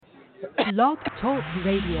Blog Talk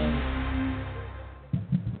Radio.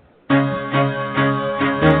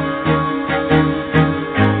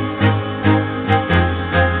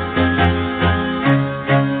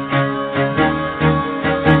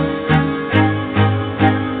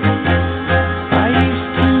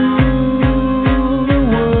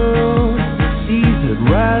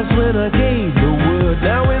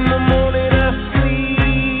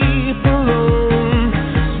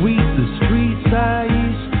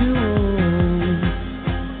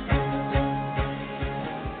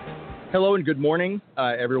 Good morning,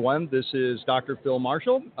 everyone. This is Dr. Phil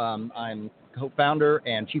Marshall. I'm co-founder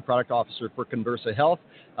and Chief Product Officer for Conversa Health.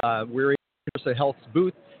 We're in Conversa Health's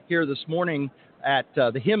booth here this morning at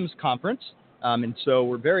the HIMSS conference. And so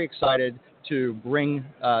we're very excited to bring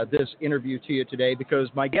this interview to you today because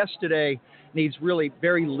my guest today needs really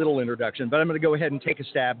very little introduction, but I'm going to go ahead and take a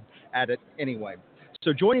stab at it anyway.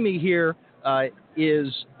 So joining me here is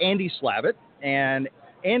Andy Slavitt, and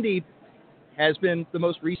Andy has been the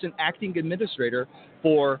most recent acting administrator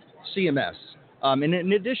for CMS. And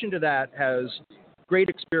in addition to that, has great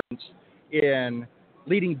experience in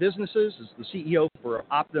leading businesses as the CEO for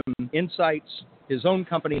Optum Insights. His own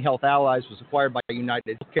company, Health Allies, was acquired by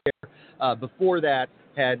United Healthcare. Before that,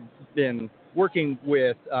 had been working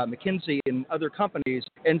with McKinsey and other companies.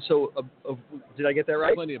 And so, did I get that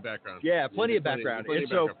right? Plenty of background. Yeah, plenty of background.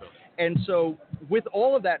 And so, with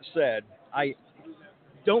all of that said, I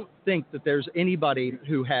don't think that there's anybody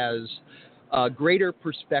who has a greater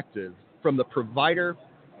perspective from the provider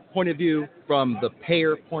point of view, from the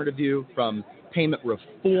payer point of view, from payment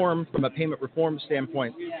reform, from a payment reform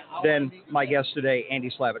standpoint, than my guest today,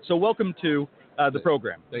 Andy Slavitt. So welcome to the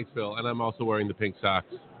program. Thanks, Phil. And I'm also wearing the pink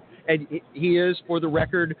socks. And he is, for the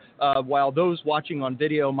record, while those watching on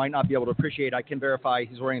video might not be able to appreciate, I can verify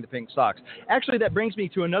he's wearing the pink socks. Actually, that brings me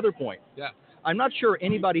to another point. Yeah. I'm not sure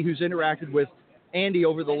anybody who's interacted with Andy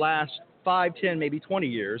over the last 5, 10, maybe 20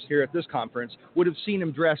 years here at this conference would have seen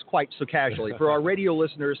him dressed quite so casually. For our radio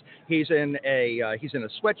listeners, he's in a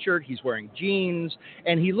sweatshirt, he's wearing jeans,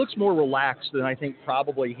 and he looks more relaxed than I think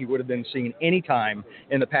probably he would have been seen any time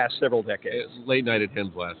in the past several decades. Late night at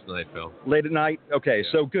HIMSS last night, Phil. Late at night? Okay,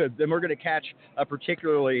 yeah. So good. Then we're going to catch a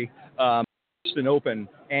particularly and open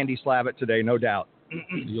Andy Slavitt today, no doubt.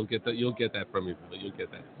 You'll get that from me. You'll get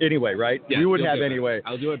that. Anyway, right? Yeah, you would have anyway.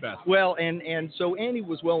 I'll do it best. Well, and so Andy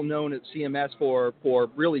was well known at CMS for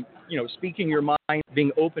really, speaking your mind,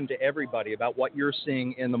 being open to everybody about what you're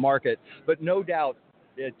seeing in the market. But no doubt,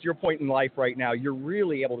 at your point in life right now, you're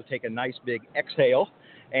really able to take a nice big exhale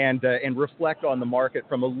and reflect on the market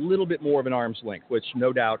from a little bit more of an arm's length, which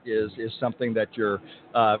no doubt is something that you're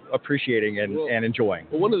appreciating and enjoying.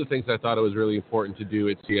 Well, one of the things I thought it was really important to do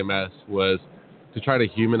at CMS was to try to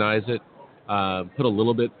humanize it, put a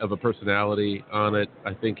little bit of a personality on it.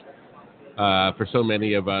 I think for so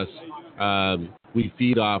many of us, we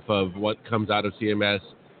feed off of what comes out of CMS,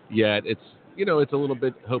 yet it's a little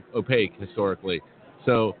bit opaque historically.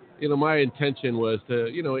 So, my intention was to,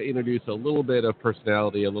 introduce a little bit of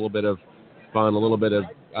personality, a little bit of fun, a little bit of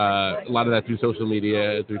a lot of that through social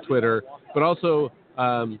media, through Twitter, but also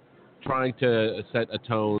trying to set a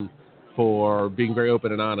tone for being very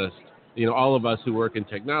open and honest. All of us who work in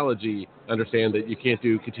technology understand that you can't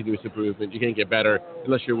do continuous improvement. You can't get better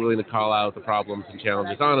unless you're willing to call out the problems and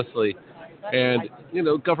challenges honestly. And,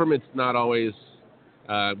 government's not always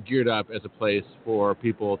geared up as a place for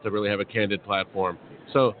people to really have a candid platform.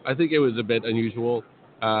 So I think it was a bit unusual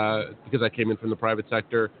because I came in from the private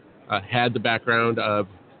sector, had the background of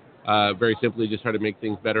very simply just try to make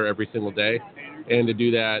things better every single day. And to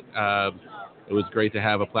do that, it was great to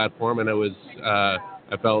have a platform, and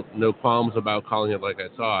I felt no qualms about calling it like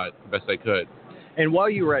I saw it, the best I could. And while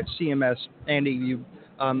you were at CMS, Andy, you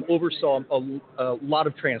oversaw a lot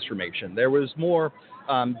of transformation. There was more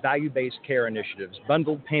value-based care initiatives.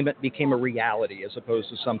 Bundled payment became a reality as opposed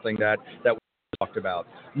to something that we talked about.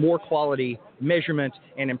 More quality measurement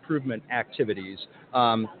and improvement activities.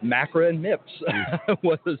 MACRA and MIPS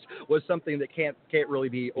was something that can't really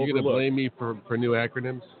be overlooked. You're going to blame me for new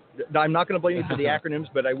acronyms? I'm not going to blame you for the acronyms,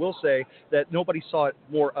 but I will say that nobody saw it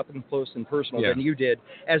more up and close and personal than you did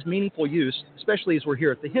as meaningful use, especially as we're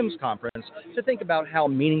here at the HIMSS conference, to think about how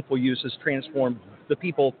meaningful use has transformed the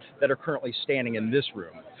people that are currently standing in this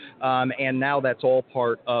room. And now that's all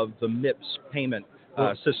part of the MIPS payment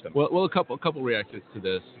system. Well, a couple reactions to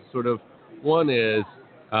this. Sort of one is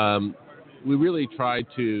we really tried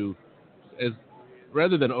to,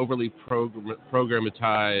 rather than overly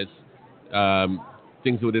programmatize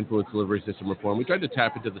things that would influence delivery system reform, we tried to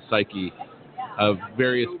tap into the psyche of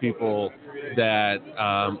various people that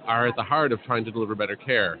are at the heart of trying to deliver better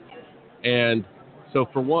care. And So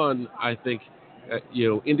for one, I think,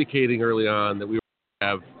 indicating early on that we would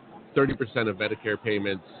have 30% of Medicare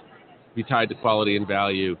payments be tied to quality and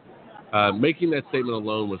value, making that statement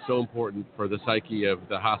alone was so important for the psyche of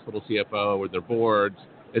the hospital CFO or their boards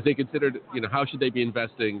as they considered, how should they be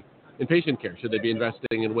investing in patient care? Should they be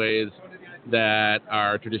investing in ways that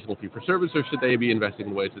are traditional fee-for-service, or should they be investing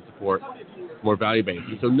in ways that support more value-based?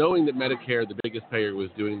 And so knowing that Medicare, the biggest payer, was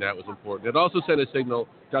doing that was important. It also sent a signal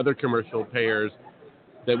to other commercial payers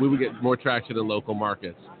that we would get more traction in local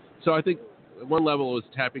markets. So I think at one level it was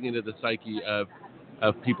tapping into the psyche of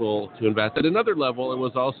people to invest. At another level, it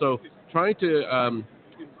was also trying to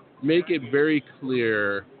make it very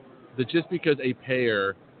clear that just because a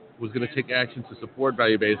payer was going to take action to support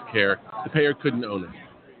value-based care, the payer couldn't own it.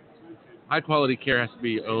 High-quality care has to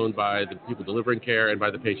be owned by the people delivering care and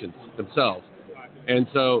by the patients themselves. And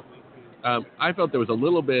so I felt there was a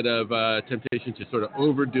little bit of temptation to sort of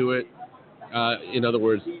overdo it. In other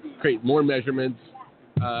words, create more measurements,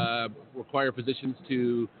 require physicians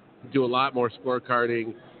to do a lot more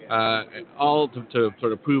scorecarding, all to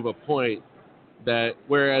sort of prove a point that,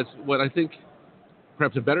 whereas what I think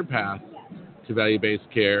perhaps a better path to value-based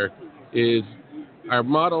care is our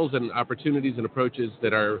models and opportunities and approaches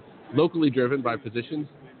that are locally driven by physicians,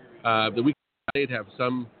 that we can have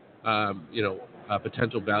some,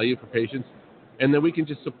 potential value for patients, and then we can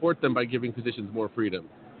just support them by giving physicians more freedom,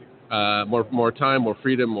 more time, more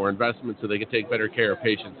freedom, more investment, so they can take better care of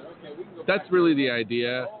patients. That's really the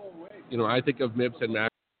idea. I think of MIPS and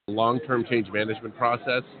MAC as a long-term change management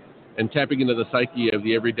process, and tapping into the psyche of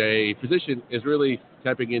the everyday physician is really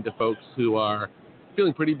tapping into folks who are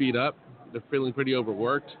feeling pretty beat up. They're feeling pretty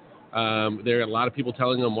overworked. There are a lot of people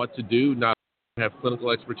telling them what to do, not have clinical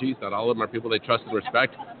expertise. Not all of them are people they trust and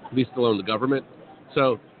respect, at least alone the government.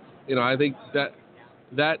 So, I think that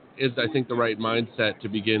is, the right mindset to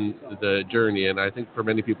begin the journey. And I think for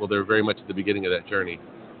many people, they're very much at the beginning of that journey.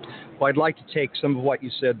 Well, I'd like to take some of what you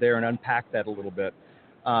said there and unpack that a little bit.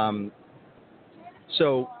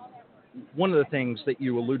 So one of the things that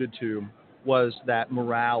you alluded to was that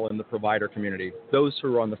morale in the provider community, those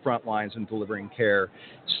who are on the front lines in delivering care,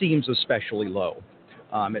 seems especially low.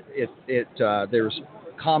 There's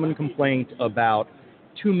common complaint about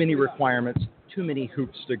too many requirements, too many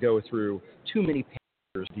hoops to go through, too many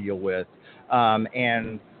payers to deal with,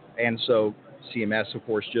 and so CMS, of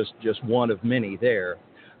course, just one of many there.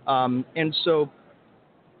 And so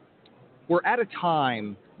we're at a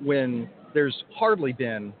time when there's hardly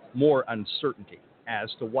been more uncertainty as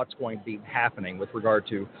to what's going to be happening with regard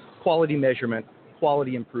to quality measurement,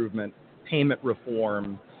 quality improvement, payment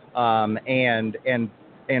reform, and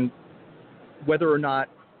whether or not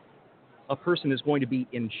a person is going to be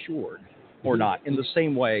insured or not, in the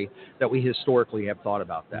same way that we historically have thought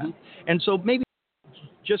about that. Mm-hmm. And so maybe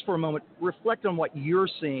just for a moment, reflect on what you're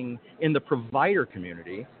seeing in the provider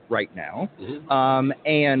community right now, mm-hmm.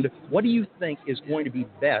 And what do you think is going to be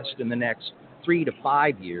best in the next 3 to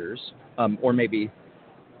 5 years, or maybe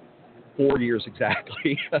 4 years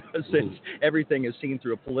exactly, since everything is seen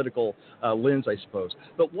through a political lens, I suppose.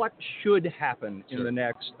 But what should happen in the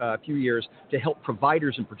next few years to help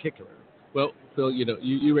providers in particular? Well, Phil,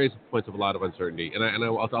 you raise points of a lot of uncertainty, and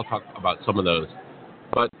I'll talk about some of those.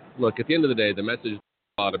 But look, at the end of the day, the message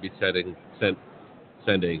ought to be sending,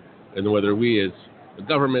 and whether we as the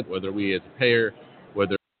government, whether we as a payer,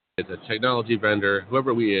 whether as a technology vendor,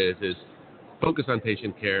 whoever we is focus on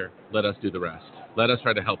patient care. Let us do the rest. Let us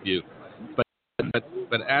try to help you.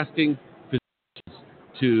 But asking physicians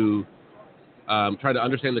to try to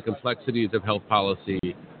understand the complexities of health policy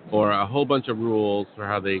or a whole bunch of rules for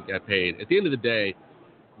how they get paid. At the end of the day,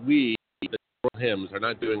 we, the HIMSS, are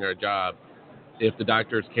not doing our job if the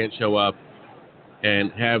doctors can't show up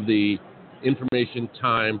and have the information,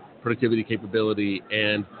 time, productivity, capability,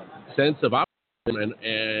 and sense of optimism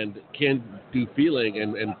and can do feeling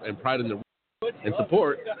and pride in the and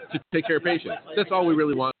support to take care of patients. That's all we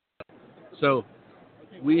really want. So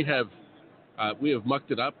we have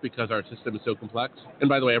mucked it up because our system is so complex. And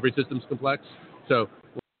by the way, every system's complex, so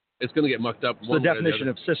it's going to get mucked up. It's the definition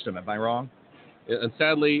of system. Am I wrong? And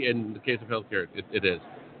sadly, in the case of healthcare, it is.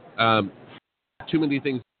 Too many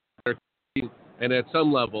things are, and at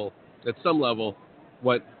some level,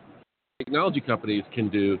 what technology companies can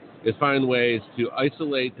do is find ways to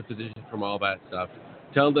isolate the physician from all that stuff,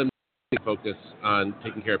 tell them to focus on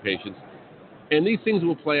taking care of patients. And these things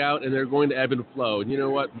will play out, and they're going to ebb and flow. And you know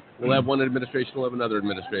what? We'll have one administration, we'll have another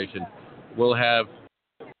administration. We'll have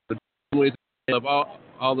ways of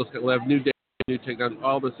all this. We'll have new data, new technology,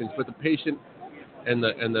 all those things. But the patient and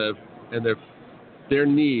their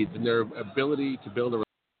needs and their ability to build a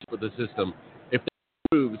relationship with the system, if that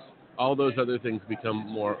improves, all those other things become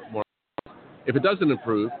more. If it doesn't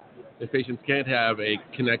improve, if patients can't have a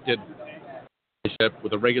connected relationship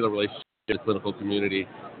with a regular relationship in the clinical community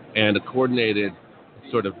and a coordinated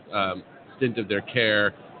sort of stint of their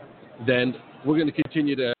care, then we're going to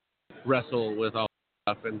continue to wrestle with all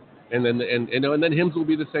that stuff, and then HIMSS will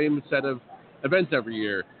be the same set of events every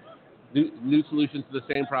year, new solutions to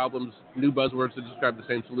the same problems, new buzzwords to describe the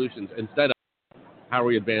same solutions, instead of how are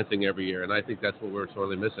we advancing every year, and I think that's what we're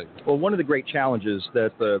sorely missing. Well, one of the great challenges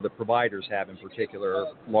that the providers have, in particular,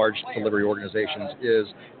 large delivery organizations, is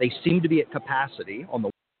they seem to be at capacity on the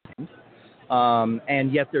one hand,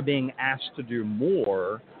 and yet they're being asked to do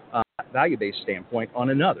more value-based standpoint on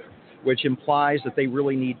another, which implies that they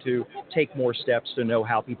really need to take more steps to know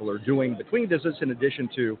how people are doing between visits, in addition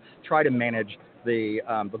to try to manage the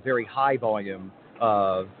very high volume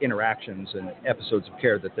of interactions and episodes of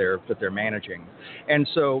care that they're managing. And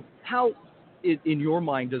so, how, in your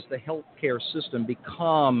mind, does the healthcare system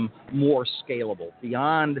become more scalable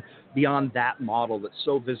beyond that model that's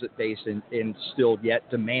so visit-based and still yet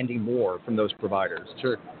demanding more from those providers?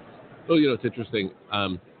 Sure. Well, it's interesting.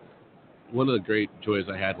 One of the great joys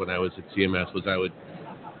I had when I was at CMS was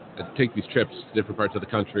I'd take these trips to different parts of the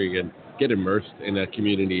country and get immersed in a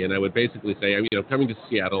community. And I would basically say, I'm coming to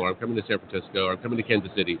Seattle, or I'm coming to San Francisco, or I'm coming to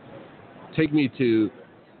Kansas City. Take me to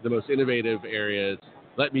the most innovative areas.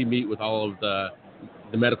 Let me meet with all of the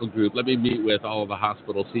medical group. Let me meet with all of the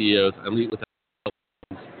hospital CEOs. I'll meet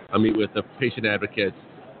with the patient advocates.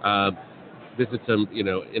 Visit some,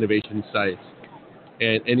 innovation sites.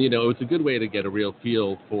 And it's a good way to get a real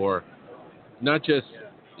feel for not just,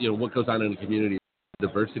 what goes on in the community,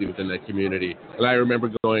 diversity within that community. And I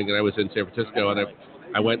remember going, and I was in San Francisco, and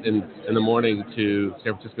I went in the morning to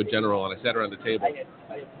San Francisco General, and I sat around the table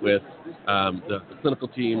with the clinical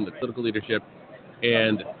team, the clinical leadership,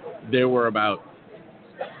 and there were about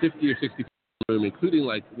 50 or 60 people in the room, including,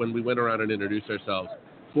 like, when we went around and introduced ourselves,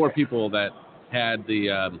 4 people that had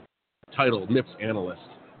the title MIPS analyst.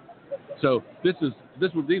 So these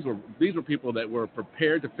were people that were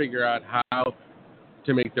prepared to figure out how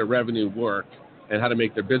to make their revenue work and how to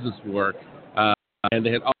make their business work, and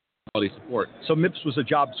they had all quality support. So MIPS was a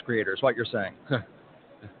jobs creator, is what you're saying?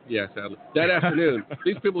 Yes, that afternoon,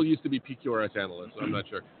 these people used to be PQRS analysts, so I'm not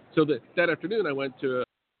sure. So that afternoon, I went to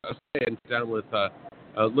a stand down with,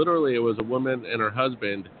 literally, it was a woman and her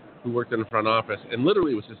husband who worked in the front office, and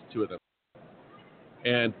literally it was just 2 of them.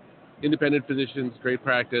 And independent physicians, great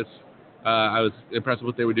practice. I was impressed with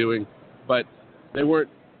what they were doing, but they weren't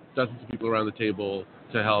dozens of people around the table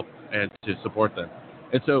to help and to support them.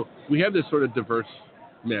 And so we have this sort of diverse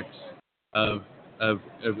mix of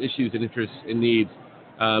issues and interests and needs.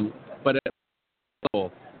 But at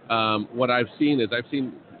level, what I've seen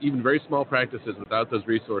even very small practices without those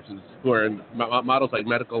resources, who are in models like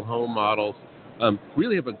medical home models,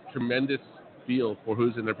 really have a tremendous feel for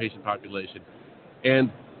who's in their patient population.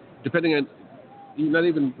 And depending on, not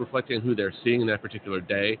even reflecting on who they're seeing in that particular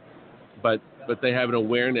day, but they have an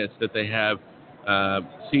awareness that they have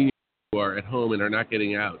seniors who are at home and are not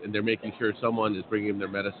getting out, and they're making sure someone is bringing them their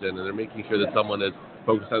medicine, and they're making sure that someone is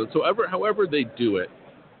focused on it. So however they do it,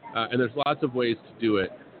 and there's lots of ways to do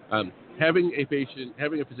it, having a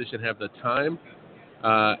physician have the time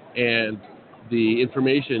and the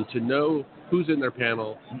information to know who's in their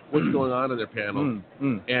panel, what's going on in their panel,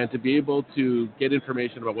 and to be able to get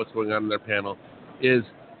information about what's going on in their panel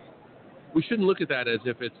we shouldn't look at that as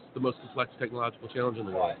if it's the most complex technological challenge in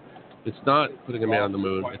the world. It's not putting a man on the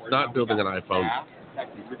moon. It's not building an iPhone.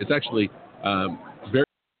 It's actually very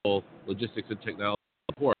simple logistics and technology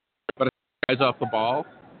support. But it guys off the ball.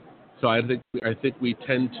 So I think we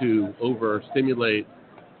tend to overstimulate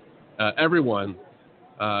everyone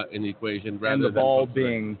in the equation, rather and the than ball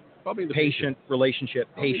being the patient relationship,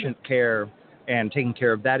 patient care, and taking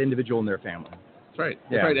care of that individual and their family. That's right.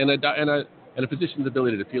 Yeah. That's right. And a physician's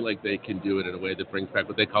ability to feel like they can do it in a way that brings back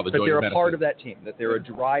what they call the joy of medicine. That they're a part of that team, that they're a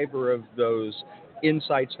driver of those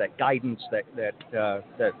insights, that guidance,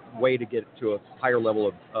 that way to get to a higher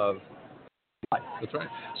level of life. That's right.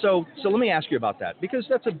 So let me ask you about that, because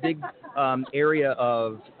that's a big area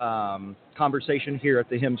of conversation here at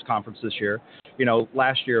the HIMSS conference this year.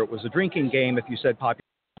 Last year it was a drinking game if you said population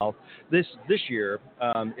health. This year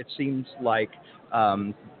it seems like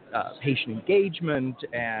patient engagement,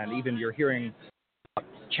 and even you're hearing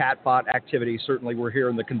chatbot activity. Certainly we're here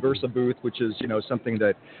in the Conversa booth, which is something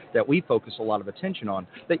that we focus a lot of attention on.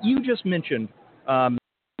 That you just mentioned,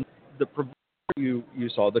 the provider you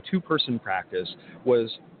saw, the 2-person practice,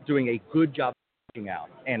 was doing a good job of reaching out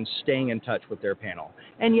and staying in touch with their panel,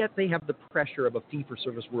 and yet they have the pressure of a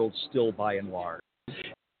fee-for-service world still by and large.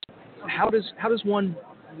 How does one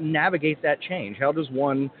navigate that change? How does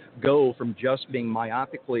one go from just being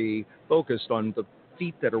myopically focused on the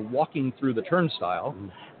feet that are walking through the turnstile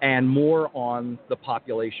and more on the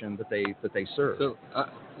population that they serve? So,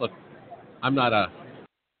 look, I'm not a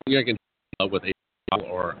can with a model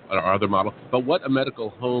or other model, but what a medical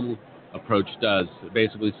home approach does,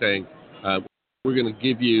 basically saying we're going to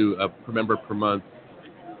give you a per member per month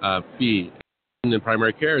fee. In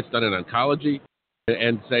primary care, it's done in oncology,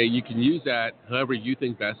 and say you can use that however you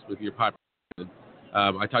think best with your population.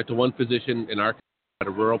 I talked to one physician in our at a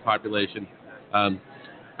rural population.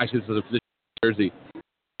 Actually, this was a physician in Jersey.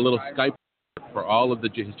 A little Skype for all of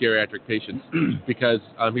his geriatric patients because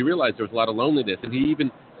he realized there was a lot of loneliness, and he even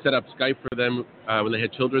set up Skype for them when they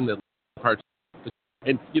had children that parts.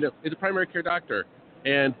 And he's a primary care doctor,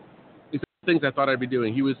 and these are things I thought I'd be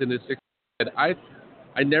doing. He was in his 60s. And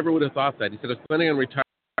I never would have thought that. He said I was planning on retiring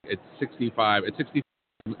at 65. At 65,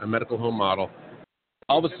 a medical home model.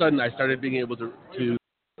 All of a sudden, I started being able to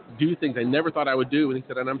do things I never thought I would do. And he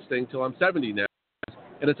said, and I'm staying till I'm 70 now.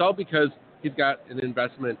 And it's all because he's got an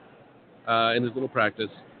investment in his little practice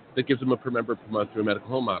that gives him a per member per month through a medical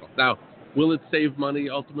home model. Now, will it save money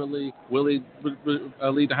ultimately? Will it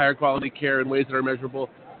lead to higher quality care in ways that are measurable?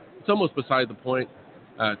 It's almost beside the point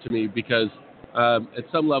to me because at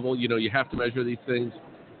some level, you have to measure these things,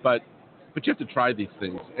 but you have to try these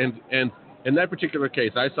things. And in that particular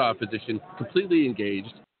case, I saw a physician completely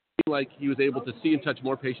engaged, like he was able to see and touch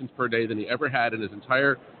more patients per day than he ever had in his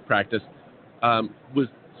entire practice, was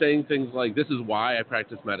saying things like, this is why I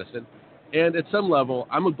practice medicine. And at some level,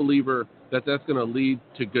 I'm a believer that that's going to lead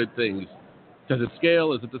to good things. Does it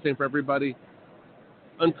scale? Is it the same for everybody?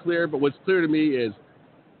 Unclear, but what's clear to me is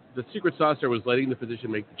the secret sauce there was letting the physician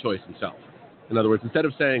make the choice himself. In other words, instead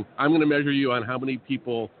of saying, I'm going to measure you on how many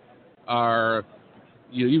people are,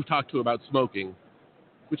 you've talked to about smoking,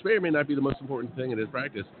 which may or may not be the most important thing in his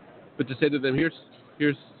practice, but to say to them,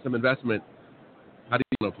 here's some investment, how do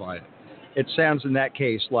you apply it? It sounds in that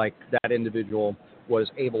case like that individual was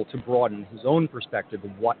able to broaden his own perspective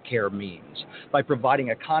of what care means by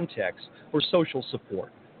providing a context for social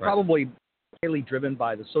support, right. Probably highly driven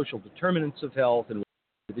by the social determinants of health and what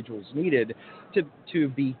individuals needed to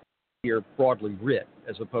be here broadly writ,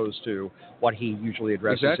 as opposed to what he usually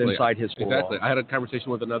addresses inside his four walls. I had a conversation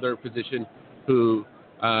with another physician who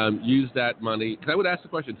used that money, because I would ask the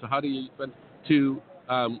question, so how do you spend to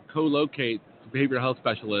co-locate behavioral health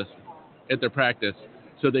specialists at their practice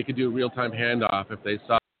so they could do a real-time handoff if they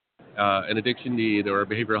saw an addiction need or a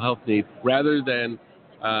behavioral health need, rather than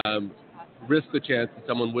risk the chance that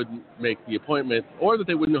someone wouldn't make the appointment or that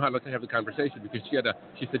they wouldn't know how to have the conversation, because she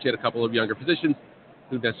said she had a couple of younger physicians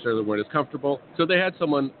who necessarily weren't as comfortable. So they had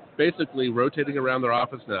someone basically rotating around their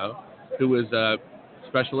office now who was a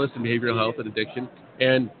specialist in behavioral health and addiction.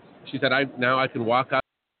 And she said, now I can walk out,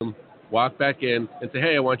 walk back in and say,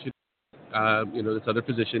 hey, I want you to, this other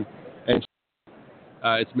physician. And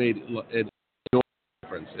it's made an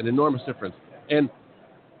enormous difference. And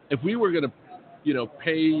if we were going to,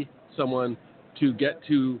 pay someone to get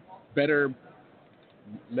to better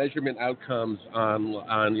measurement outcomes on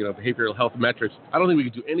behavioral health metrics, I don't think we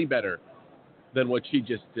could do any better than what she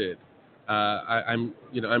just did. I'm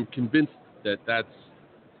convinced that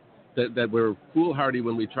we're foolhardy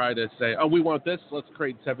when we try to say, oh, we want this, let's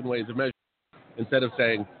create 7 ways of measuring, instead of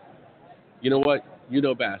saying, you know what, you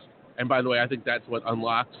know best. And by the way, I think that's what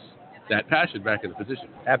unlocks that passion back in the physician.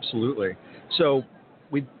 Absolutely. So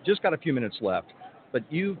we've just got a few minutes left, but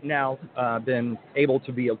you've now been able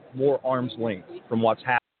to be a more arm's length from what's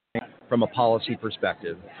happening from a policy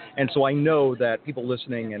perspective. And so I know that people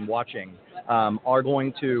listening and watching are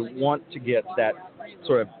going to want to get that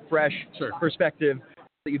sort of fresh perspective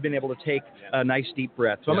that you've been able to take a nice deep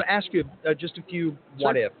breath. So I'm going to ask you just a few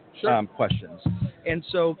what-if questions. And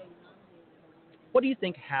so what do you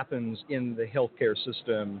think happens in the healthcare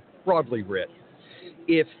system, broadly writ,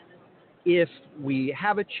 if we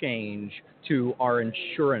have a change to our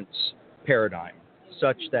insurance paradigm,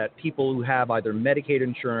 such that people who have either Medicaid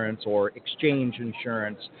insurance or exchange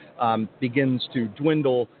insurance begins to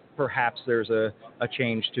dwindle? Perhaps there's a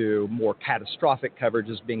change to more catastrophic coverage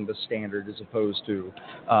as being the standard as opposed to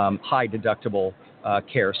high deductible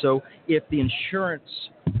care. So if the insurance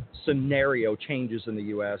scenario changes in the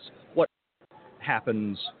U.S., what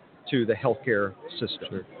happens to the healthcare system?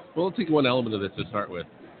 Sure. Well, let's take one element of this to start with.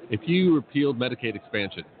 If you repealed Medicaid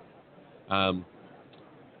expansion,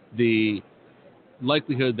 the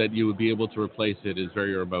likelihood that you would be able to replace it is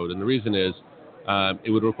very remote. And the reason is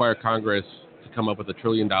it would require Congress to come up with $1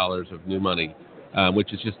 trillion of new money,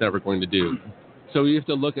 which is just never going to do. So you have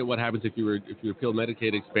to look at what happens if you repeal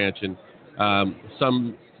Medicaid expansion.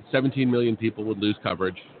 Some 17 million people would lose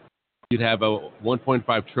coverage. You'd have a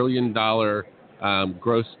 $1.5 trillion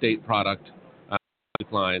gross state product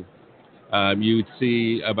decline. You'd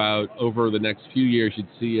see about, over the next few years, you'd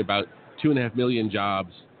see about 2.5 million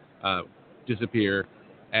jobs disappear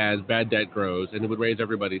as bad debt grows, and it would raise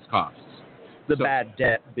everybody's costs. The bad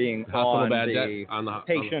debt being on the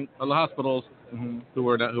patient, on the hospitals, who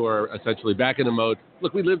are essentially back in a mode.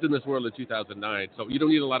 Look, we lived in this world in 2009, so you don't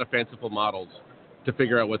need a lot of fanciful models to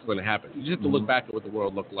figure out what's going to happen. You just have to look back at what the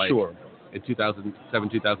world looked like in 2007,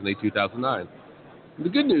 2008, 2009. The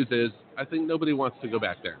good news is, I think nobody wants to go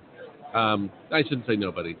back there. I shouldn't say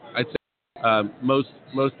nobody. I'd say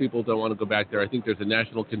most people don't want to go back there. I think there's a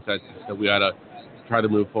national consensus that we ought to try to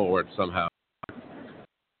move forward somehow.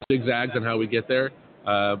 Zigzags on how we get there.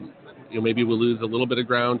 Maybe we'll lose a little bit of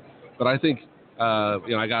ground, but I think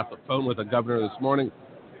I got the phone with a governor this morning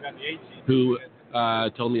who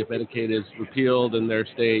told me if Medicaid is repealed in their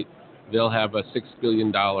state, they'll have a $6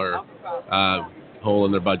 billion hole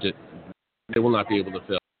in their budget they will not be able to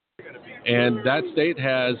fill. And that state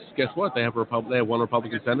has, guess what? They have one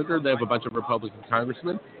Republican senator. They have a bunch of Republican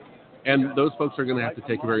congressmen. And those folks are going to have to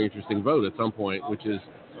take a very interesting vote at some point, which is,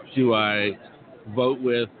 do I vote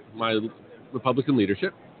with my Republican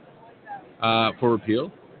leadership for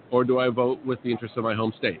repeal, or do I vote with the interests of my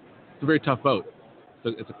home state? It's a very tough vote. So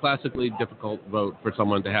it's a classically difficult vote for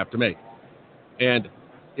someone to have to make. And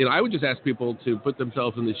I would just ask people to put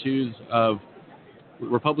themselves in the shoes of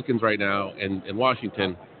Republicans right now in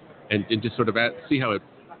Washington and just sort of see how it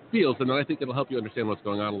feels. And then I think it'll help you understand what's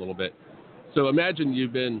going on a little bit. So imagine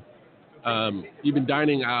you've been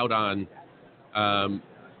dining out on,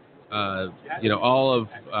 all of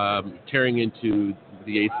tearing into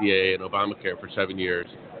the ACA and Obamacare for 7 years.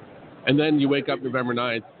 And then you wake up November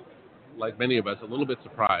 9th, like many of us, a little bit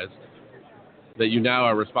surprised that you now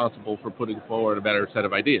are responsible for putting forward a better set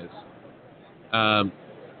of ideas.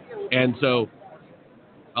 And so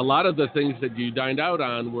a lot of the things that you dined out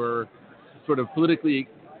on were sort of politically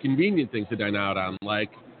convenient things to dine out on, like,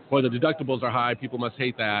 boy, the deductibles are high, people must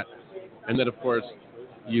hate that. And then, of course,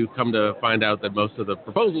 you come to find out that most of the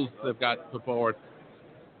proposals that got put forward,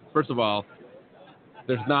 first of all,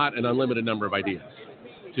 there's not an unlimited number of ideas.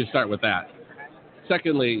 To start with that.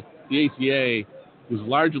 Secondly, the ACA was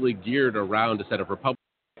largely geared around a set of Republican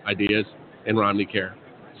ideas and Romney Care.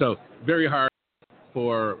 So very hard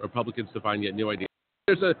for Republicans to find yet new ideas.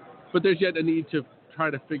 But there's yet a need to try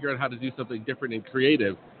to figure out how to do something different and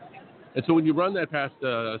creative. And so when you run that past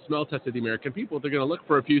a smell test of the American people, they're going to look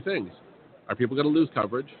for a few things. Are people going to lose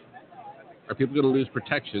coverage? Are people going to lose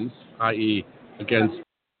protections, i.e. against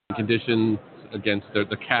conditions, against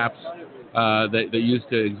the caps that used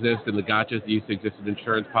to exist and the gotchas that used to exist in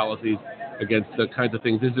insurance policies, against the kinds of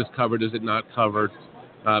things, is this covered, is it not covered?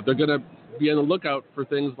 They're going to be on the lookout for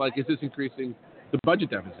things like, is this increasing the budget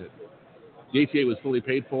deficit? The ACA was fully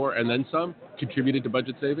paid for and then some, contributed to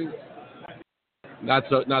budget savings. Not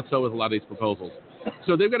so with a lot of these proposals.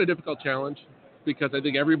 So they've got a difficult challenge because I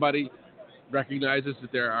think everybody recognizes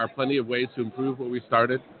that there are plenty of ways to improve what we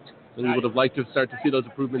started. And we would have liked to start to see those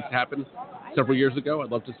improvements happen several years ago.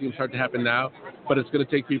 I'd love to see them start to happen now. But it's going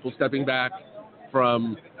to take people stepping back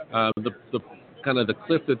from the kind of the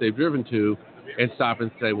cliff that they've driven to and stop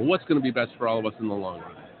and say, well, what's going to be best for all of us in the long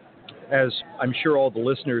run? As I'm sure all the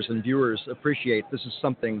listeners and viewers appreciate, this is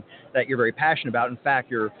something that you're very passionate about. In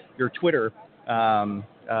fact, your Twitter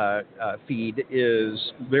feed is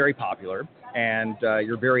very popular, and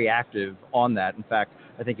you're very active on that. In fact,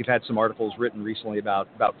 I think you've had some articles written recently about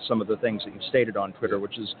some of the things that you've stated on Twitter,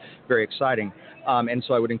 which is very exciting. And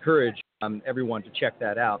so I would encourage everyone to check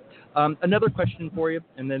that out. Another question for you,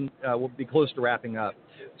 and then we'll be close to wrapping up.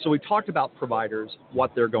 So we talked about providers,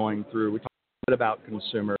 what they're going through. We talked a bit about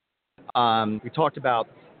consumers. We talked about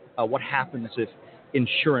what happens if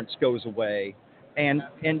insurance goes away.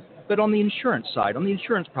 But on the insurance side, on the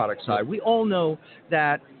insurance product side, we all know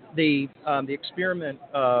that the experiment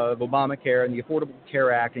of Obamacare and the Affordable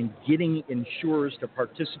Care Act and getting insurers to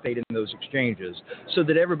participate in those exchanges so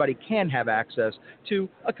that everybody can have access to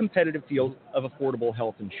a competitive field of affordable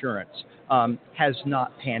health insurance has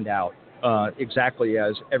not panned out exactly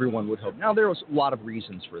as everyone would hope. Now, there was a lot of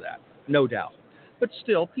reasons for that, no doubt. But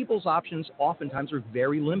still, people's options oftentimes are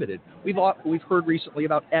very limited. We've heard recently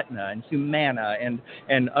about Aetna and Humana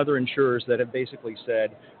and other insurers that have basically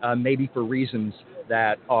said, maybe for reasons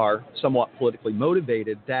that are somewhat politically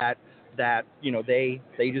motivated, that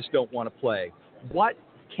they just don't want to play. What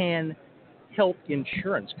can help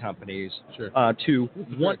insurance companies to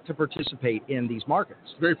want to participate in these markets?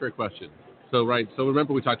 It's a very fair question. So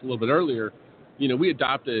remember we talked a little bit earlier. We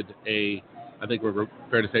adopted a I think we're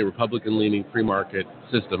fair to say, Republican-leaning free market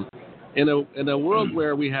system. In a world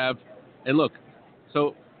where we have, and look,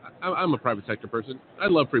 so I'm a private sector person. I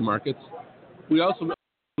love free markets. We also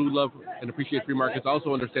who love and appreciate free markets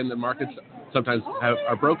also understand that markets sometimes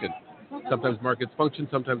are broken. Sometimes markets function,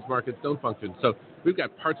 sometimes markets don't function. So we've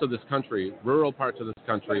got parts of this country, rural parts of this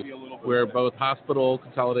country, where both hospital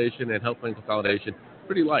consolidation and health plan consolidation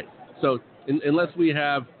pretty light. So unless we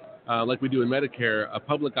have, like we do in Medicare, a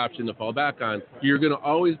public option to fall back on, you're going to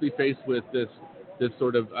always be faced with this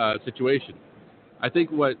sort of situation. I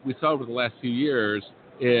think what we saw over the last few years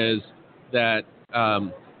is that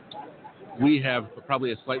we have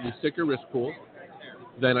probably a slightly sicker risk pool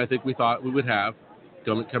than I think we thought we would have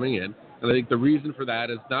coming in. And I think the reason for that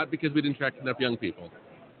is not because we didn't attract enough young people.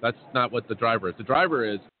 That's not what the driver is. The driver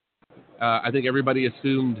is, I think everybody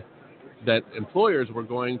assumed that employers were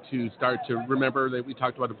going to start to remember that we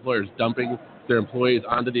talked about employers dumping their employees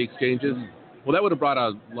onto the exchanges. Well, that would have brought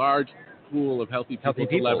a large pool of healthy people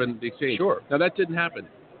to leaven the exchange. Sure. Now, that didn't happen.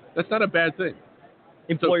 That's not a bad thing.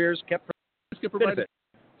 Employers kept providing.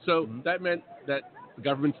 So that meant that the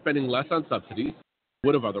government spending less on subsidies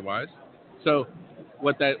would have otherwise. So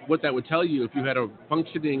what that would tell you, if you had a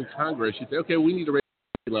functioning Congress, you'd say, okay, we need to raise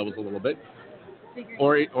levels a little bit,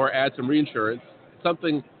 or add some reinsurance,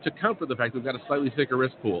 something to account for the fact that we've got a slightly thicker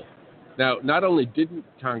risk pool. Now, not only didn't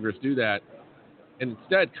Congress do that, and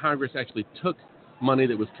instead Congress actually took money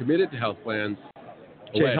that was committed to health plans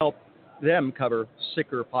to help them cover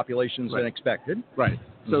sicker populations than expected. Right.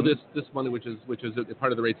 So this money, which is a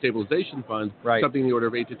part of the rate stabilization fund, something in the order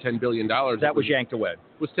of $8 to $10 billion, that was yanked away.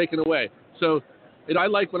 Was taken away. So I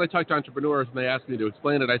like when I talk to entrepreneurs and they ask me to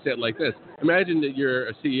explain it, I say it like this. Imagine that you're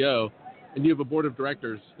a CEO and you have a board of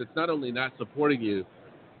directors that's not only not supporting you,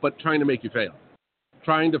 but trying to make you fail,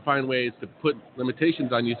 trying to find ways to put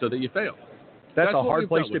limitations on you so that you fail. That's a hard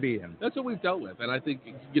place to be in. That's what we've dealt with. And I think,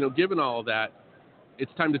 given all of that,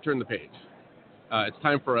 it's time to turn the page. It's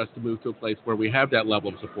time for us to move to a place where we have that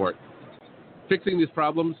level of support. Fixing these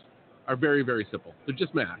problems are very, very simple. They're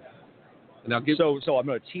just math. And So I'm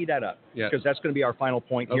going to tee that up because that's going to be our final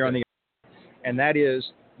point here on the, and that is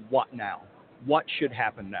what now? What should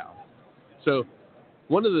happen now? So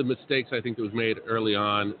one of the mistakes I think that was made early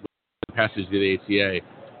on with the passage of the ACA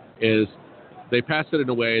is they passed it in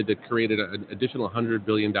a way that created an additional $100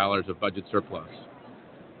 billion of budget surplus.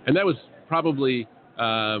 And that was probably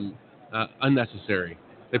unnecessary.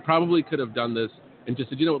 They probably could have done this and just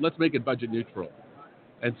said, let's make it budget neutral.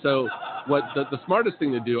 And so what the smartest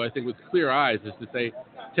thing to do, I think, with clear eyes is to say,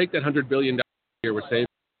 take that $100 billion here we're saving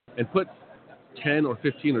and put 10 or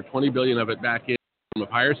 15 or 20 billion of it back in of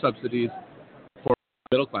higher subsidies for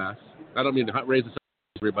middle class. I don't mean to raise the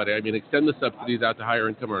subsidies for everybody. I mean extend the subsidies out to higher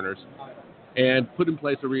income earners and put in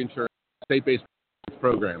place a reinsurance state-based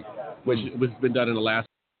program, which has been done in the last.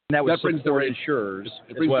 And that brings the insurers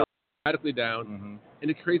it brings it dramatically down,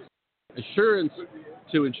 and it creates assurance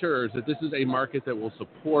to insurers that this is a market that will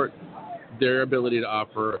support their ability to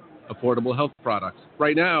offer affordable health products.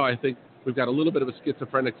 Right now, I think we've got a little bit of a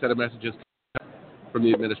schizophrenic set of messages from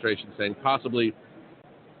the administration saying possibly,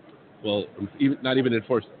 not even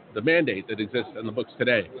enforce the mandate that exists in the books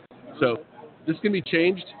today. So this can be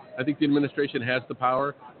changed. I think the administration has the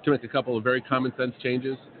power to make a couple of very common sense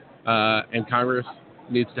changes, and Congress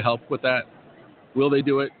needs to help with that. Will they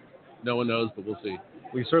do it? No one knows, but we'll see.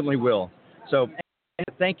 We certainly will. So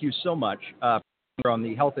thank you so much on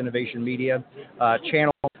the Health Innovation Media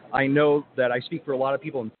channel. I know that I speak for a lot of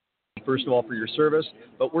people, and first of all, for your service,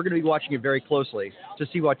 but we're going to be watching it very closely to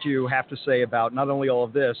see what you have to say about not only all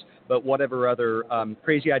of this, but whatever other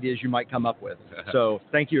crazy ideas you might come up with. So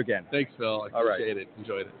thank you again. Thanks, Phil. I appreciate it.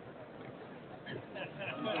 Enjoyed it.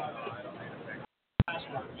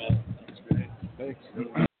 Thanks.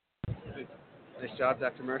 Nice job,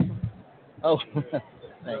 Dr. Marshall. Oh,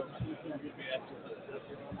 thanks.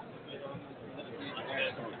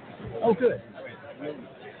 Oh, good.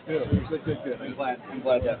 Good. I'm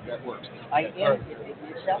glad that works. It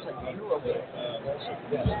sounds like you're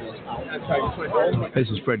This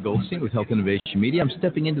is Fred Goldstein with Health Innovation Media. I'm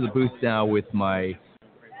stepping into the booth now with my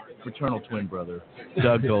fraternal twin brother,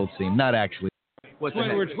 Doug Goldstein. Not actually. We're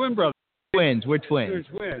twin brothers. We're twins.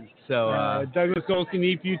 So Douglas Goldstein,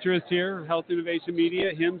 e-futurist here, Health Innovation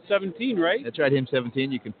Media, HIMSS 17, right? That's right, HIMSS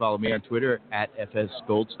 17. You can follow me on Twitter at FS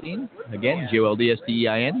Goldstein. Again,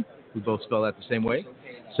 Goldstein. We both spell that the same way.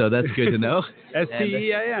 So that's good to know.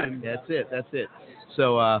 Stein. That's it.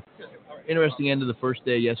 So interesting end of the first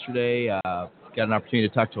day yesterday. Got an opportunity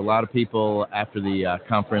to talk to a lot of people after the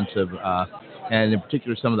conference and in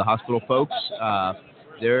particular some of the hospital folks.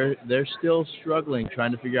 they're still struggling,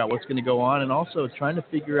 trying to figure out what's going to go on, and also trying to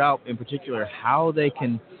figure out, in particular, how they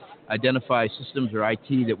can identify systems or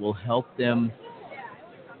IT that will help them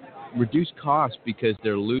reduce costs because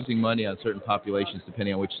they're losing money on certain populations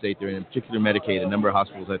depending on which state they're in particular Medicaid. A number of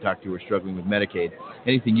hospitals I talked to are struggling with Medicaid.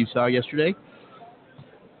 Anything you saw yesterday?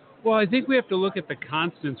 Well, I think we have to look at the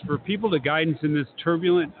constants. For people to guidance in this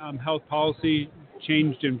turbulent health policy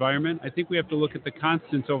changed environment, I think we have to look at the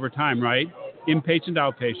constants over time, right? Inpatient to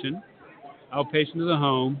outpatient, outpatient to the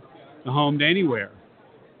home to anywhere.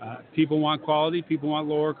 People want quality, people want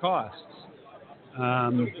lower costs.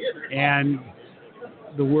 And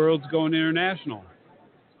the world's going international.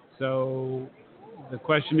 So the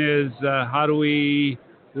question is, how do we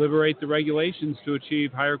liberate the regulations to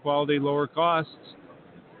achieve higher quality, lower costs,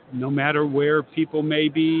 no matter where people may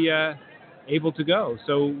be able to go?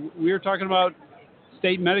 So we were talking about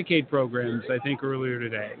state Medicaid programs, I think, earlier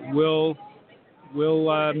today. Will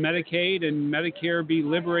Medicaid and Medicare be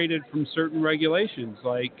liberated from certain regulations,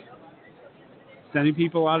 like sending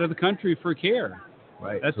people out of the country for care?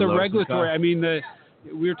 Right. That's a regulatory. I mean,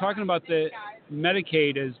 we were talking about the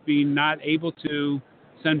Medicaid as being not able to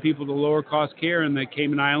send people to lower cost care in the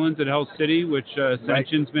Cayman Islands at Health City, which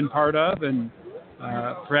Ascension's been part of, and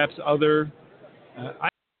perhaps other.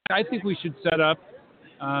 I think we should set up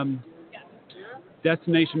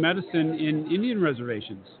destination medicine in Indian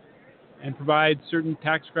reservations and provide certain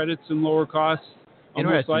tax credits and lower costs,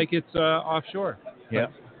 almost like it's offshore. Yeah,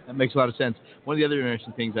 that makes a lot of sense. One of the other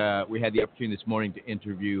interesting things, we had the opportunity this morning to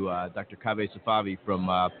interview Dr. Kaveh Safavi from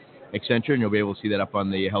Accenture, and you'll be able to see that up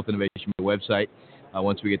on the Health Innovation website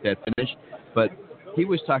once we get that finished. But he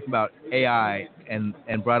was talking about AI and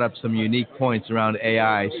brought up some unique points around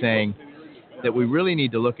AI, saying that we really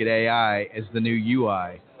need to look at AI as the new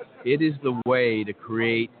UI. It is the way to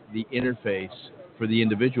create the interface for the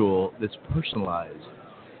individual that's personalized,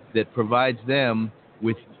 that provides them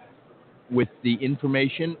with the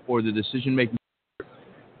information or the decision-making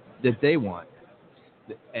that they want,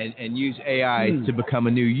 and use AI to become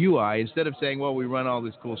a new UI, instead of saying, well, we run all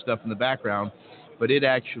this cool stuff in the background, but it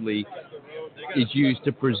actually is used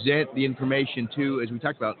to present the information to, as we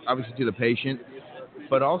talked about, obviously to the patient,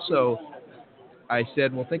 but also I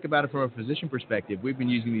said, well, think about it from a physician perspective. We've been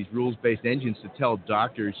using these rules-based engines to tell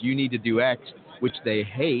doctors you need to do X, which they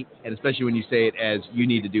hate, and especially when you say it as you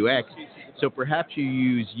need to do X. So perhaps you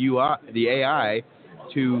use the AI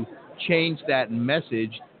to change that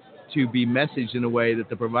message to be messaged in a way that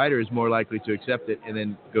the provider is more likely to accept it and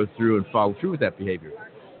then go through and follow through with that behavior.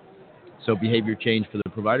 So behavior change for the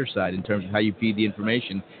provider side in terms of how you feed the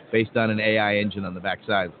information based on an AI engine on the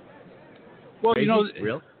backside. Well, Crazy?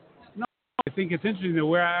 Real? I think it's interesting that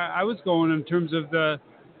where I was going in terms of the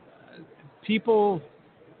people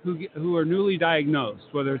who are newly diagnosed,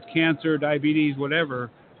 whether it's cancer, diabetes, whatever,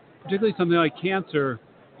 particularly something like cancer,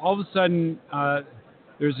 all of a sudden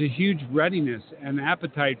there's a huge readiness and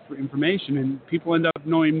appetite for information, and people end up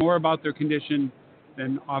knowing more about their condition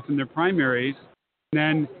than often their primaries, and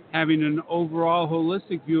then having an overall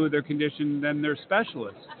holistic view of their condition than their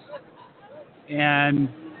specialists. And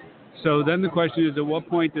so then the question is, at what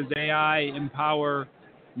point does AI empower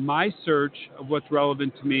my search of what's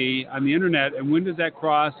relevant to me on the internet, and when does that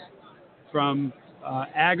cross from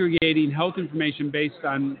aggregating health information based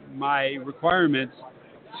on my requirements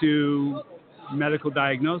to medical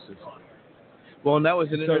diagnosis? Well, and that was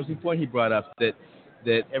an interesting point he brought up,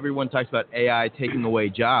 that everyone talks about AI taking away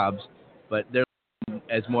jobs, but they're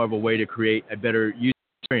as more of a way to create a better user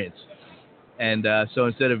experience. And so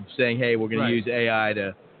instead of saying, hey, we're going to use AI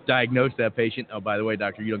to diagnose that patient, oh, by the way,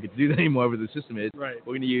 doctor, you don't get to do that anymore where the system is. Right.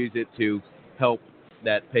 We're going to use it to help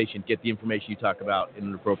that patient get the information you talk about in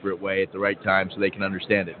an appropriate way at the right time so they can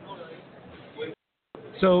understand it.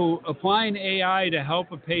 So applying AI to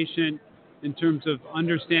help a patient in terms of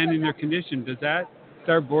understanding their condition, does that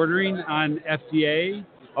start bordering on FDA?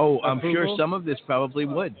 Oh, I'm approval? sure some of this probably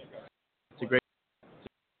would. It's a great.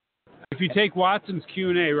 If you take Watson's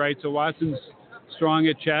Q&A, right, so Watson's strong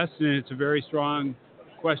at chess, and it's a very strong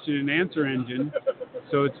question and answer engine,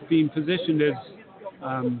 so it's being positioned as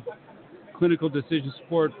clinical decision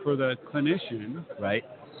support for the clinician, right?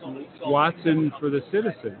 Watson for the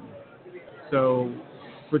citizen. So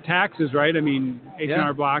for taxes, right? I mean,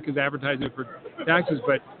 H&R Block is advertising it for taxes,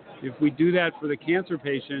 but if we do that for the cancer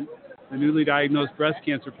patient, the newly diagnosed breast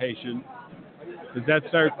cancer patient, does that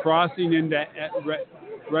start crossing into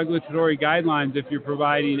regulatory guidelines if you're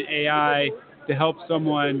providing AI to help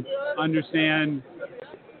someone understand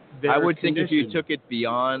their I would condition? think if you took it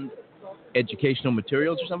beyond educational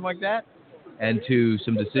materials or something like that and to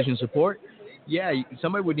some decision support,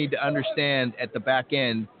 somebody would need to understand at the back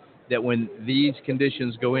end that when these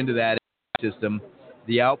conditions go into that system,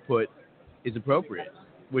 the output is appropriate,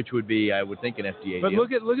 which would be, I would think, an FDA But deal.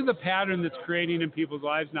 look at the pattern that's creating in people's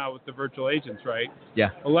lives now with the virtual agents, right? Yeah.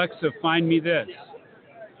 Alexa, find me this.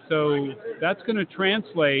 So that's going to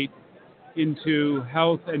translate into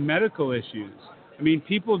health and medical issues. I mean,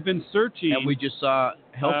 people have been searching. And we just saw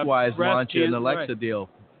HealthWise launch an Alexa right. deal,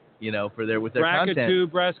 with their content.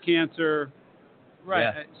 BRCA2, breast cancer. Right.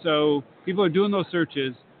 Yeah. So people are doing those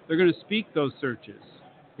searches. They're going to speak those searches.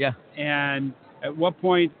 Yeah. And at what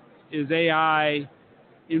point is AI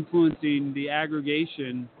influencing the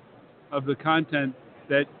aggregation of the content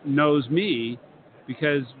that knows me?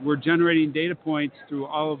 Because we're generating data points through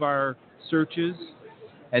all of our searches.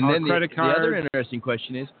 And then the other interesting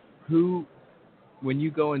question is, who, when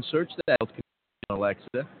you go and search that health condition on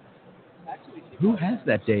Alexa, who has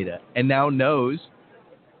that data and now knows,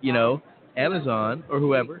 Amazon or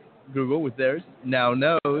whoever, Google with theirs, now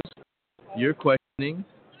knows you're questioning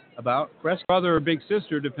about breast brother or big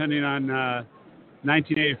sister, depending on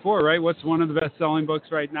 1984, right? What's one of the best-selling books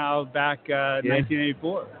right now? Back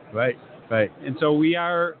 1984. Right. And so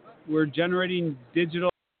we're generating digital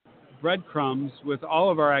breadcrumbs with all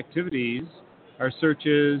of our activities, our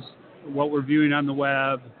searches, what we're viewing on the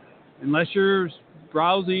web. Unless you're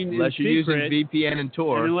browsing, unless you're using VPN and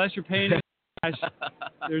Tor, and unless you're paying cash,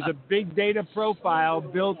 there's a big data profile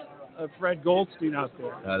built of Fred Goldstein out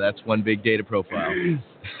there. That's one big data profile.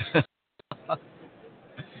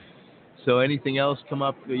 So anything else come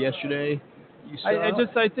up yesterday? I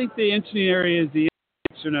think the interesting area is the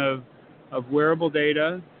intersection of wearable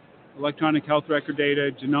data, electronic health record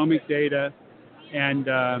data, genomic data, and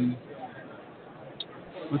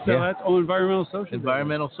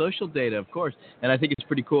environmental social data, of course. And I think it's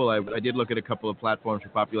pretty cool. I did look at a couple of platforms for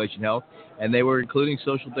population health, and they were including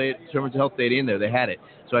social data, determinants of health data in there. They had it.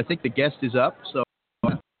 So I think the guest is up. So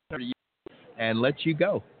and let you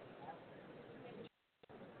go.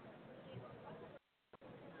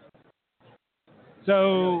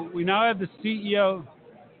 So we now have the CEO.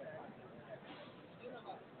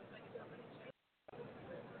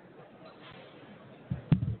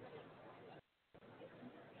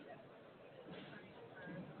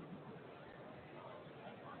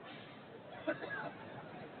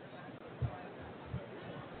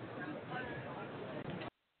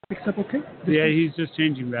 Picks up okay? Yeah, he's just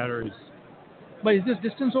changing batteries. But is this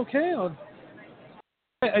distance okay? Or?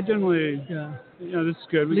 I generally, this is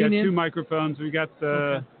good. We got two microphones. We got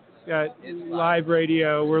got live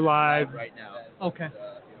radio. We're live right now. Okay.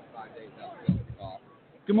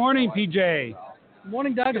 Good morning, PJ. Good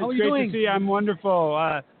morning, Doug. How are you doing? Great to see you. I'm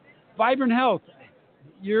wonderful. Vibrant Health.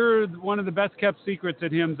 You're one of the best kept secrets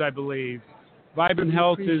at HIMSS, I believe. Vibrant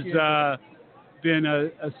Health has been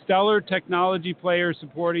a stellar technology player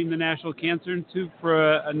supporting the National Cancer Institute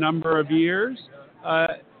for a number of years.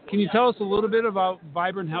 Can you tell us a little bit about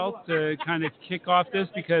Vibrant Health to kind of kick off this?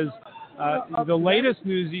 Because the latest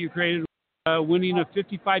news that you created was winning a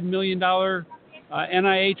 $55 million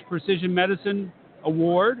NIH Precision Medicine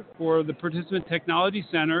Award for the Participant Technology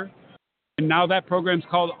Center. And now that program's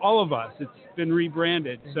called All of Us. It's been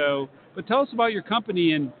rebranded. But tell us about your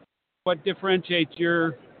company and what differentiates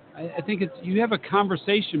I think you have a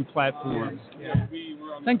conversation platform.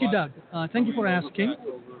 Thank you, Doug. Thank you for asking.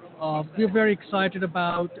 We're very excited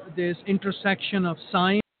about this intersection of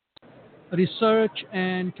science, research,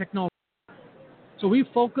 and technology. So we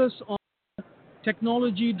focus on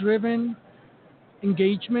technology-driven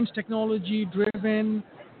engagements, technology-driven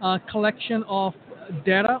collection of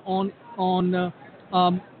data on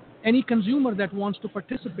any consumer that wants to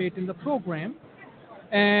participate in the program,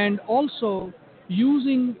 and also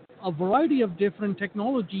using a variety of different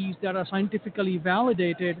technologies that are scientifically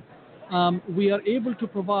validated. We are able to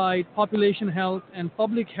provide population health and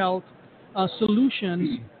public health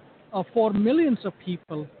solutions for millions of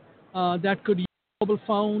people that could use the mobile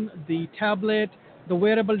phone, the tablet, the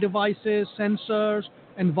wearable devices, sensors,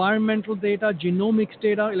 environmental data, genomics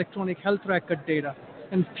data, electronic health record data,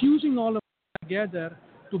 and fusing all of that together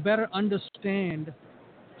to better understand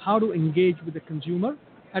how to engage with the consumer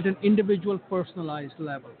at an individual personalized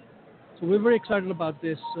level. So we're very excited about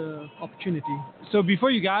this opportunity. So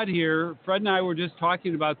before you got here, Fred and I were just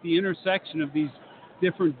talking about the intersection of these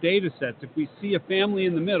different data sets. If we see a family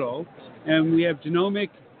in the middle and we have genomic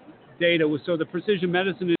data, so the precision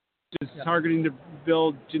medicine is targeting to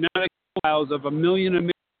build genetic profiles of 1 million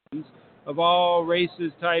Americans of all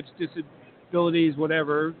races, types, disabilities,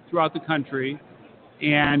 whatever, throughout the country,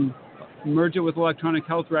 and merge it with electronic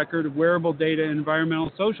health record, wearable data,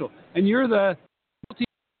 environmental, social. And you're the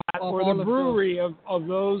or the brewery of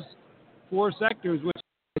those four sectors, which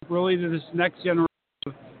is really to this next generation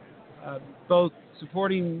both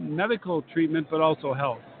supporting medical treatment but also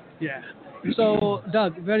health. Yeah. So,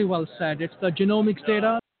 Doug, very well said. It's the genomics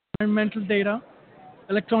data, environmental data,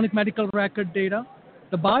 electronic medical record data,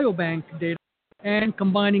 the biobank data, and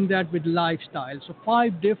combining that with lifestyle. So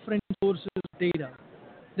 5 different sources of data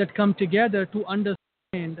that come together to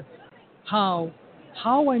understand how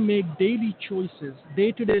I make daily choices,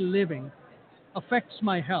 day-to-day living affects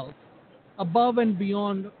my health above and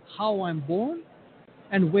beyond how I'm born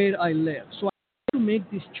and where I live. So I have to make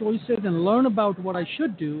these choices and learn about what I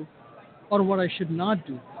should do or what I should not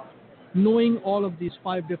do, knowing all of these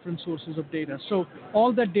 5 different sources of data. So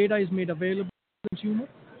all that data is made available to the consumer,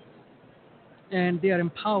 and they are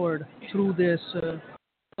empowered through this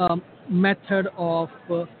method of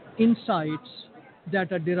insights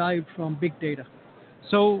that are derived from big data.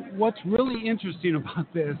 So what's really interesting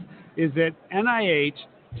about this is that NIH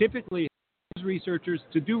typically has researchers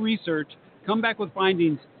to do research, come back with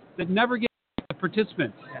findings that never get the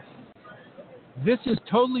participants. Yes. This is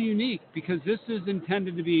totally unique because this is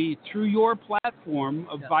intended to be, through your platform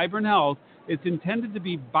of Vibrant Health, it's intended to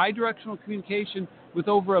be bidirectional communication with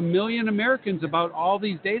over 1 million Americans about all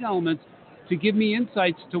these data elements to give me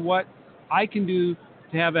insights to what I can do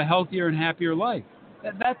to have a healthier and happier life.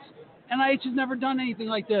 That's NIH has never done anything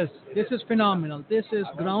like this. This is phenomenal. This is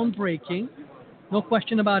groundbreaking. No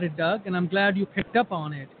question about it, Doug, and I'm glad you picked up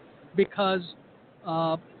on it because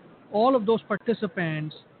all of those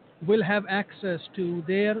participants will have access to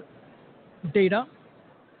their data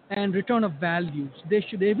and return of values.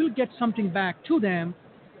 They will get something back to them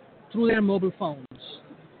through their mobile phones.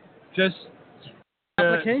 Just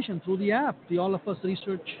application through the app, the All of Us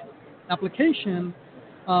Research application,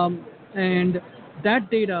 and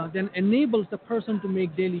that data then enables the person to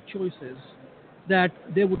make daily choices that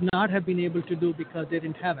they would not have been able to do because they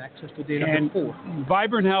didn't have access to data before.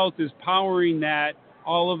 Vibrant Health is powering that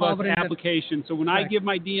all of us application. So when I give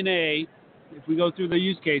my DNA, if we go through the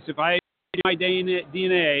use case, if I give my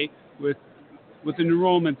DNA with an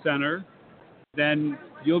enrollment center, then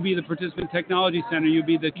you'll be the participant technology center. You'll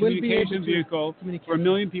be the communication vehicle for 1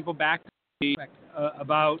 million people back to me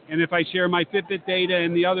about. And if I share my Fitbit data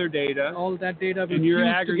and the other data, all that data, and you're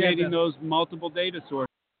aggregating those multiple data sources,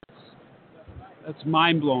 that's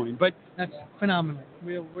mind blowing. But that's phenomenal.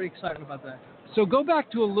 We're very excited about that. So go back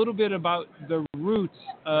to a little bit about the roots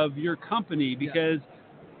of your company because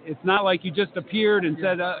it's not like you just appeared and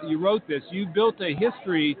said you wrote this. You built a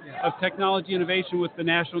history of technology innovation with the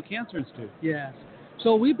National Cancer Institute. Yes.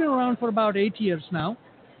 So we've been around for about 8 years now,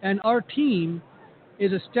 and our team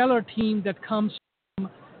is a stellar team that comes from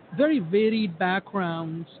very varied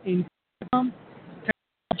backgrounds in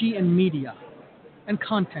technology and media and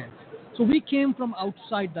content. So we came from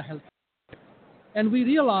outside the health, and we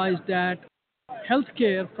realized that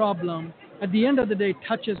healthcare problem at the end of the day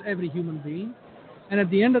touches every human being, and at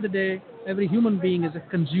the end of the day every human being is a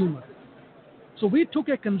consumer. So we took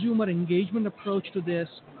a consumer engagement approach to this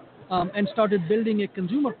and started building a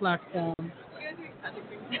consumer platform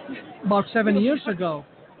about 7 years ago,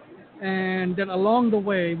 and then along the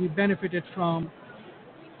way we benefited from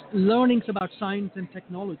learnings about science and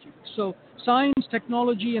technology. So science,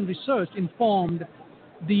 technology, and research informed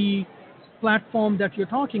the platform that you're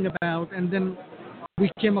talking about, and then we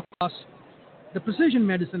came across the Precision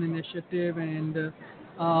Medicine Initiative, and it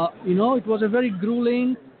was a very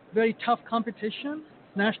grueling, very tough competition,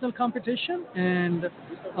 national competition, and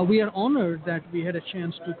we are honored that we had a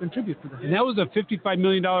chance to contribute to that. And that was a $55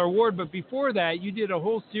 million award, but before that, you did a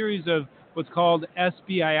whole series of what's called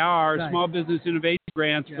SBIR, Small Business Innovation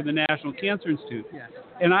Grants for the National Cancer Institute. Yes.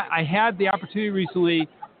 And I had the opportunity recently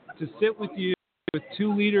to sit with you with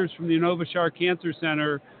 2 leaders from the Inova Cancer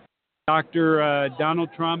Center, Dr. Donald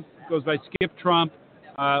Trump, goes by Skip Trump,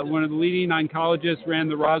 one of the leading oncologists, ran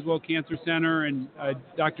the Roswell Cancer Center, and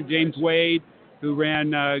Dr. James Wade, who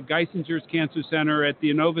ran Geisinger's Cancer Center at the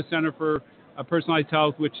Inova Center for Personalized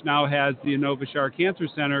Health, which now has the Inova Cancer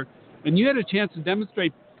Center. And you had a chance to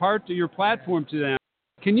demonstrate part of your platform to them.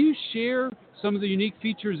 Can you share some of the unique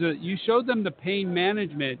features that you showed them, the pain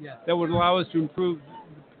management that would allow us to improve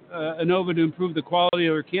Inova to improve the quality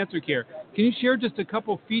of their cancer care? Can you share just a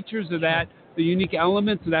couple features of that, the unique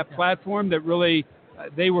elements of that platform that really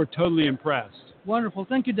they were totally impressed? Wonderful.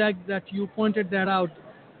 Thank you, Doug, that you pointed that out.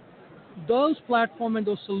 Those platforms and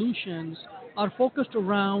those solutions are focused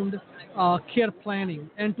around care planning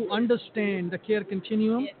and to understand the care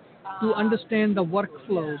continuum, to understand the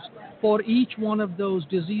workflows for each one of those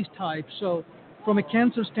disease types. So from a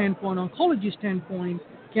cancer standpoint, oncology standpoint,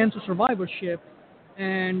 cancer survivorship,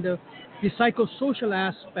 and the psychosocial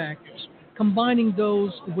aspects, combining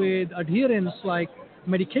those with adherence like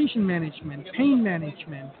medication management, pain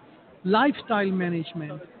management, lifestyle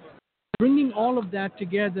management. Bringing all of that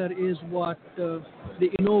together is what the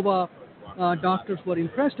Innova doctors were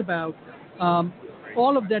impressed about.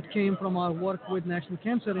 All of that came from our work with National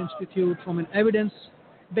Cancer Institute from an evidence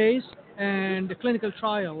base and the clinical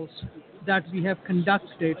trials that we have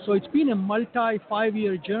conducted. So it's been a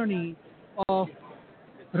multi-5-year journey of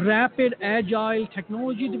rapid, agile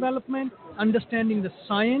technology development, understanding the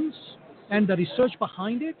science and the research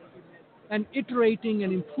behind it, and iterating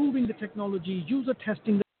and improving the technology, user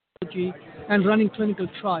testing the technology, and running clinical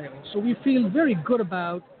trials. So we feel very good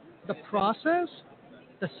about the process,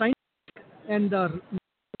 the science, and the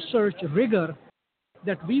research rigor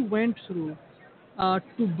that we went through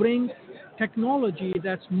to bring technology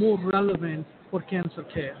that's more relevant for cancer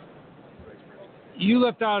care. You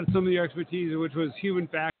left out some of your expertise, which was human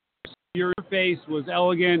factors. Your interface was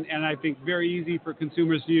elegant and I think very easy for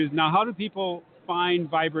consumers to use. Now, how do people find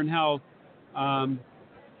Vibrant Health and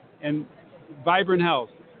Vibrant Health?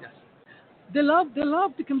 Yes. They love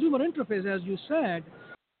the consumer interface, as you said.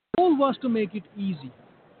 The goal was to make it easy.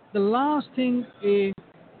 The last thing a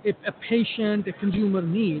patient, a consumer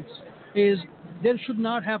needs is they should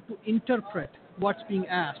not have to interpret what's being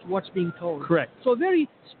asked, what's being told. Correct. So very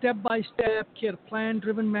step-by-step, care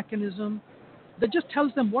plan-driven mechanism that just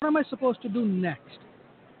tells them, what am I supposed to do next?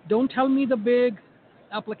 Don't tell me the big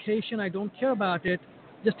application, I don't care about it.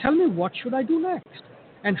 Just tell me what should I do next.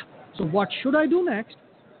 And so what should I do next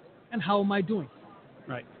and how am I doing?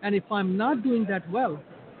 Right. And if I'm not doing that well,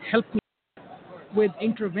 help me with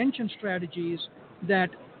intervention strategies that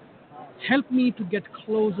help me to get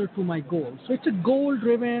closer to my goal. So it's a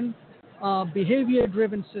goal-driven,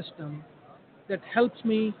 behavior-driven system that helps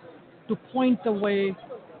me to point the way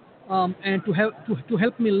and to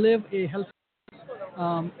help me live a healthy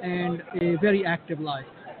and a very active life.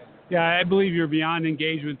 Yeah, I believe you're beyond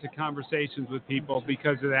engagement to conversations with people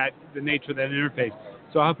because of that, the nature of that interface.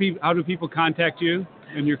 So how do people contact you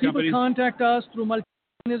and your company? People contact us through multiple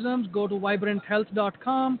mechanisms. Go to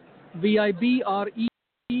vibranthealth.com, VIBRE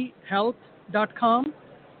health.com.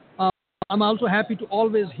 I'm also happy to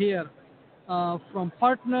always hear from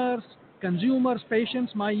partners, consumers,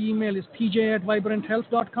 patients. My email is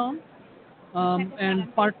pj@vibranthealth.com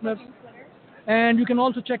and partners. And you can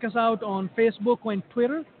also check us out on Facebook and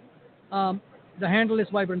Twitter. The handle is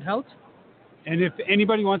Vibrant Health. And if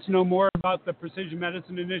anybody wants to know more about the Precision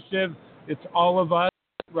Medicine Initiative, it's allofus,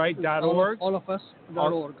 right? .org.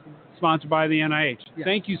 Allofus.org. Sponsored by the NIH. Yes.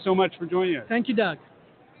 Thank you so much for joining us. Thank you, Doug.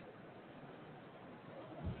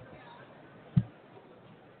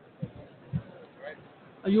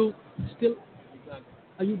 Are you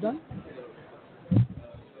done?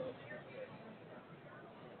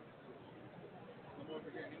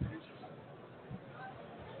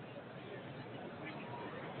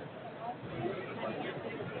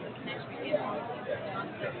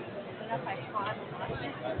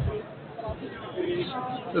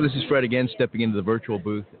 So this is Fred again, stepping into the virtual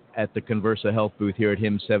booth at the Conversa Health booth here at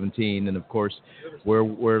HIMSS 17, and of course,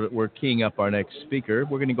 we're keying up our next speaker.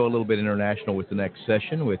 We're going to go a little bit international with the next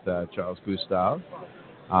session with Charles Gustave,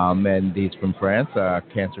 and he's from France, a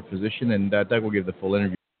cancer physician, and Doug will give the full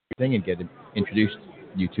interview thing and get introduced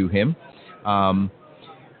you to him.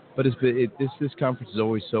 But this conference is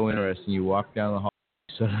always so interesting. You walk down the hall,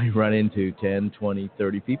 you suddenly run into 10, 20,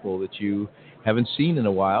 30 people that you haven't seen in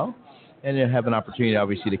a while. And you have an opportunity,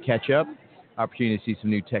 obviously, to catch up, opportunity to see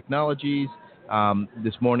some new technologies.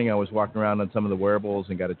 This morning I was walking around on some of the wearables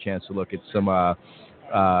and got a chance to look at some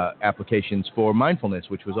applications for mindfulness,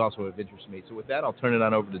 which was also of interest to me. So with that, I'll turn it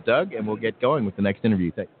on over to Doug, and we'll get going with the next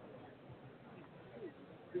interview. Thanks.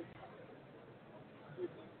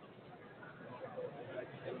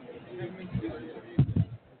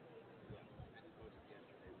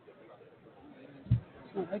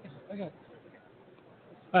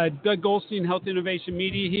 Doug Goldstein, Health Innovation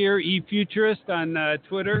Media here, eFuturist on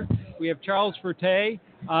Twitter. We have Charles Ferté.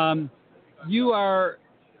 You are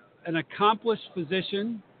an accomplished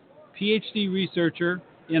physician, PhD researcher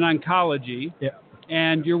in oncology,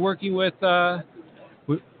 and you're working with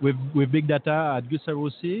big data at Gustave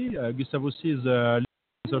Roussy. Gustave Roussy is a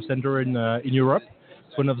cancer center in Europe.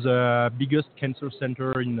 It's one of the biggest cancer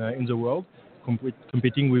centers in the world,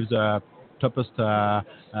 competing with the toppest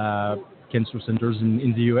cancer centers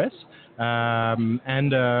in the US.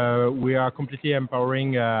 And we are completely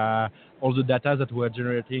empowering all the data that we're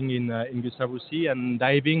generating in Gustave Roussy and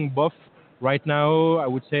diving both right now, I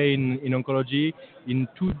would say, in oncology, in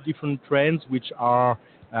two different trends which are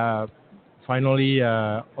finally,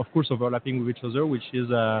 of course, overlapping with each other, which is,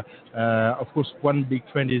 of course, one big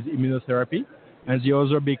trend is immunotherapy, and the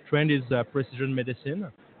other big trend is precision medicine.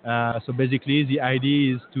 So basically, the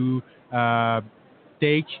idea is to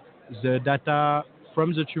take the data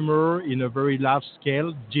from the tumor in a very large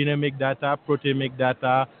scale, genomic data, proteomic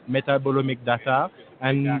data, metabolomic data,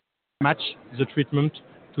 and match the treatment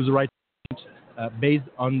to the right patient based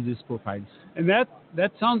on these profiles. And that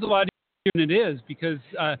sounds a lot easier than it is, because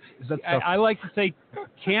I like to say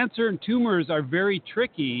cancer and tumors are very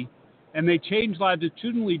tricky, and they change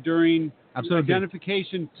longitudinally during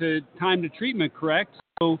identification to time to treatment, correct?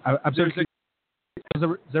 So absolutely.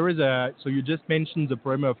 There is so you just mentioned the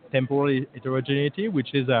problem of temporal heterogeneity,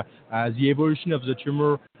 which is the evolution of the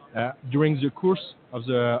tumor during the course of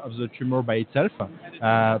the tumor by itself.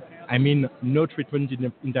 I mean, no treatment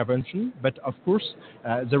intervention, but of course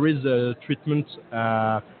there is a treatment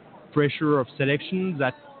pressure of selection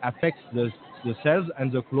that affects the cells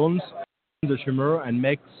and the clones in the tumor and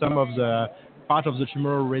make some of the part of the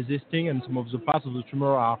tumor resisting, and some of the parts of the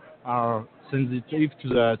tumor are sensitive to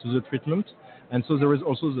the treatment. And so there is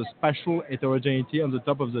also the spatial heterogeneity on the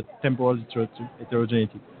top of the temporal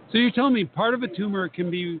heterogeneity. So you're telling me part of a tumor can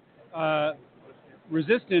be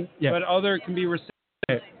resistant, but other can be resistant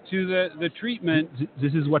to the treatment.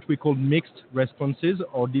 This is what we call mixed responses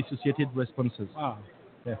or dissociated responses. Wow.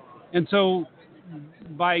 Yeah. And so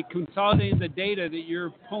by consolidating the data that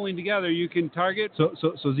you're pulling together, you can target? So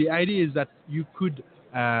the idea is that you could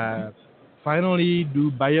finally do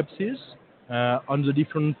biopsies on the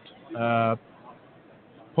different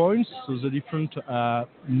points, so the different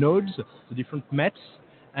nodes, the different METs,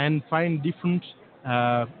 and find different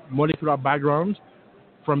molecular backgrounds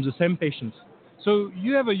from the same patients. So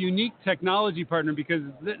you have a unique technology partner, because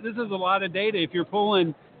this is a lot of data. If you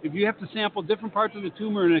have to sample different parts of the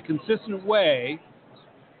tumor in a consistent way,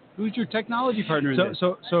 who's your technology partner?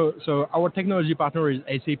 So our technology partner is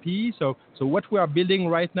SAP. So what we are building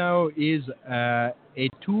right now is a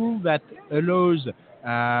tool that allows.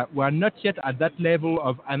 We are not yet at that level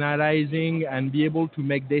of analyzing and be able to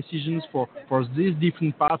make decisions for these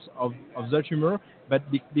different parts of the tumor, but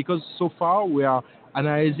because so far we are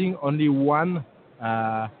analyzing only one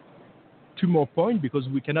tumor point, because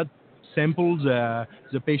we cannot sample the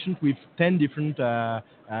patient with 10 different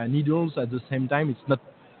needles at the same time. It's not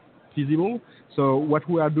feasible. So what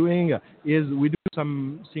we are doing is we do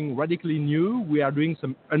something radically new. We are doing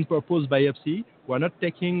some unpurposed biopsy. We are not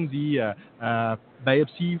taking the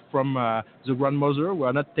biopsy from the grandmother. We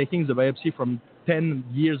are not taking the biopsy from 10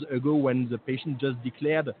 years ago when the patient just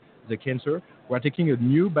declared the cancer. We are taking a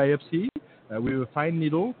new biopsy with a fine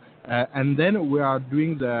needle, and then we are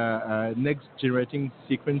doing the next generating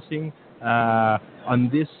sequencing on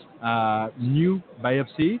this new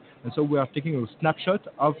biopsy. And so we are taking a snapshot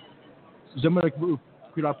of the molecular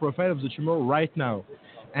profile of the tumor right now.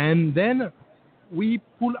 And then we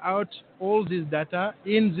pull out all this data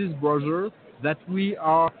in this browser that we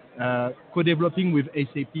are co-developing with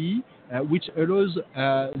SAP, which allows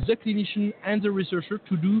the clinician and the researcher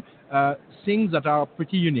to do things that are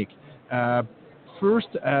pretty unique.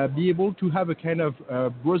 First, be able to have a kind of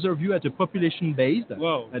browser view at a population-based,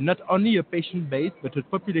 not only a patient-based, but a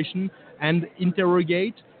population, and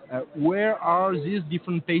interrogate where are these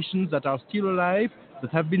different patients that are still alive,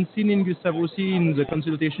 that have been seen in Gustave Roussy in the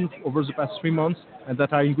consultation over the past 3 months, and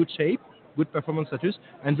that are in good shape, good performance status,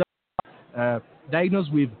 and that are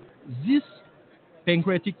diagnosed with this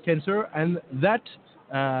pancreatic cancer and that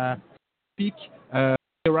peak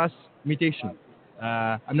KRAS mutation.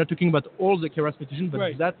 I'm not talking about all the KRAS mutation,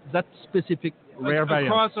 but that specific rare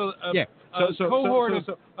variant. Across a cohort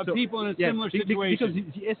of people in a similar situation. Because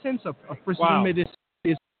the essence of precision medicine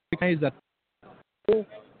is that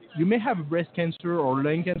you may have breast cancer or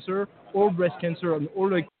lung cancer, all breast cancer and all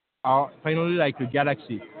lung are finally like a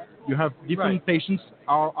galaxy. You have different patients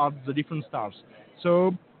are the different stars.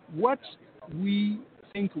 So what we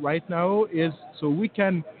think right now is, so we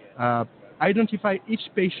can identify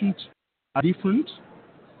each patient different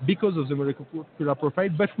because of the molecular profile,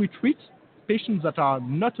 but we treat patients that are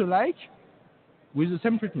not alike with the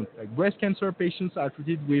same treatment. Like breast cancer patients are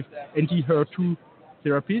treated with anti-HER2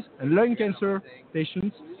 therapies, and lung cancer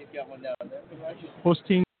patients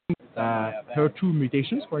hosting HER2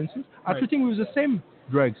 mutations, for instance, are treating with the same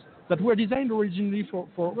drugs that were designed originally for.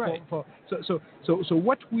 So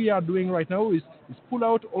what we are doing right now is pull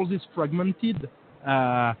out all these fragmented,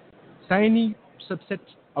 tiny subset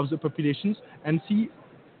of the populations and see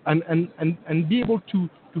and be able to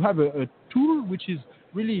have a tool which is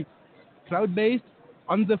really cloud-based,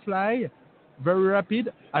 on the fly, very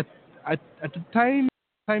rapid, at a timely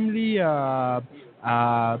in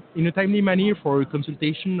a timely manner for a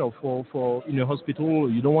consultation or for in a hospital.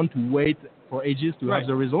 You don't want to wait for ages to have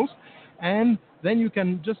the results, and then you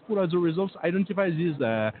can just pull out the results, identify these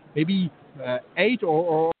maybe 8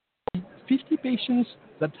 or 50 patients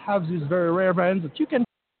that have these very rare variants that you can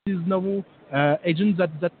these novel agents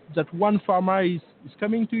that one pharma is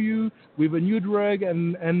coming to you with a new drug,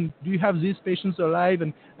 and do you have these patients alive?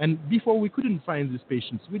 And before we couldn't find these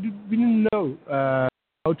patients. We didn't know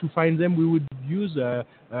how to find them. We would use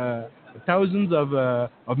thousands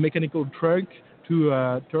of mechanical Turk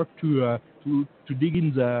to dig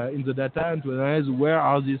in the data and to analyze where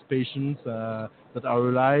are these patients that are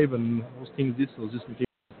alive and hosting this or this mutation.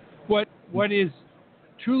 What is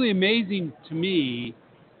truly amazing to me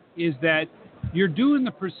is that you're doing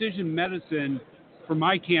the precision medicine for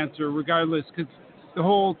my cancer regardless, because the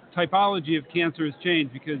whole typology of cancer has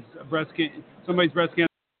changed because of somebody's breast cancer,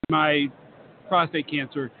 my prostate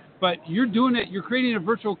cancer. But you're doing it, you're creating a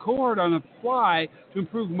virtual cohort on the fly to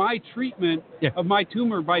improve my treatment of my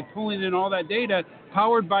tumor by pulling in all that data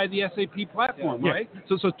powered by the SAP platform, right?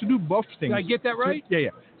 So to do both things. Did I get that right?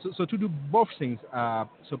 So to do both things,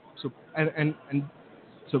 so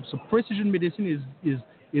precision medicine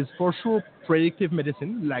is for sure predictive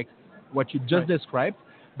medicine, like what you just described,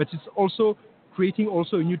 but it's also creating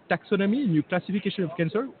also a new taxonomy, a new classification of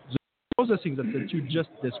cancer. The other things that you just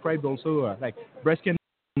described also, like breast cancer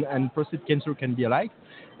and prostate cancer can be alike.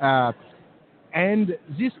 And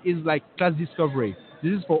this is like class discovery.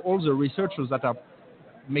 This is for all the researchers that are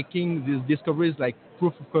making these discoveries like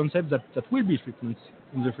proof of concept that will be treatments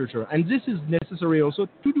in the future. And this is necessary also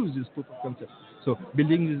to do this proof of concept. So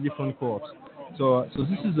building these different cohorts. So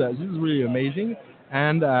this is really amazing.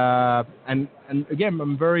 And again,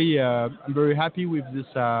 I'm very happy with this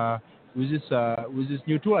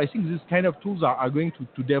new tool. I think these kind of tools are going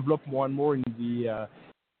to develop more and more in these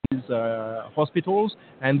hospitals,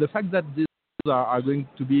 and the fact that these are going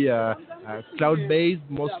to be cloud-based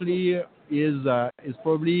mostly is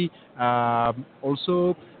probably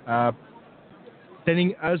also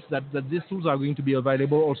telling us that these tools are going to be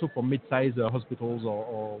available also for mid-sized hospitals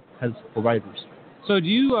or health providers. So do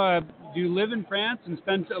you live in France and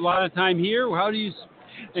spend a lot of time here? How do you?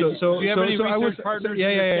 Do you have any research partners in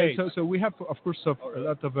the States? So we have, of course, a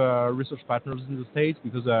lot of research partners in the States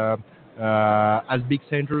because as big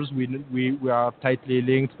centers, we are tightly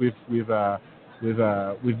linked with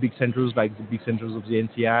big centers like the big centers of the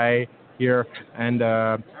NCI here, and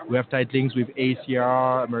we have tight links with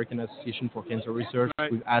ACR, American Association for Cancer Research,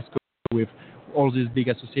 with ASCO, with all these big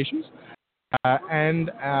associations,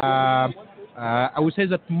 and I would say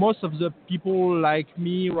that most of the people like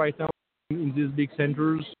me right now in these big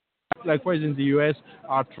centers, likewise in the US,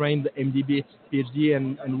 are trained MD, PhD,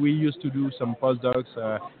 and we used to do some postdocs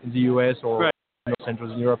in the US or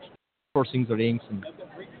centers in Europe, forcing the links and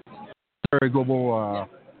very global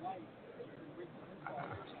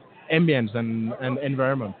ambience and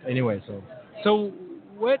environment. Anyway, so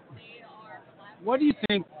what do you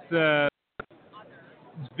think the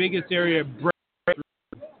biggest area of breakthrough,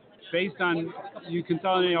 based on you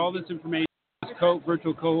consolidating all this information,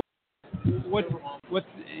 virtual cohort? What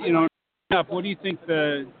do you think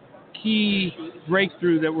the key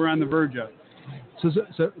breakthrough that we're on the verge of?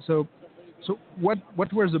 So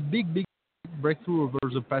what were the big breakthrough over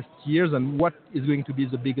the past years, and what is going to be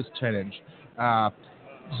the biggest challenge?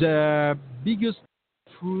 The biggest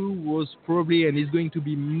breakthrough was probably, and is going to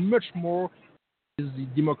be much more, is the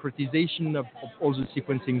democratization of all the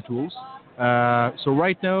sequencing tools. So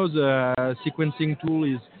right now the sequencing tool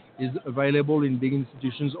is available in big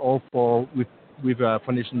institutions or with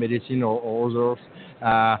foundation medicine or others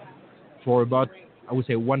for about, I would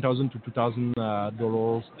say, $1,000 to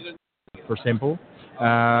 $2,000 per sample.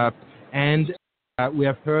 And we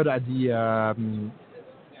have heard at the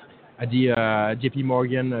JP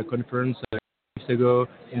Morgan conference weeks ago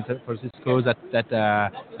in San Francisco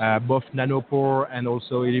that both Nanopore and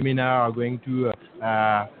also Illumina are going to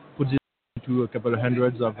put this into a couple of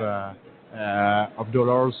hundreds of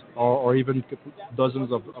dollars or even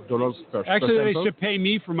dozens of dollars per Actually, per they sample. should pay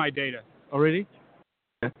me for my data. Already?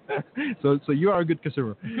 So you are a good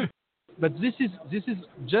customer. But this is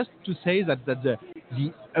just to say that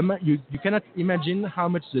you cannot imagine how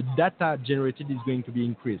much the data generated is going to be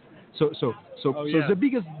increased. So the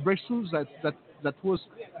biggest breakthrough that was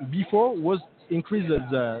before was increase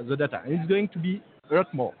the data, and it's going to be a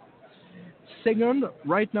lot more. Second,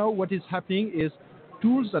 right now what is happening is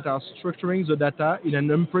tools that are structuring the data in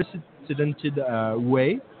an unprecedented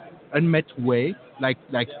way, unmet way, like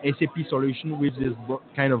SAP solution with this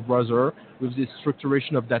kind of browser, with this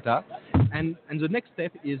structuration of data, and the next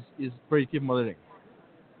step is predictive modeling.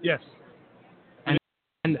 Yes.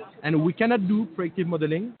 And we cannot do predictive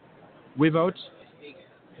modeling without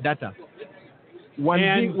data.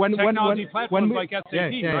 technology platforms like SAP,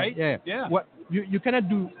 right? Yeah. What you cannot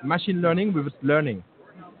do machine learning without learning.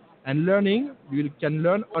 And learning, you can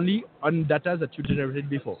learn only on data that you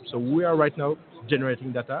generated before. So we are right now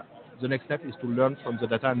generating data. The next step is to learn from the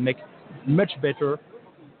data and make much better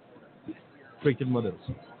predictive models.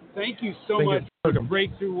 Thank you so much for the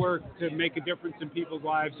breakthrough work to make a difference in people's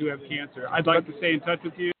lives who have cancer. I'd like to stay in touch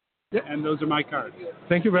with you, and those are my cards.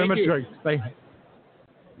 Thank you very much, Greg. Bye.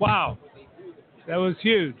 Wow, that was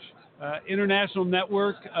huge. International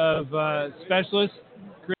network of specialists,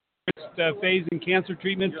 phase in cancer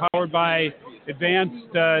treatment, powered by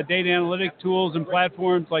advanced data analytic tools and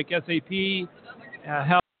platforms like SAP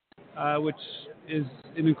Health, which is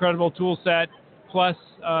an incredible tool set, plus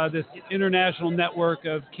this international network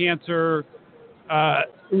of cancer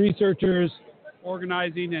researchers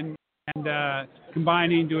organizing and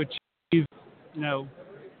combining to achieve,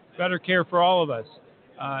 better care for all of us.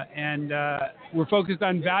 And we're focused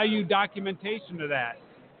on value documentation of that.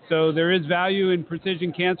 So there is value in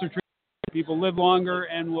precision cancer treatment. People live longer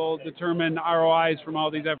and will determine ROIs from all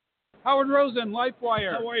these efforts. Howard Rosen,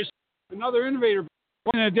 LifeWire. Another innovator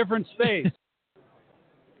in a different space.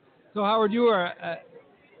 So Howard, you are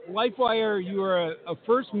LifeWire. You are a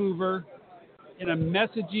first mover in a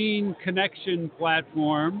messaging connection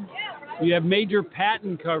platform. You have major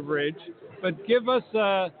patent coverage, but give us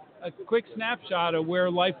a quick snapshot of where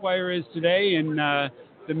LifeWire is today and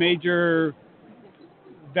the major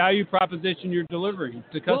value proposition you're delivering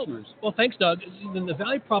to customers. Well, thanks, Doug. The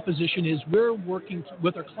value proposition is we're working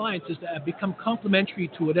with our clients is to become complementary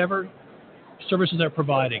to whatever services they're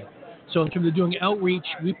providing. So in terms of doing outreach,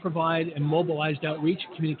 we provide and mobilized outreach,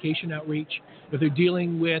 communication outreach. If they're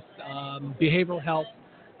dealing with behavioral health,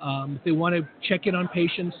 if they want to check in on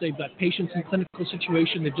patients, they've got patients in clinical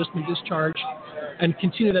situation, they've just been discharged, and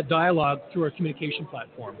continue that dialogue through our communication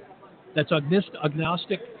platform. That's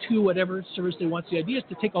agnostic to whatever service they want. The idea is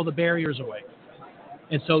to take all the barriers away.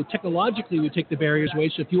 And so technologically, we take the barriers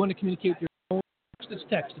away. So if you want to communicate with your phone, it's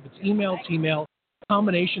text. If it's email,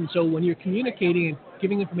 combination. So when you're communicating and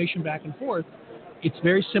giving information back and forth, it's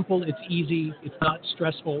very simple, it's easy, it's not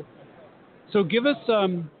stressful. So give us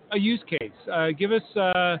a use case. Give us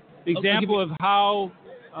an example of how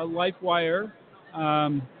LifeWire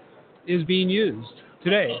is being used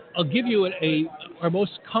today. I'll give you our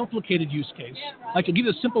most complicated use case. I can give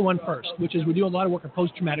you a simple one first, which is we do a lot of work on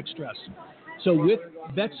post-traumatic stress. So with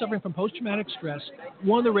vets suffering from post-traumatic stress,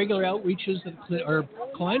 one of the regular outreaches that our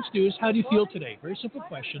clients do is, how do you feel today? Very simple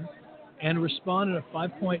question, and respond in a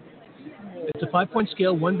 5-point. It's a 5-point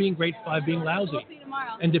scale, 1 being great, 5 being lousy.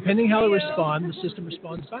 And depending how they respond, the system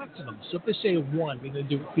responds back to them. So if they say 1, meaning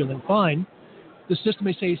they're feeling fine, the system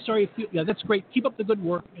may say, sorry, that's great, keep up the good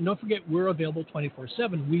work, and don't forget we're available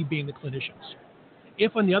 24/7, we being the clinicians.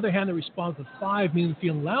 If, on the other hand, they respond with 5, meaning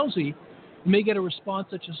feeling lousy, you may get a response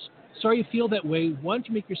such as, sorry you feel that way, why don't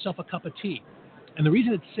you make yourself a cup of tea? And the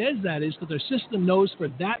reason it says that is that their system knows for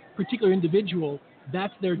that particular individual,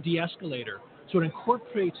 that's their de-escalator. So it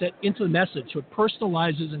incorporates that into the message, so it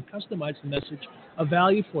personalizes and customizes the message of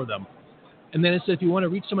value for them. And then it says if you want to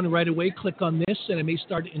reach someone right away, click on this, and it may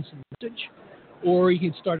start an instant message, or you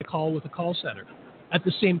can start a call with a call center. At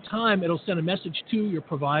the same time, it'll send a message to your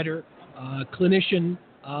provider, clinician,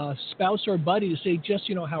 spouse, or buddy to say, just,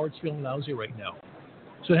 Howard's feeling lousy right now.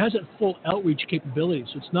 So it has that full outreach capability.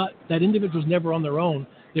 So it's not that individual's never on their own.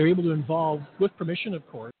 They're able to involve, with permission, of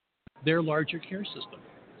course, their larger care system.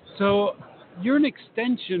 So you're an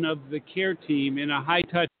extension of the care team in a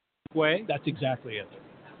high-touch way? That's exactly it.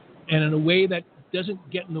 And in a way that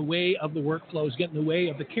doesn't get in the way of the workflows, get in the way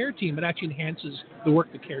of the care team, but actually enhances the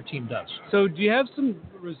work the care team does. So do you have some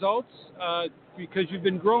results? Because you've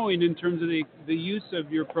been growing in terms of the use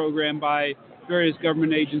of your program by various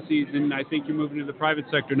government agencies, and I think you're moving to the private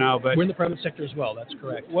sector now. But we're in the private sector as well. That's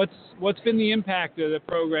correct. What's been the impact of the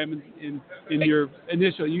program in your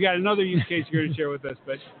initial? You got another use case you're going to share with us,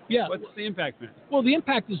 but yeah, what's the impact been? Well, the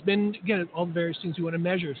impact has been, again, all the various things we want to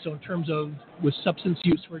measure. So in terms of with substance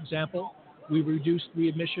use, for example, we reduced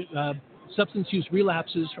readmission, substance use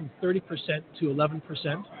relapses from 30% to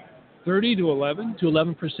 11%. 30 to 11? To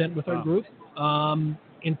 11% with our group.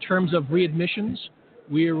 In terms of readmissions,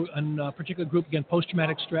 we're in a particular group, again,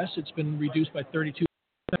 post-traumatic stress. It's been reduced by 32%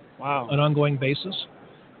 on an ongoing basis.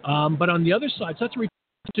 But on the other side, so that's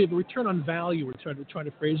a return on value. We're trying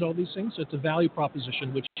to phrase all these things. So it's a value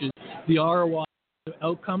proposition, which is the ROI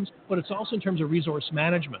outcomes, but it's also in terms of resource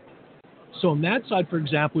management. So on that side, for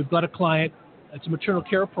example, we've got a client. It's a maternal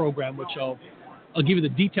care program, which I'll give you the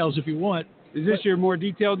details if you want. Is this your more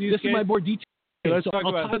detailed use case? This is my more detailed. Let's so talk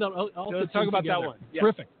about that one. Yeah.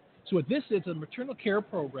 Terrific. So what this is a maternal care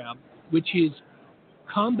program, which is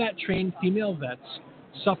combat-trained female vets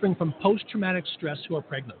suffering from post-traumatic stress who are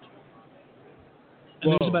pregnant.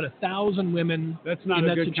 And there's about 1,000 women. That's not in a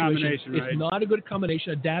that good situation. combination, right? It's not a good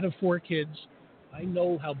combination. A dad of 4 kids, I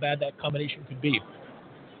know how bad that combination could be.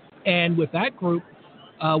 And with that group,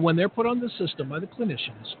 when they're put on the system by the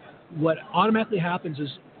clinicians, what automatically happens is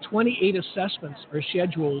 28 assessments are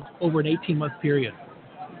scheduled over an 18-month period.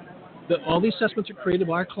 All the assessments are created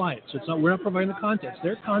by our clients. So we're not providing the content. It's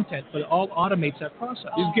their content, but it all automates that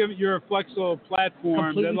process. You're a flexible platform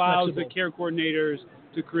Completely that allows flexible. the care coordinators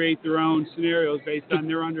to create their own scenarios based on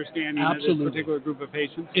their understanding of this particular group of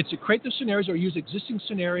patients. It's to create the scenarios or use existing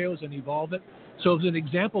scenarios and evolve it. So as an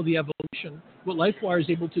example of the evolution, what LifeWire is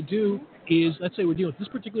able to do is, let's say we're dealing with this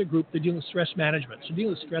particular group, they're dealing with stress management. So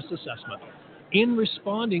dealing with stress assessment. In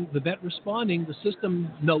responding, the vet responding, the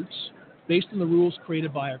system notes, based on the rules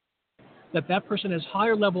created by our that person has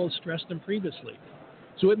higher level of stress than previously.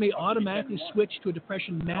 So it may automatically switch to a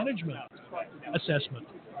depression management assessment.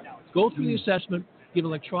 Go through the assessment, give an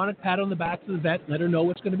electronic pat on the back to the vet, let her know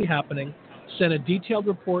what's going to be happening, send a detailed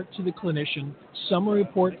report to the clinician, summary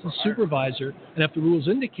report to the supervisor, and if the rules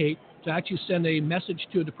indicate, to actually send a message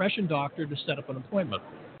to a depression doctor to set up an appointment.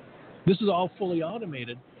 This is all fully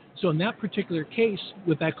automated. So in that particular case,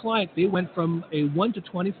 with that client, they went from a 1 to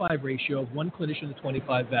 25 ratio of 1 clinician to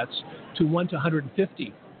 25 vets to 1 to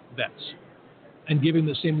 150 vets, and giving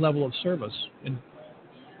the same level of service. And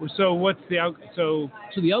so what's the so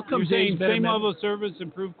the outcomes? You're saying same level of service,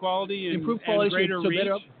 improved quality, and greater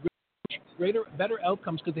reach. Better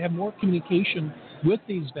outcomes because they have more communication with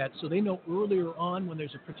these vets, so they know earlier on when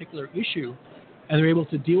there's a particular issue, and they're able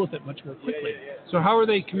to deal with it much more quickly. So how are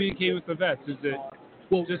they communicating with the vets? Is it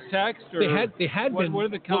just text, or they had been. What are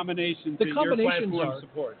the combinations the that combinations your platform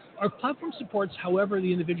supports? Our platform supports however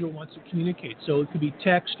the individual wants to communicate. So it could be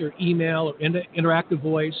text or email or interactive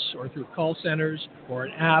voice or through call centers or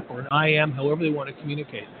an app or an IM, however they want to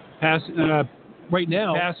communicate. Right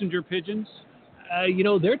now, passenger pigeons?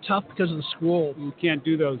 They're tough because of the scroll. You can't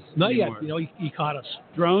do those Not anymore. yet. You caught us.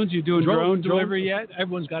 Drones? You doing drone delivery yet?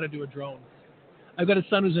 Everyone's got to do a drone. I've got a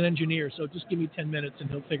son who's an engineer, so just give me 10 minutes and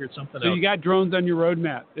he'll figure something out. So you got drones on your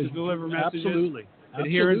roadmap to deliver messages? Absolutely.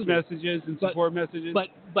 Adherence messages and support messages?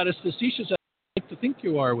 But as facetious as I like to think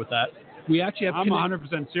you are with that, we actually have... I'm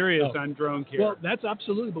 100% serious on drone care. Well, that's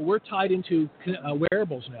absolutely, but we're tied into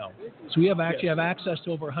wearables now. So we have access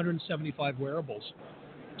to over 175 wearables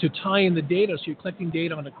to tie in the data, so you're collecting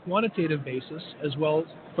data on a quantitative basis as well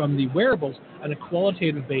from the wearables on a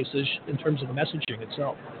qualitative basis in terms of the messaging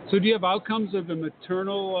itself. So do you have outcomes of the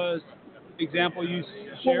maternal example you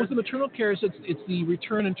shared? Well, with the maternal care, it's the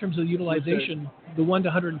return in terms of utilization, the 1 to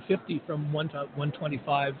 150 from 1 to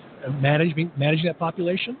 125, managing that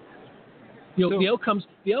population. The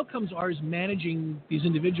outcomes are managing these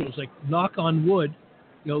individuals, like knock on wood.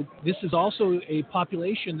 This is also a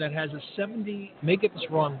population that has a may get this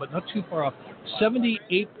wrong, but not too far off,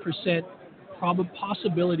 78%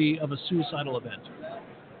 possibility of a suicidal event.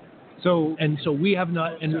 So we have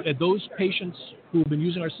not, and those patients who have been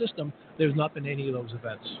using our system, there's not been any of those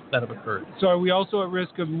events that have occurred. So are we also at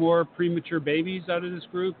risk of more premature babies out of this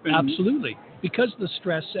group? Absolutely, because of the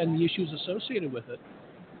stress and the issues associated with it.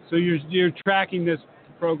 So you're tracking this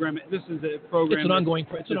program. This is a program. It's an ongoing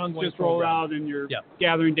program. Just roll out, and you're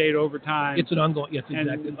gathering data over time. It's an ongoing. Yes,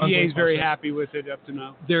 exactly. And VA is very happy with it up to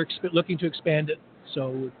now. They're looking to expand it,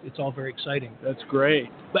 so it's all very exciting. That's great.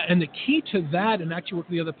 And the key to that, and actually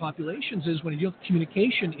working with the other populations, is when you deal with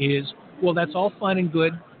communication is, well, that's all fine and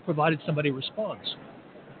good, provided somebody responds.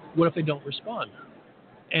 What if they don't respond?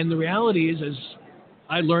 And the reality is, as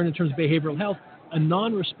I learned in terms of behavioral health, a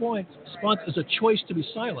non-response is a choice to be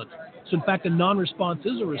silent. So in fact, a non-response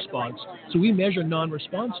is a response. So we measure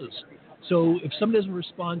non-responses. So if somebody doesn't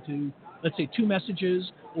respond to, let's say, 2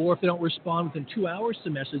 messages, or if they don't respond within 2 hours to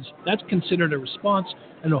message, that's considered a response,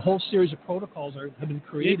 and a whole series of protocols have been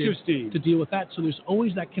created to deal with that. So there's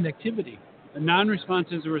always that connectivity. A non-response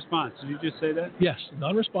is a response. Did you just say that? Yes,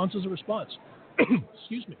 non-response is a response.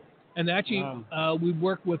 Excuse me. And actually, we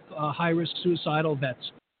work with high-risk suicidal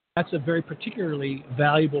vets. That's a very particularly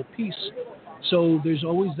valuable piece. So there's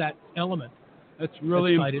always that element. That's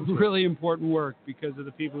really important work because of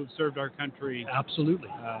the people who've served our country. Absolutely.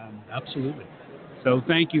 Absolutely. So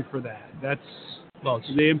thank you for that.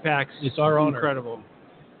 The impact's it's our honor. Incredible.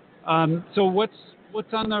 So what's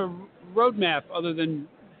on the roadmap other than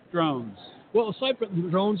drones? Well, aside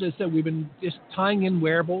from drones, as I said, we've been just tying in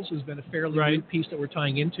wearables has been a fairly new piece that we're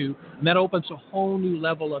tying into, and that opens a whole new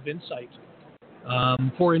level of insight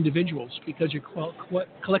for individuals because you're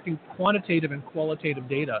collecting quantitative and qualitative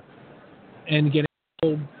data and getting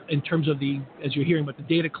in terms of as you're hearing about the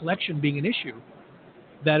data collection being an issue,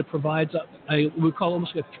 that it provides we call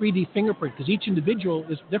almost like a 3D fingerprint, because each individual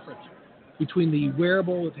is different between the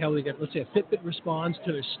wearable, how they get, let's say, a Fitbit responds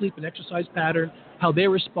to their sleep and exercise pattern, how they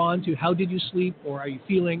respond to how did you sleep or are you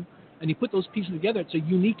feeling, and you put those pieces together. It's a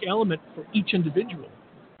unique element for each individual.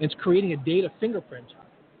 And it's creating a data fingerprint.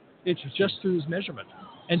 It's just through this measurement.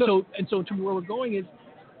 And so to where we're going is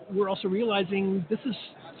we're also realizing this is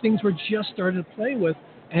things we're just starting to play with,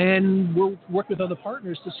 and we'll work with other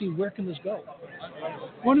partners to see where can this go.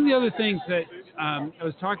 One of the other things that I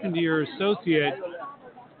was talking to your associate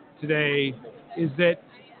today is that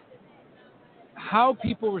how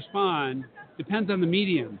people respond depends on the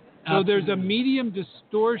medium. So Absolutely. There's a medium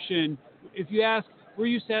distortion. If you ask, were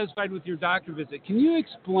you satisfied with your doctor visit? Can you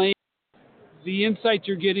explain the insights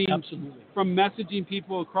you're getting Absolutely. from messaging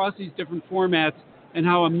people across these different formats and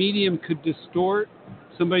how a medium could distort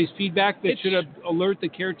somebody's feedback that should alert the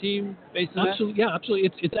care team based on absolutely, Yeah,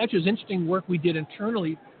 absolutely. It's actually this interesting work we did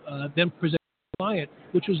internally, then presented to the client,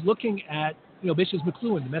 which was looking at, basically it's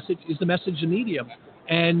McLuhan, the message the medium.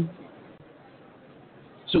 And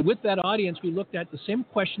so with that audience, we looked at the same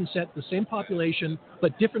question set, the same population,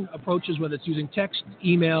 but different approaches, whether it's using text,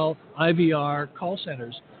 email, IVR, call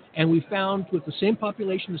centers. And we found with the same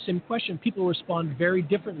population, the same question, people respond very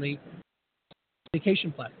differently to the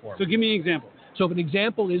communication platform. So give me an example. So if an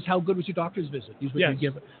example is how good was your doctor's visit? Yes.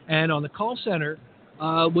 And on the call center,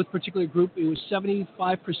 with a particular group, it was 75%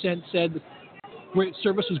 said the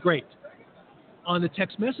service was great. On the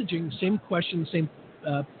text messaging, same question, same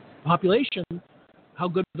population, how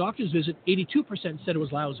good was the doctor's visit? 82% said it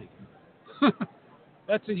was lousy.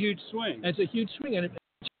 That's a huge swing. That's a huge swing. And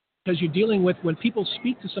because you're dealing with when people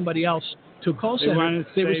speak to somebody else to a call center,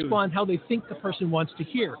 they respond how they think the person wants to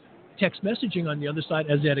hear. Text messaging on the other side,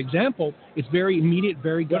 as that example, it's very immediate,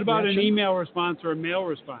 very good. What about reaction. an email response or a mail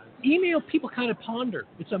response? Email, people kind of ponder.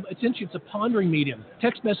 It's interesting. It's a pondering medium.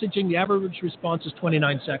 Text messaging, the average response is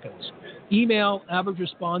 29 seconds. Email, average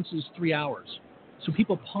response is 3 hours. So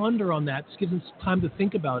people ponder on that. It gives them time to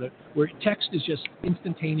think about it, where text is just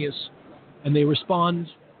instantaneous, and they respond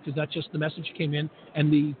because that's just the message came in,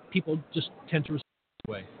 and the people just tend to respond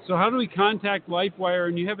that way. So how do we contact LifeWire?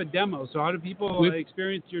 And you have a demo. So how do people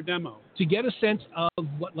experience your demo? To get a sense of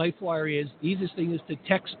what LifeWire is, the easiest thing is to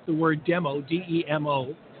text the word demo,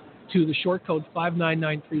 DEMO, to the short code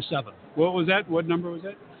 59937. What was that? What number was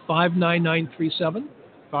that? 59937.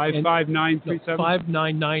 55937?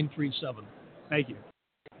 59937. Thank you.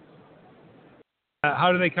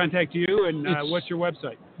 How do they contact you, and what's your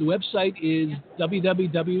website? The website is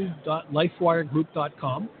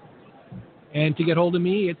www.lifewiregroup.com. And to get hold of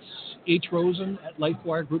me, it's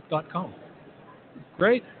hrosen@lifewiregroup.com.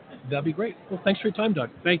 Great. That'd be great. Well, thanks for your time,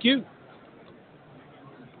 Doug. Thank you.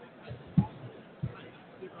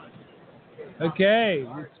 Okay.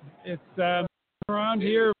 It's around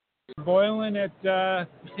here boiling at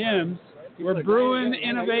HIMSS. We're brewing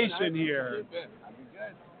innovation here.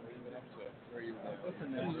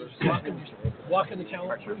 Walking the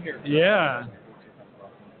talent through here. Yeah.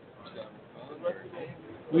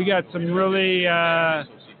 We got some really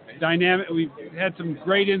dynamic. We've had some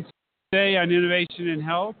great insights today on innovation in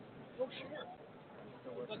health. Oh, sure.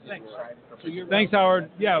 Thanks. Thanks, Howard.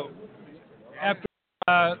 Yeah.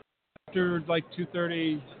 After like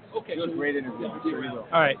 2:30. Okay. Do a great interview. All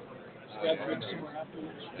right.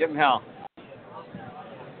 Give him hell.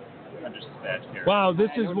 Wow, this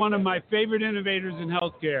is one of my favorite innovators in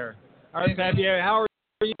healthcare. All right, Fabio, how are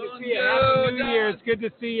you? Happy New Year. It's good to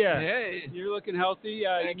see you. Hey. You're looking healthy.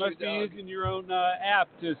 You must be Doug. using your own app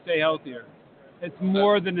to stay healthier. It's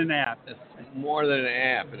more than an app. It's more than an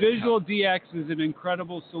app. Visual DX is an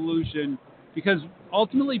incredible solution because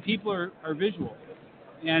ultimately people are visual.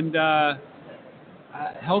 And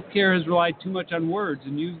healthcare has relied too much on words,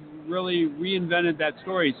 and you really reinvented that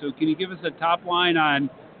story. So can you give us a top line on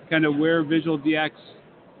kind of where Visual DX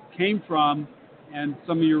came from and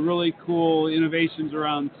some of your really cool innovations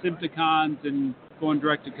around Sympticons and going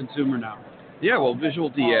direct to consumer now? Yeah, well,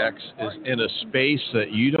 Visual DX is in a space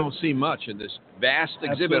that you don't see much in this vast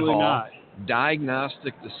exhibit Absolutely hall. not.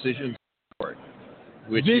 Diagnostic decision support.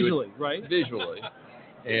 Which Visually, right? Visually.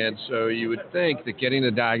 And so you would think that getting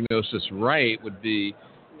the diagnosis right would be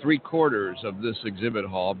 3/4 of this exhibit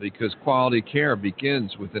hall, because quality care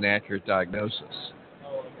begins with an accurate diagnosis.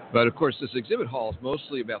 But of course, this exhibit hall is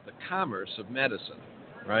mostly about the commerce of medicine,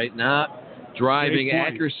 right? Not driving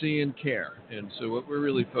accuracy in care. And so what we're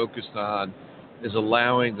really focused on is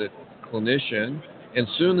allowing the clinician and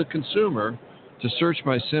soon the consumer to search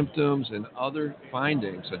by symptoms and other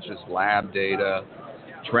findings such as lab data,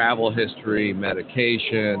 travel history,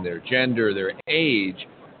 medication, their gender, their age,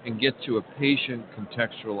 and get to a patient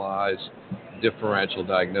contextualized differential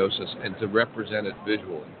diagnosis and to represent it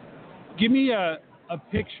visually. Give me a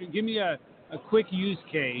picture. Give me a quick use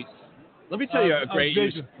case. Let me tell you a great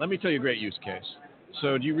use. Let me tell you a great use case.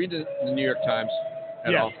 So, do you read the New York Times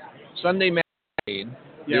at all? Sunday magazine.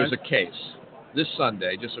 There's a case this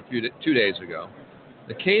Sunday, just 2 days ago.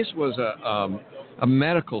 The case was a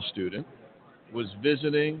medical student was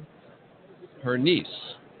visiting her niece.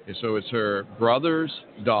 And so it's her brother's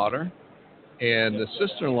daughter, and the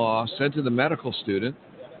sister-in-law said to the medical student,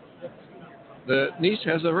 the niece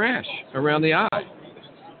has a rash around the eye.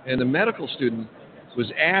 And the medical student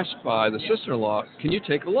was asked by the sister-in-law, can you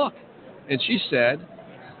take a look? And she said,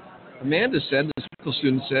 Amanda said, this medical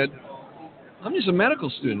student said, I'm just a medical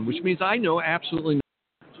student, which means I know absolutely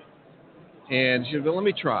nothing. And she said, well, let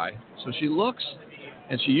me try. So she looks,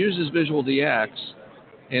 and she uses Visual DX.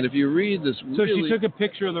 And if you read this, so she took a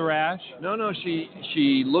picture of the rash. No.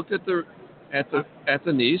 She looked at the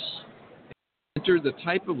niece, entered the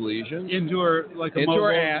type of lesion into her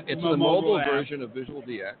app. It's a mobile version of Visual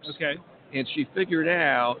DX. Okay. And she figured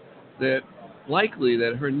out that likely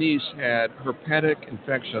that her niece had herpetic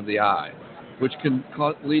infection of the eye, which can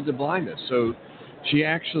lead to blindness. So she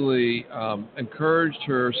actually encouraged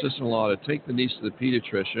her sister-in-law to take the niece to the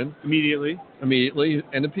pediatrician. Immediately. And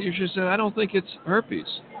the pediatrician said, I don't think it's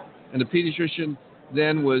herpes. And the pediatrician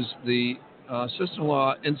then the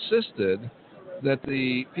sister-in-law insisted that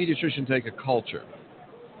the pediatrician take a culture.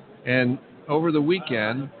 And over the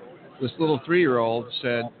weekend, this little 3-year-old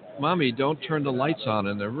said, Mommy, don't turn the lights on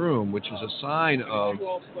in the room, which is a sign of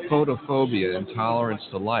photophobia, intolerance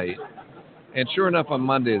to light. And sure enough, on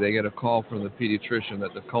Monday, they get a call from the pediatrician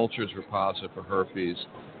that the cultures were positive for herpes,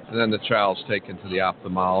 and then the child's taken to the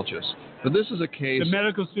ophthalmologist. But this is a case... The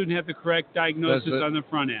medical student had the correct diagnosis on the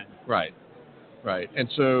front end. Right. And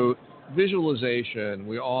so visualization,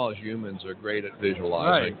 we all as humans are great at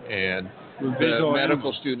visualizing. Right. And the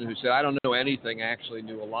medical student who said, I don't know anything, actually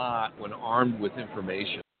knew a lot when armed with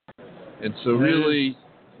information. And so really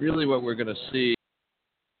what we're going to see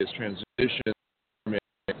is transition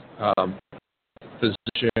from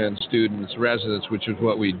physicians, students, residents, which is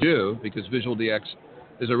what we do, because Visual DX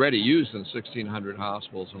is already used in 1,600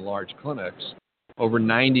 hospitals and large clinics. Over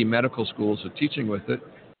 90 medical schools are teaching with it.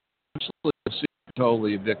 It's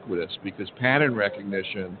totally ubiquitous because pattern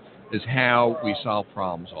recognition is how we solve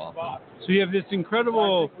problems often. So you have this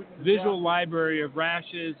incredible visual library of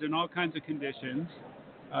rashes and all kinds of conditions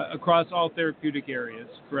across all therapeutic areas,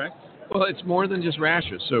 correct? Well, it's more than just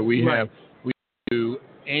rashes. So we do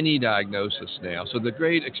any diagnosis now. So the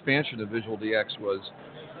great expansion of Visual DX was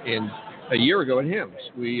a year ago at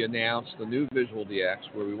HIMSS. We announced the new Visual DX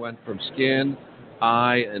where we went from skin,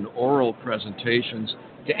 eye, and oral presentations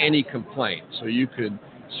to any complaint. So you could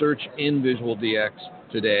search in Visual DX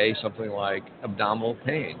today something like abdominal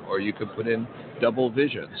pain, or you could put in double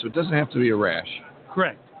vision. So it doesn't have to be a rash.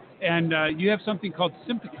 Correct. And you have something called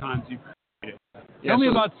Sympticons you've created. Tell me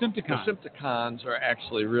about Sympticons. The Sympticons are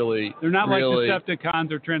actually really... They're not like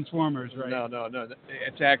Decepticons or Transformers, right? No.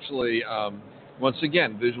 It's actually, once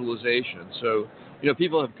again, visualization. So,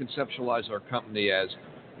 people have conceptualized our company as,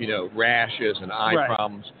 rashes and eye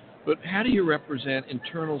problems. But how do you represent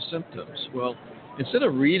internal symptoms? Well, instead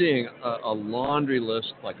of reading a laundry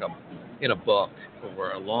list in a book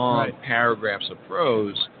or a long paragraphs of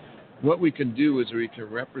prose, what we can do is we can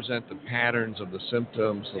represent the patterns of the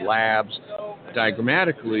symptoms, the labs,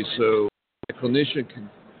 diagrammatically, so the clinician can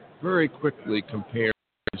very quickly compare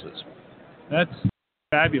diseases. That's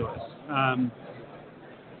fabulous.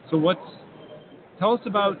 Tell us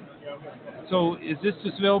about, is this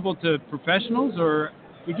just available to professionals, or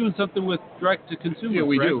you're doing something with direct-to-consumer? Yeah,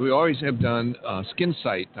 we correct? do. We always have done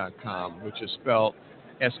skinsight.com, which is spelled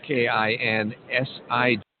SKINSIGHT,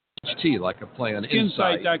 like a play on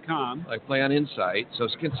insight. Skinsight.com. Like play on insight. So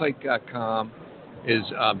skinsight.com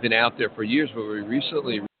has been out there for years, but we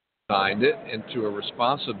recently designed it into a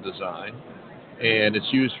responsive design, and it's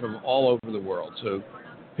used from all over the world. So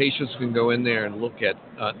patients can go in there and look at,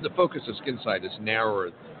 the focus of Skinsight is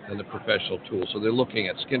narrower than the professional tool. So they're looking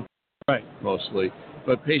at skin mostly,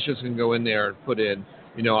 but patients can go in there and put in,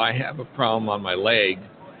 I have a problem on my leg.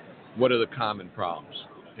 What are the common problems?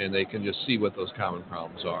 And they can just see what those common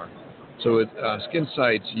problems are. So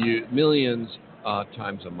Skinsight's used millions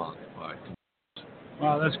times a month.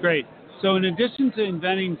 Wow, that's great. So in addition to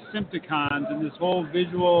inventing Sympticons and this whole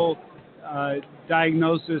visual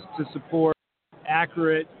diagnosis to support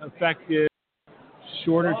accurate, effective,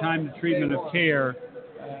 shorter time to treatment of care,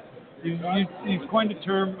 you've coined the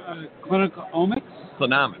term clinical omics?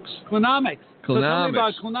 Clinomics. So tell me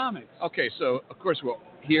about clinomics. Okay, so of course,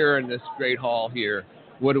 here in this great hall here,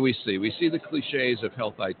 what do we see? We see the cliches of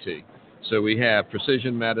health IT. So we have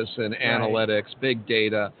precision medicine, analytics, big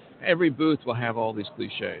data. Every booth will have all these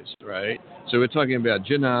cliches, right? So we're talking about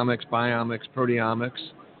genomics, biomics, proteomics,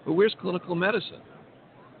 but where's clinical medicine?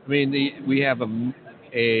 I mean, we have a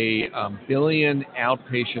billion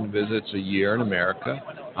outpatient visits a year in America,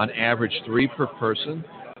 on average 3 per person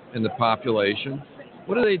in the population.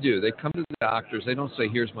 What do? They come to the doctors. They don't say,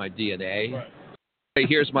 here's my DNA. They say,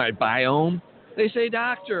 here's my biome. They say,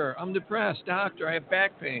 doctor, I'm depressed. Doctor, I have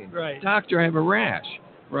back pain. Right. Doctor, I have a rash.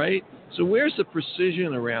 Right? So where's the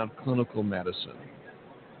precision around clinical medicine?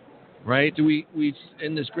 Right? Do we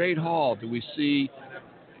in this great hall, do we see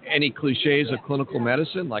any cliches of clinical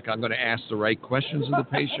medicine? Like, I'm going to ask the right questions of the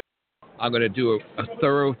patient. I'm going to do a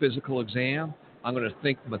thorough physical exam. I'm going to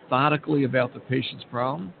think methodically about the patient's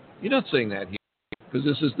problem. You're not saying that here, because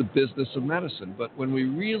this is the business of medicine. But when we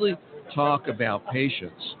really talk about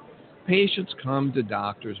patients come to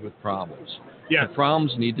doctors with problems. Yeah. The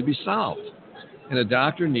problems need to be solved. And a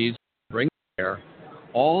doctor needs to bring to bear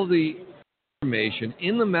all the information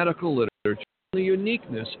in the medical literature, the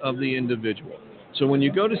uniqueness of the individual. So when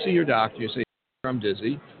you go to see your doctor, you say, doctor, I'm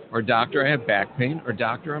dizzy, or doctor, I have back pain, or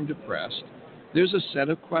doctor, I'm depressed. There's a set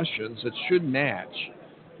of questions that should match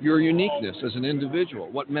your uniqueness as an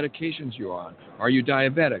individual. What medications you're on? Are you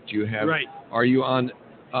diabetic? Do you have? Right. Are you on,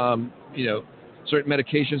 certain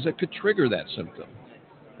medications that could trigger that symptom?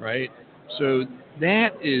 Right. So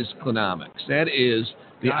that is clinomics. That is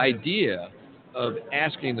the idea of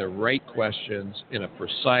asking the right questions in a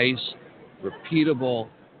precise, repeatable,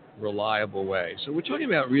 reliable way. So we're talking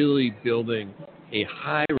about really building a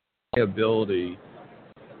high reliability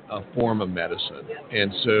form of medicine.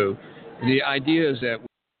 And so the idea is that we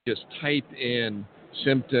just type in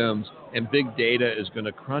symptoms and big data is going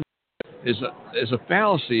to crunch is a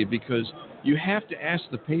fallacy, because you have to ask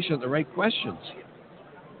the patient the right questions.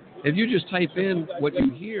 If you just type in what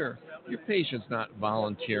you hear, your patient's not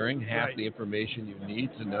volunteering half the information you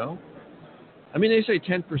need to know. I mean, they say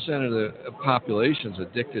 10% of the population's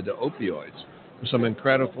addicted to opioids. Some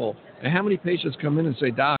incredible. And how many patients come in and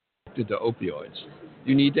say, Doc, I'm addicted to opioids?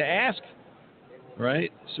 You need to ask,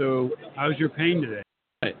 right? So, how's your pain today?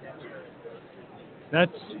 Right.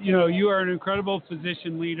 That's, you are an incredible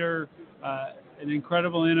physician leader, an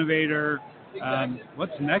incredible innovator.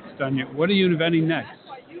 What's next on you? What are you inventing next?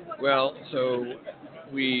 Well, so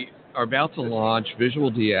we are about to launch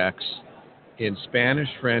Visual DX in Spanish,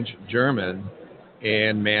 French, German,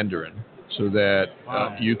 and Mandarin, so that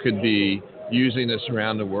you could be using this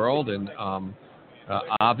around the world. And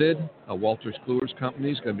Ovid, Walter Kluwer's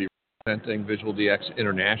company, is going to be presenting Visual DX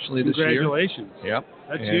internationally this year. Congratulations. Yep.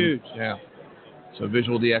 That's huge. Yeah. So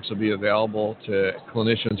Visual DX will be available to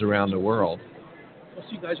clinicians around the world. We'll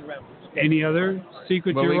see you guys around. Any other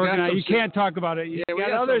secrets you're working on? You can't talk about it.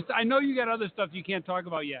 I know you got other stuff you can't talk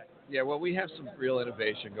about yet. Yeah, well, we have some real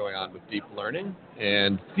innovation going on with deep learning.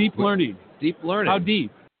 And deep learning? Deep learning. How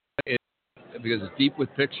deep? Because it's deep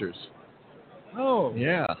with pictures. Oh.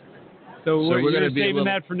 Yeah. So we're going to be saving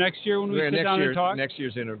that for next year when we sit down and talk? Next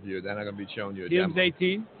year's interview. Then I'm going to be showing you a HIMSS demo.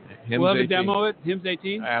 18? HIMSS we'll have 18. a demo at HIMSS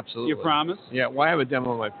 18? Absolutely. You promise? Yeah, well, I have a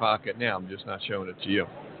demo in my pocket now. I'm just not showing it to you.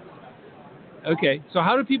 Okay. So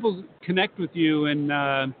how do people connect with you and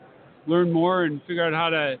learn more and figure out how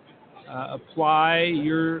to apply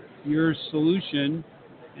your solution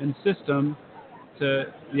and system to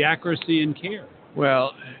the accuracy and care?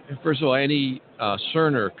 Well, first of all, any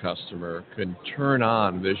Cerner customer can turn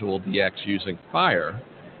on Visual DX using Fire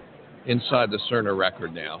inside the Cerner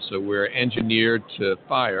record now. So we're engineered to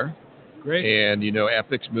Fire. Great. And,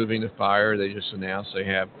 Epic's moving to Fire. They just announced they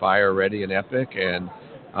have Fire ready in Epic. And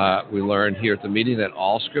we learned here at the meeting that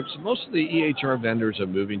Allscripts, most of the EHR vendors are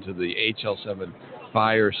moving to the HL7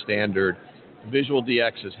 Fire standard. Visual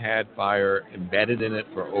DX has had Fire embedded in it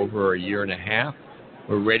for over a year and a half.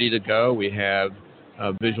 We're ready to go. We have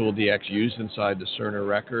Visual DX used inside the Cerner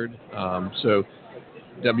record. So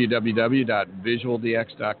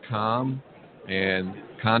www.visualdx.com and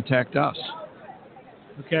contact us.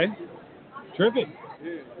 Okay. Terrific.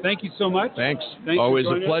 Thank you so much. Thanks. Always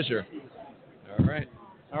a pleasure. All right.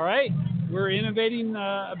 All right. We're innovating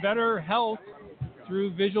a better health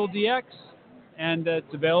through Visual DX, and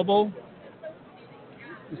it's available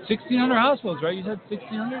in 1,600 hospitals, right? You said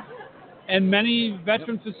 1,600? And many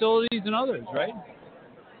veteran facilities and others, right?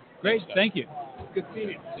 Great. Thank you. Good seeing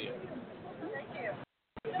you. See you.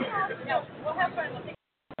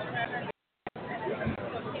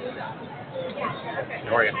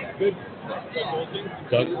 How are you? Good.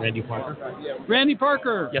 Doug, Randy Parker. Randy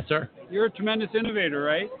Parker. Yes, sir. You're a tremendous innovator,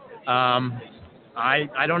 right?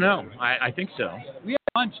 I don't know. I think so. We had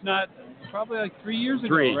lunch probably like 3 years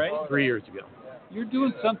ago, right? 3 years ago. You're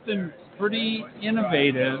doing something pretty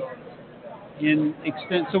innovative in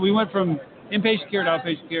extent. So we went from inpatient care to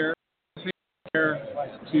outpatient care,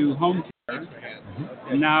 to home care,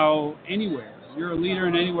 and now anywhere. You're a leader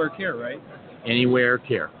in anywhere care, right? Anywhere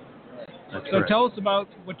care. That's so correct. Tell us about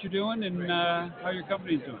what you're doing and how your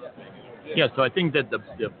company's doing. Yeah, so I think that the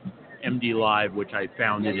MD Live, which I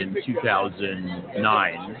founded in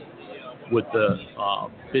 2009, with the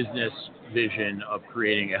business vision of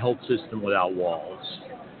creating a health system without walls,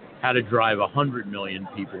 how to drive 100 million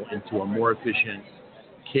people into a more efficient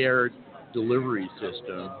care delivery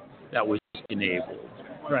system that was enabled.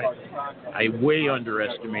 Right. I way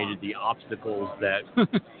underestimated the obstacles that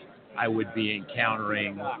I would be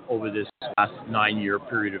encountering over this last 9-year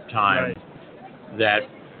period of time. Right. That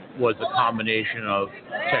was a combination of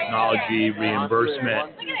technology,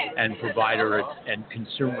 reimbursement, and provider and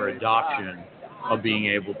consumer adoption of being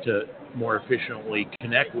able to more efficiently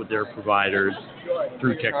connect with their providers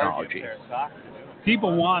through technology.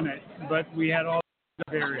 People want it, but we had all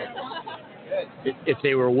the barriers. If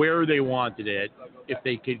they were where they wanted it, if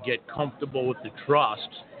they could get comfortable with the trust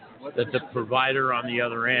that the provider on the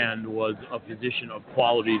other end was a physician of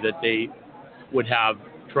quality that they would have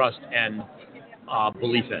trust and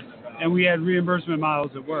belief in. And we had reimbursement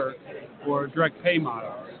models that work, or direct pay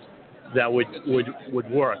models. That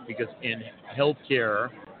would work, because in healthcare,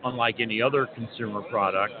 unlike any other consumer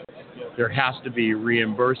product, there has to be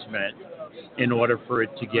reimbursement in order for it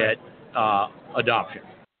to get adoption.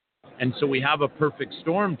 And so we have a perfect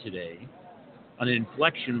storm today, an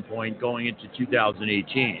inflection point going into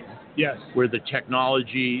 2018. Yes. Where the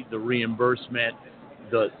technology, the reimbursement,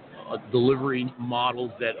 the delivery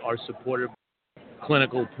models that are supported by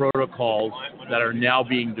clinical protocols that are now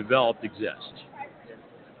being developed exist.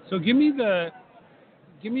 So give me the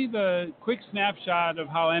quick snapshot of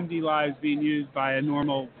how MD Live is being used by a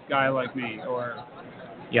normal guy like me, or.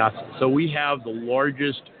 Yes. So we have the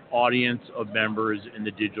largest audience of members in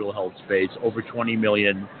the digital health space, over 20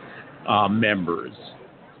 million members.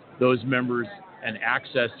 Those members and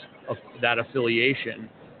access of that affiliation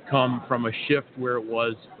come from a shift where it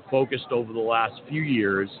was focused over the last few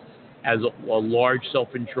years as a large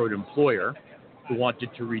self-insured employer who wanted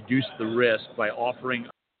to reduce the risk by offering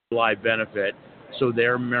a live benefit so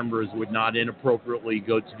their members would not inappropriately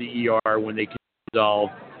go to the ER when they can resolve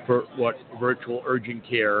for what virtual urgent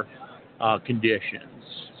care conditions.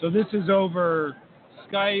 So this is over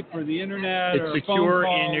Skype or the internet or It's a phone secure,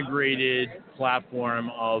 call? integrated platform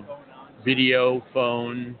of video,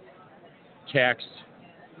 phone, text,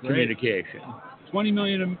 communication. 20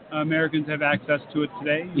 million Americans have access to it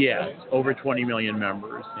today? Yes, over 20 million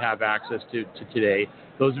members have access to today.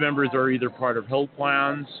 Those members are either part of health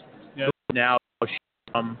plans, now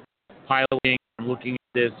piloting and looking at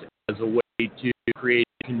this as a way to create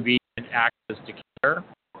convenient access to care,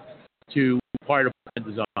 to part of plan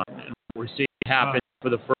design. And we're seeing it happen for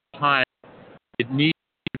the first time. It needs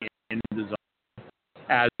to be in design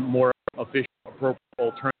as more efficient, appropriate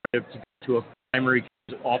alternative to a primary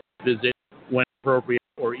care office visit when appropriate,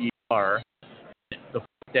 or ER. The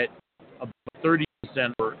fact that about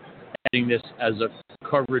 30% were adding this as a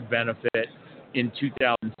covered benefit in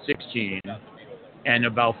 2016, and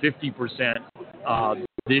about 50%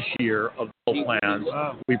 this year of the health plans.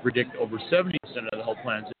 We predict over 70% of the health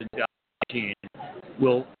plans in 2018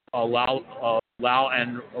 will allow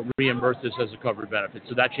and reimburse this as a covered benefit.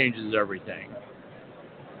 So that changes everything.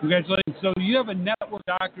 Congratulations. So you have a network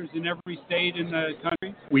of doctors in every state in the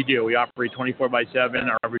country? We do. We operate 24/7.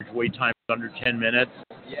 Our average wait time is under 10 minutes.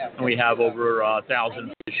 And we have over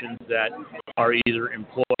 1,000 physicians that are either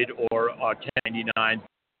employed or 1099 to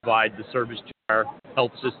provide the service to our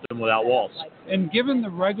health system without walls. And given the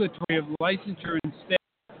regulatory of licensure in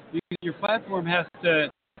states, your platform has to,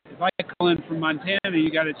 if I call in from Montana, you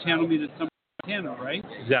got to channel me to some Montana, right?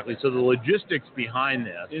 Exactly. So the logistics behind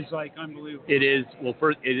this is like unbelievable. It is, well,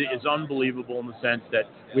 first, it is unbelievable in the sense that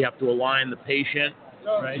we have to align the patient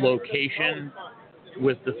location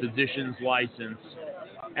with the physician's license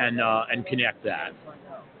and connect that.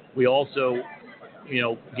 We also,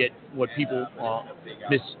 get what people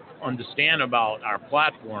misunderstand about our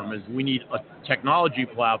platform is we need a technology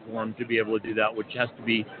platform to be able to do that, which has to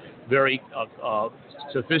be very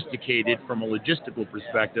sophisticated from a logistical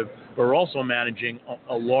perspective. But we're also managing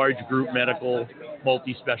a large group medical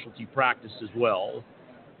multi-specialty practice as well.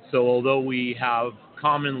 So although we have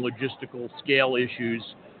common logistical scale issues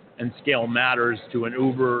and scale matters to an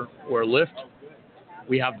Uber or Lyft,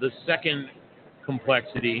 we have the second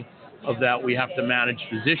complexity of that we have to manage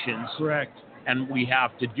physicians. Correct. And we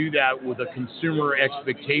have to do that with a consumer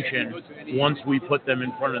expectation once we put them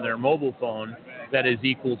in front of their mobile phone that is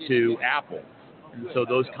equal to Apple. And so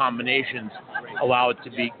those combinations allow it to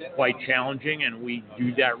be quite challenging, and we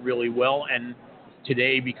do that really well. And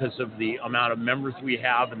today, because of the amount of members we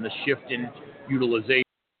have and the shift in utilization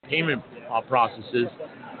payment processes,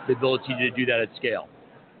 the ability to do that at scale.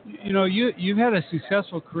 You know, you've had a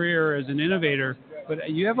successful career as an innovator, but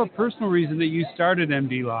you have a personal reason that you started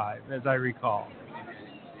MD Live, as I recall.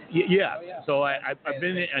 Yeah. So I've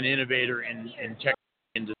been an innovator in tech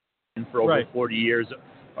industry for over 40 years,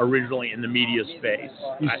 originally in the media space.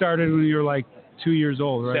 You started when you were like 2 years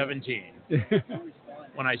old, right? 17.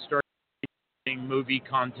 When I started making movie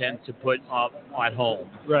content to put up at home.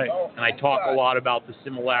 Right. And I talk a lot about the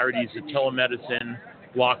similarities of telemedicine,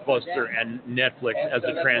 Blockbuster, and Netflix as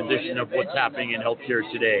a transition of what's happening in healthcare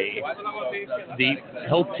today. The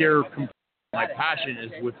healthcare, my passion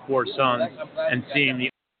is with 4 sons and seeing the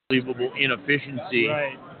unbelievable inefficiency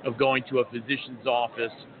of going to a physician's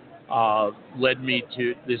office led me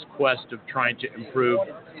to this quest of trying to improve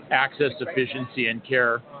access, efficiency, and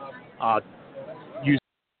care using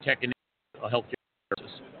tech and healthcare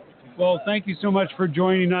services. Well, thank you so much for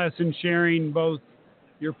joining us and sharing both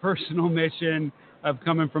your personal mission of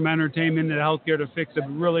coming from entertainment to healthcare to fix a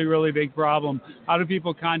really, really big problem. How do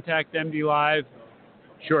people contact MD Live?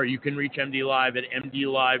 Sure, you can reach MD Live at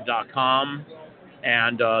mdlive.com,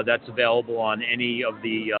 and that's available on any of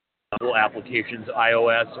the Apple applications,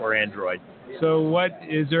 iOS or Android. So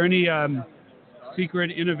is there any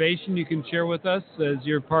secret innovation you can share with us as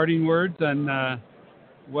your parting words on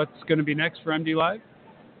what's going to be next for MD Live?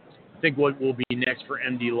 I think what will be next for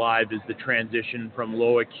MD Live is the transition from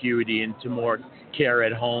low acuity into more care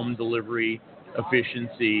at home delivery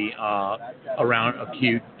efficiency around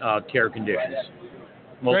acute care conditions,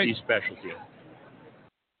 multi-specialty.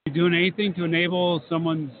 Are you doing anything to enable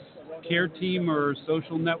someone's care team or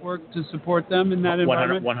social network to support them in that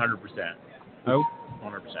environment? 100%. Oh,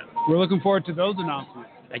 100%. We're looking forward to those announcements.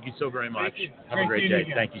 Thank you so very much. Have Great a great seeing day. you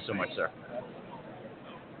again. Thank you so much, sir.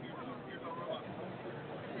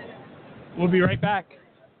 We'll be right back.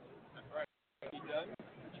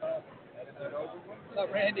 What's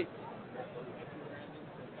up, Randy?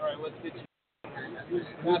 All right, let's get you.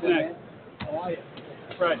 Who's next? How are you?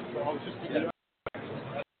 Fred.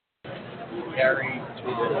 Gary.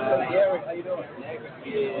 Gary, how you doing?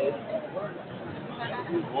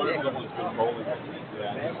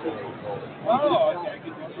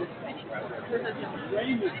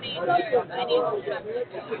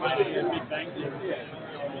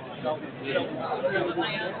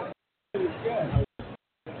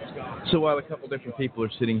 So while a couple different people are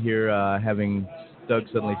sitting here having, Doug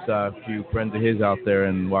suddenly saw a few friends of his out there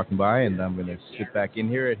and walking by, and I'm going to sit back in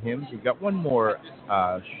here at HIMSS. We've got one more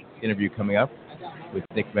interview coming up with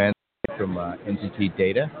Nick Van from NTT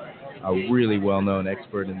Data, a really well-known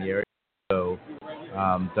expert in the area. So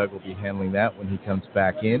Doug will be handling that when he comes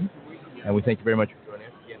back in. And we thank you very much for joining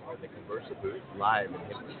us again at the Conversa booth, live in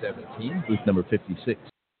HIMSS 17, booth number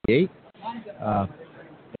 5668.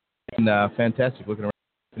 And fantastic looking around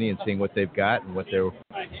the company and seeing what they've got and what the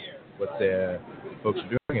folks are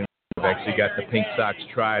doing. And we've actually got the Pink Sox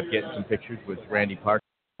Tribe getting some pictures with Randy Parker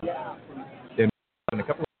and a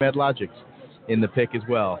couple of MedLogics in the pick as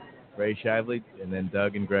well. Ray Shively and then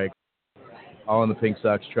Doug and Greg, all in the Pink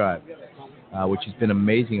Sox Tribe, which has been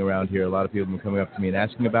amazing around here. A lot of people have been coming up to me and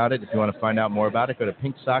asking about it. If you want to find out more about it, go to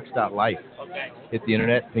pinksox.life. Hit the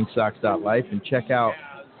internet, pinksox.life, and check out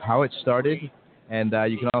how it started. And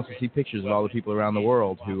you can also see pictures of all the people around the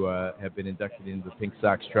world who have been inducted into the Pink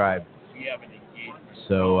Sox Tribe.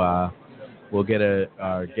 So we'll get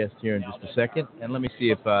our guest here in just a second. And let me see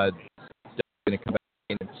if Doug's going to come back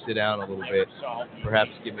in and sit down a little bit,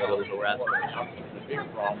 perhaps give me a little harassment or something.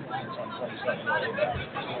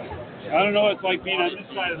 I don't know what it's like being on this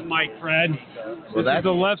side of the mic, Fred. Well, this is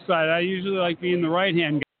the left side. I usually like being the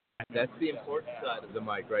right-hand guy. That's the important side of the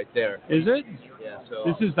mic right there. Is it? Yeah. So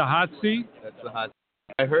this is the hot seat? That's the hot seat.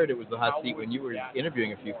 I heard it was the hot seat when you were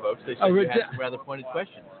interviewing a few folks. They said you had some rather pointed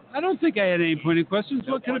questions. I don't think I had any pointed questions.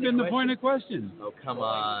 What could have been the pointed question? Oh, come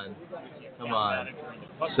on.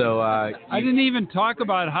 So I didn't even talk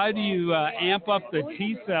about how do you amp up the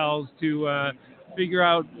T cells to figure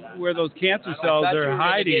out where those cancer cells are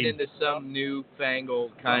hiding. Get into some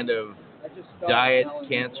newfangled kind of diet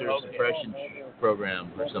cancer suppression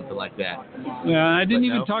program or something like that. Yeah, I didn't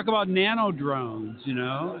even talk about nano drones, you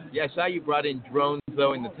know. Yeah, I saw you brought in drones,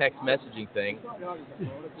 though, in the text messaging thing.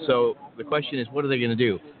 So the question is, what are they going to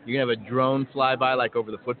do? You're going to have a drone fly by like over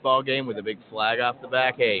the football game with a big flag off the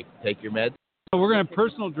back? Hey, take your meds? We're going to have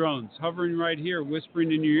personal drones hovering right here,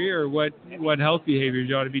 whispering in your ear what health behaviors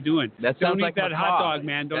you ought to be doing. That Don't sounds eat like that macaw. hot dog,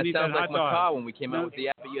 man. Don't eat that sounds like hot dog. macaw. When we came out with the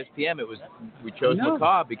app at USPM, we chose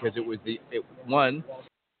macaw because it was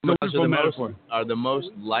macaws are the most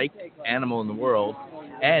liked animal in the world,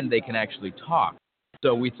 and they can actually talk.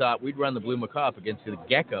 So we thought we'd run the blue macaw up against the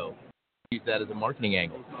gecko, use that as a marketing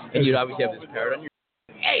angle, and you'd obviously have this parrot on your.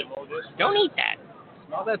 Hey, don't eat that.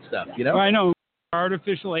 All that stuff, you know. Well, I know.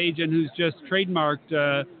 Artificial agent who's just trademarked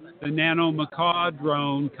the nano macaw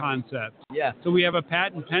drone concept. Yeah. So we have a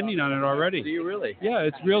patent pending on it already. Do you really? Yeah,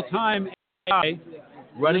 it's real time AI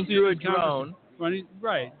running through a drone.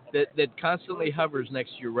 Right. That constantly hovers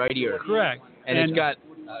next to your right ear. Correct. And it's got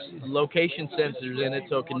location sensors in it,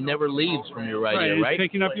 so it can never leave from your right ear. Right. It's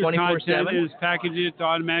picking up your 24/7. content and it's packaging it to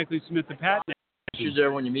automatically submit the patent.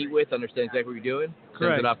 Everyone you meet with understands exactly what you're doing. Correct.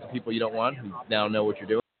 Sends it off to people you don't want who now know what you're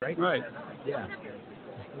doing. Right. Right. Yeah.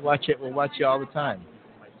 We'll watch you all the time.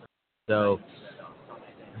 So.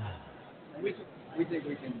 We think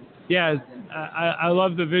we can. Yeah, I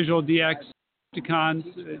love the visual DX icons.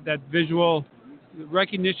 That visual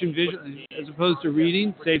recognition, as opposed to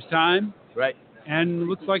reading, saves time. Right. And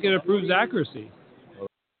looks like it improves accuracy. Well,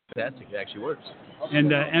 fantastic. It actually works. And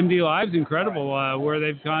MD Live's incredible. Where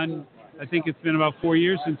they've gone. I think it's been about 4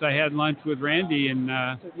 years since I had lunch with Randy, and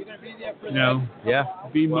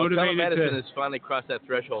be motivated telemedicine has finally crossed that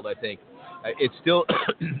threshold. I think it's still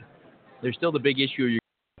there's still the big issue of your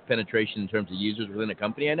penetration in terms of users within a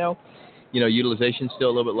company. I know, utilization's still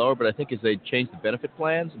a little bit lower, but I think as they change the benefit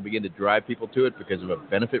plans and begin to drive people to it because of a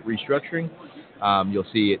benefit restructuring, you'll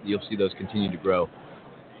see those continue to grow.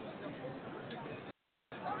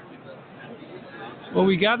 Well,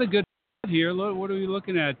 we got a good here. Look, what are we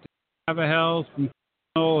looking at? Conversa Health and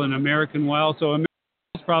American Well. So American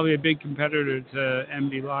Well is probably a big competitor to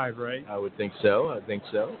MD Live, right? I would think so.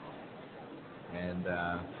 And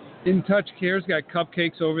In Touch Care's got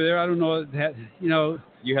cupcakes over there. I don't know that You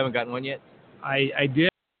haven't gotten one yet? I did.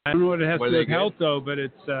 I don't know what it has to do with good? health though, but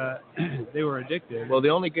it's they were addictive. Well, the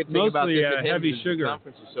only good thing about this heavy is sugar. the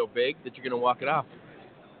conference is so big that you're going to walk it off.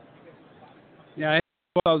 Yeah, I had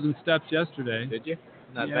 12,000 steps yesterday. Did you?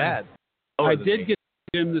 Not bad. I did get to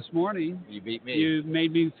the gym this morning. You beat me. You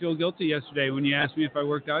made me feel guilty yesterday when you asked me if I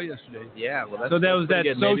worked out yesterday. Yeah, well, so that was that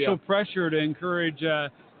good. social pressure to encourage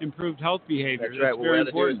improved health behavior. That's right. What we had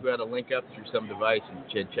to do is important. we had to link up through some device and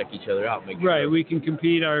check each other out. Right. We can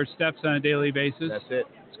compete our steps on a daily basis. That's it.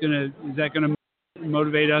 Is that gonna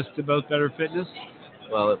motivate us to both better fitness?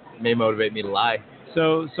 Well, it may motivate me to lie.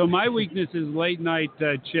 So my weakness is late night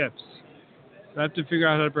chips. So I have to figure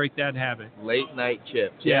out how to break that habit. Late night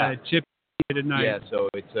chips. Yeah, chips at night. Yeah, so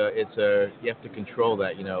it's you have to control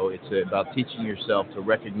that. It's about teaching yourself to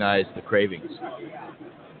recognize the cravings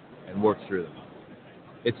and work through them.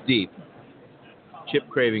 It's deep. Chip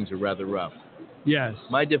cravings are rather rough. Yes.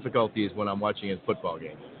 My difficulty is when I'm watching a football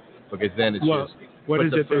game, because then it's what put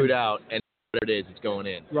is the it food then? out, and whatever it is, it's going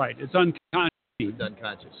in. Right. It's unconscious. It's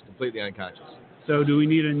unconscious, completely unconscious. So do we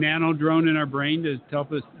need a nano drone in our brain to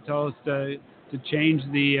tell us to change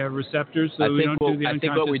the receptors so we don't do the unconscious? I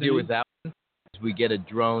think what we do thing? with that one is we get a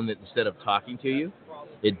drone that instead of talking to you,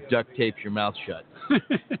 it duct tapes your mouth shut.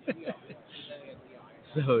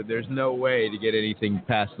 So there's no way to get anything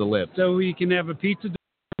past the lips. So we can have a pizza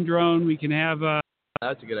drone. We can have a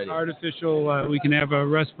That's a good idea. artificial. We can have a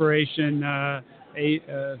respiration heart.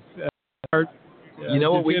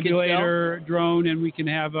 What we can defibrillator drone, and we can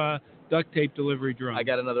have a duct tape delivery drone. I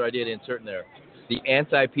got another idea to insert in there. The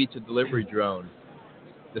anti-pizza delivery drone.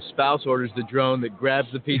 The spouse orders the drone that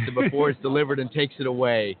grabs the pizza before it's delivered and takes it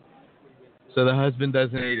away, so the husband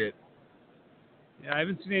doesn't eat it. Yeah, I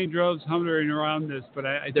haven't seen any drones hovering around this, but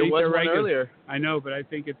I There think was they're one earlier. I know, but I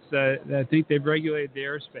think it's. I think they've regulated the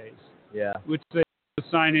airspace. Yeah. Which they do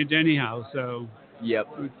signage anyhow. So. Yep.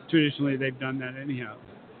 Traditionally, they've done that anyhow.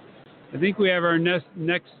 I think we have our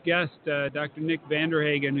next guest, Dr. Nick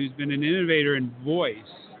Vanderhagen, who's been an innovator in voice.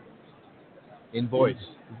 In voice.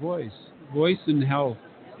 Voice and health.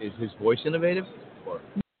 Is his voice innovative? Or?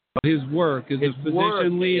 His work as a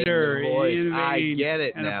physician leader, innovating I get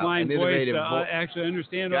it and now. applying voice to actually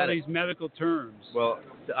understand all Got it. these medical terms. Well,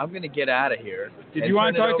 I'm going to get out of here. Did you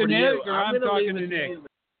want to talk to Nick, or I'm talking to Nick?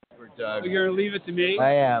 Doug. You're going to leave it to me?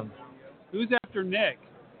 I am. Who's after Nick?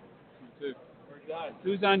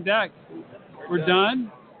 Who's on deck? We're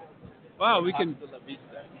done? Wow, we can...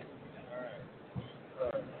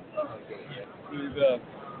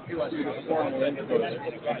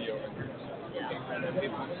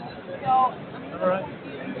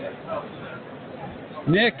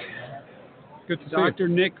 Nick, good to see Dr.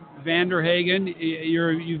 Nick Vanderhagen,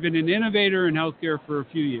 you've been an innovator in healthcare for a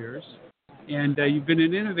few years. and you've been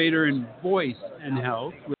an innovator in voice and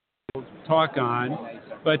health, which we'll talk on,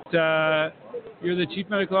 but you're the Chief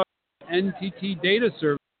Medical Officer of NTT Data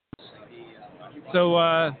Services.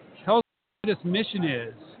 So tell us what this mission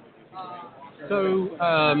is. So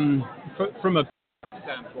from a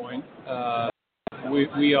standpoint,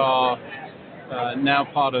 we are now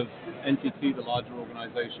part of NTT, the larger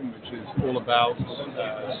organization, which is all about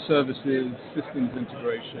services, systems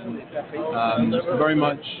integration, very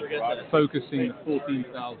much focusing the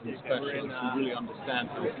 14,000 specialists who really understand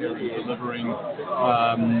healthcare and delivering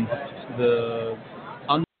the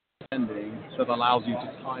understanding that allows you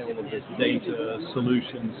to tie all of this data,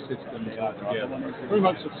 solutions, systems all together. Very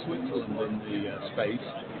much of Switzerland in the space,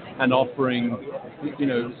 and offering,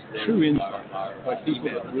 true insights by people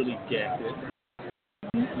that really get it,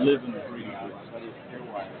 live and breathe it.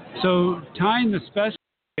 So tying the specialties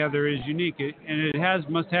together is unique, and it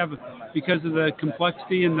must have, because of the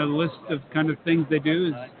complexity and the list of kind of things they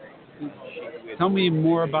do. Tell me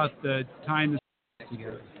more about the tying the specialties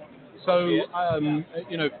together. So,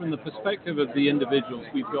 from the perspective of the individuals,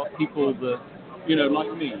 we've got people that,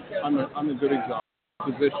 like me, I'm a good example.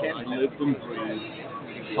 Physician, I lived and breathed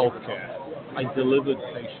healthcare. I delivered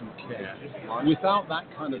patient care. Without that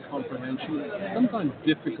kind of comprehension, it's sometimes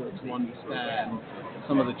difficult to understand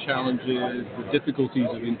some of the challenges, the difficulties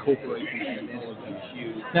of incorporating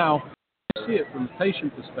technology. Now, we see it from the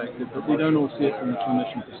patient perspective, but we don't all see it from the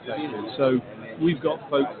clinician perspective. So we've got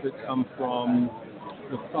folks that come from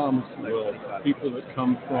the pharmacy world, people that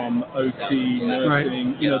come from OT,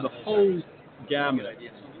 nursing, the whole gamut,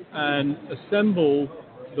 and assemble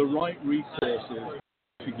the right resources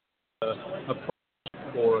to get a product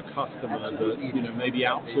for a customer that maybe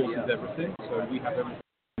outsources everything. So we have everything,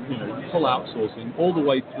 full outsourcing all the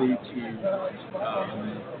way through to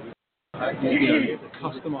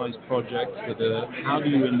customized projects that are how do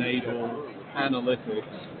you enable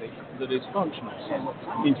analytics that is functional,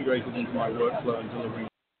 integrated into my workflow and delivering.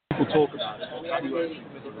 People talk about it. How do you actually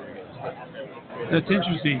deliver it? That's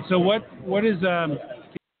interesting. So what is an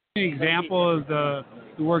example of the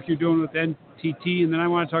work you're doing with NTT, and then I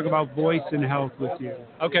want to talk about voice and health with you.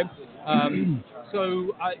 Okay.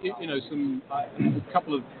 So, a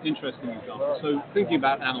couple of interesting examples. So, thinking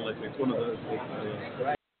about analytics, one of the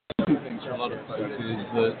things for a lot of folks is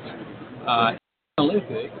that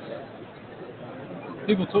analytics,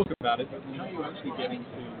 people talk about it, but how are you actually getting to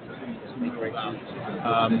know about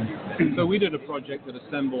it? So, we did a project that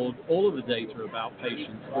assembled all of the data about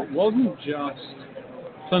patients. It wasn't just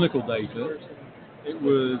clinical data. It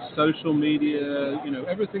was social media,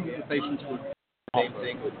 everything that the patients would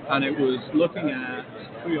offer. And it was looking at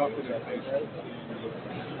preoperative patients,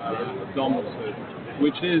 abdominal surgery,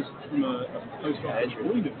 which is, from a post-operative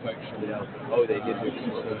wound infection,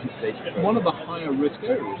 one of the higher risk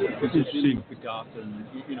areas because it's in the gut, and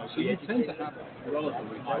so you tend to have a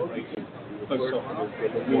relatively high rate of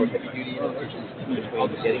post-operative wound infection.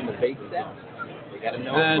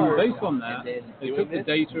 And based on that, they took the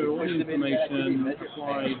data, all the information,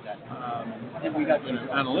 applied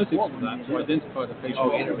analytics to that to identify the patients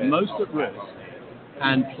who were most at risk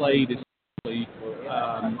and played essentially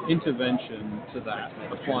intervention to that,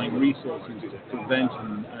 applying resources to prevent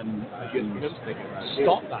and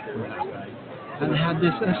stop that from happening. And had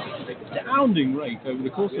this astounding rate over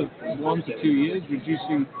the course of 1 to 2 years,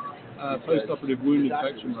 reducing post-operative wound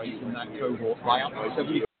infection rates in that cohort by up to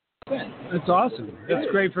 70%. That's awesome. That's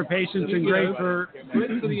great for patients and great for the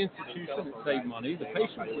institution. It saved money. The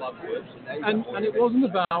patients loved it, and it wasn't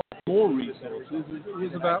about more resources. It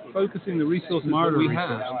was about focusing the resources that we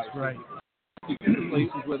have. Right.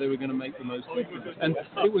 Places where they were going to make the most difference. And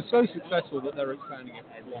it was so successful that they're expanding it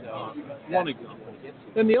one example.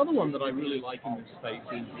 Then the other one that I really like in this space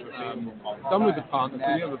is done with the partners.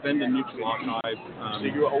 So we have a vendor neutral archive.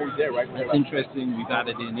 That's interesting. We've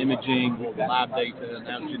added in imaging, lab data,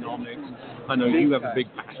 now genomics. I know you have a big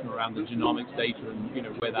passion around the genomics data and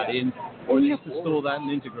where that is. Or you have to store that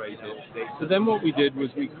and integrate it. So then what we did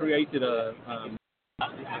was we created a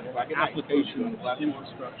application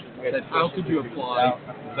infrastructure that said, how could you apply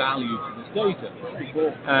value to this data?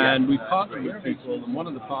 And we partnered with people, and one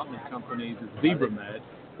of the partner companies is ZebraMed,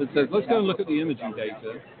 that says, let's go and look at the imaging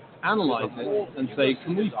data, analyze it, and say,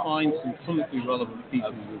 can we find some clinically relevant pieces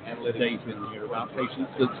of data in here about patients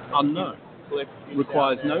that's unknown?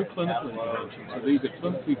 Requires no clinical intervention. So these are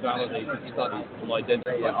clinically validated studies that will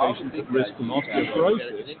identify patients at risk from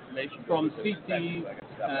osteoporosis from CT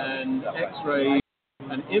and X-ray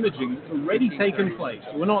and imaging that's already taken place.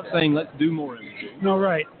 We're not saying let's do more imaging. No,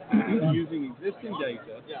 right. Using existing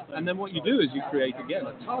data, and then what you do is you create again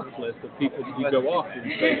a task list of people that you go after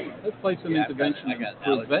and say, let's play some interventions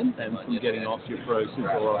to prevent them from getting osteoporosis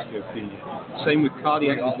or osteopenia. Same with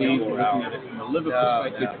cardiac disease, we're looking at it from a liver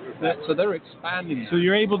perspective. So they're expanding. So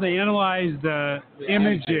you're able to analyze the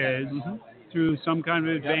images through some kind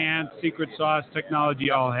of advanced secret sauce technology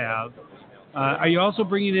you all have. Are you also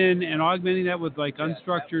bringing in and augmenting that with like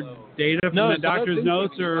unstructured data from the doctor's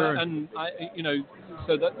notes, or?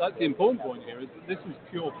 So that's the important point here is that this is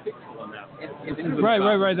pure pixel analysis. Right.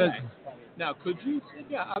 Now, could you?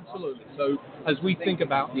 Yeah, absolutely. So as we think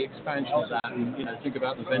about the expansion of that, and think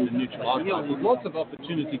about the vendor-neutral archive, there's lots of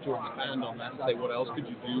opportunity to expand on that and say, what else could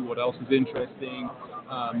you do? What else is interesting?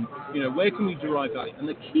 Where can we derive value? And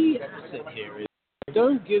the key asset here is,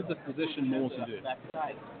 don't give the physician more to do.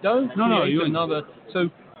 Don't create another. So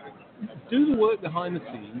do the work behind the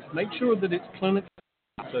scenes. Make sure that it's clinical.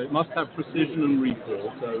 So it must have precision and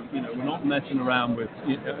recall. So we're not messing around with.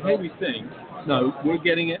 Hey, we think. No, we're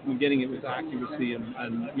getting it. We're getting it with accuracy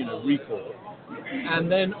and recall. And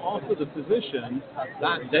then offer the physician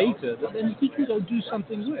that data that then he can go do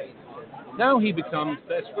something with. Now he becomes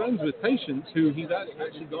best friends with patients who he's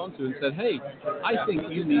actually gone to and said, hey, I think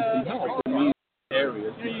you need some help in these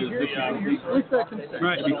areas because this is with their consent.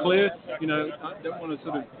 Right. To be clear, I don't want to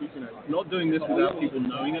sort of, not doing this without people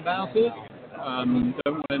knowing about it. Don't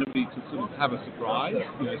want anybody to sort of have a surprise.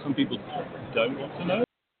 Some people don't want to know.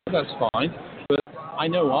 That's fine. But I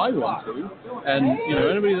know I want to. And,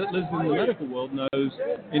 anybody that lives in the medical world knows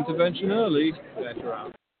intervention early, better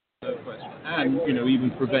out. No question. And,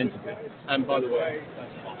 even preventative. And by the way,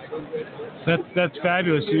 that's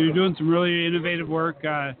fabulous. So you're doing some really innovative work,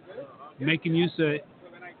 making use of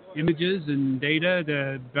images and data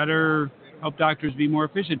to better help doctors be more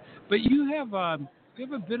efficient. But you have a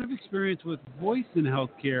bit of experience with voice in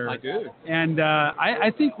healthcare. I do. And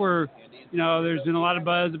I think there's been a lot of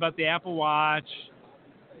buzz about the Apple Watch,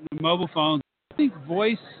 the mobile phones. I think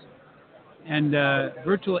voice and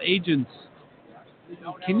virtual agents.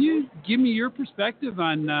 Can you give me your perspective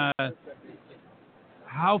on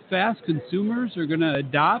how fast consumers are going to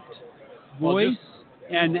adopt voice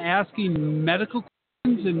and asking medical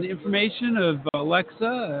questions and information of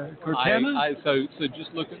Alexa, Cortana? So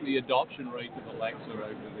just look at the adoption rate of Alexa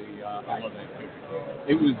over the holiday period.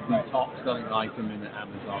 It was the top selling item in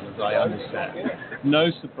Amazon, as I understand.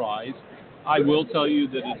 No surprise. I will tell you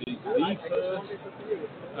that it is the first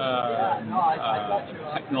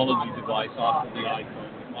technology device after the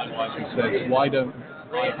iPhone. My wife says, "Why don't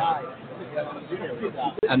I have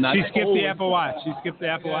it?" And that's she skipped the Apple Watch.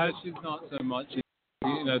 She's not so much.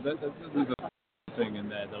 There's a thing in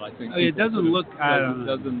there that I think it doesn't look. I don't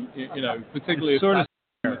know. Doesn't particularly sort of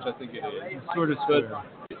which I think it is. It's sort of square.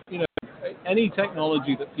 But any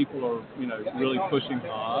technology that people are really pushing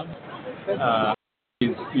hard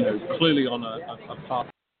is clearly on a path.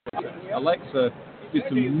 Alexa did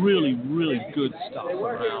some really, really good stuff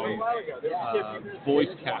around voice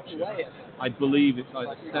capture. I believe it's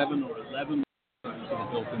either 7 or 11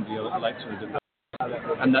 built into the Alexa device.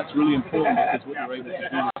 And that's really important because what you're able to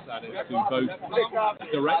do with that is to both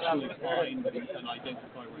directionally find and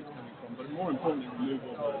identify where it's coming from, but more importantly, remove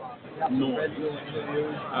all the noise.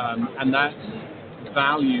 And that's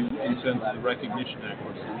value in terms of the recognition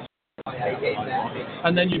accuracy.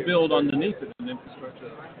 And then you build underneath it an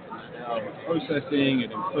infrastructure processing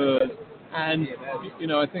and infers. And,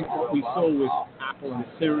 I think what we saw with Apple and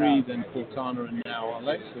Siri, then Cortana, and now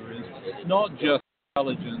Alexa is not just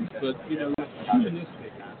intelligence, but,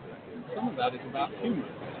 humanistic aspect. And some of that is about humor.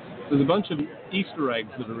 There's a bunch of Easter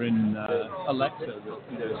eggs that are in Alexa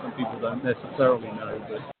that, some people don't necessarily know,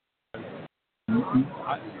 but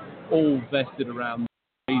all vested around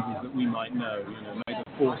phrases that we might know, may the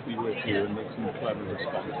force be with you, and make some clever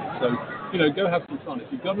responses. So, go have some fun.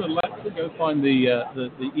 If you've got an Alexa, go find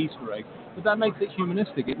the Easter egg. But that makes it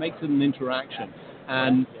humanistic. It makes it an interaction.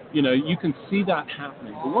 And, you can see that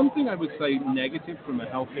happening. The one thing I would say negative from a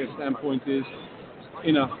healthcare standpoint is,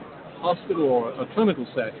 in a hospital or a clinical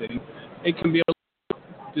setting, it can be a little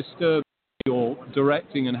disturbing. You're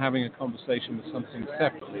directing and having a conversation with something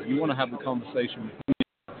separately. You want to have the conversation with me.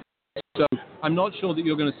 So I'm not sure that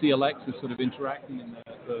you're going to see Alexa sort of interacting in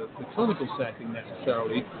the clinical setting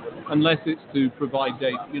necessarily, unless it's to provide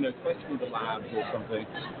data, especially the labs or something.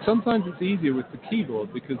 Sometimes it's easier with the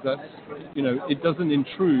keyboard because that's, it doesn't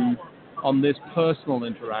intrude on this personal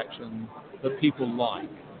interaction that people like.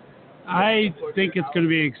 I think it's going to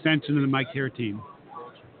be an extension of the My Care team.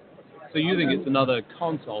 So you think it's another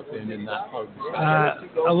console in that home?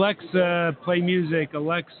 Alexa, play music.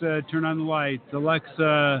 Alexa, turn on the lights.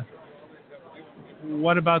 Alexa,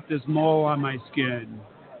 what about this mole on my skin?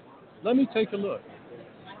 Let me take a look.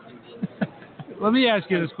 Let me ask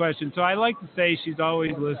you this question. So I like to say she's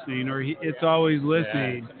always listening, or it's always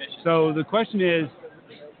listening. Yeah. So the question is,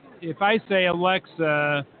 if I say,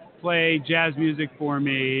 Alexa, play jazz music for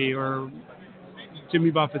me, or Jimmy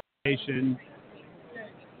Buffett station,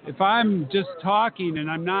 if I'm just talking and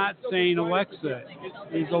I'm not saying Alexa,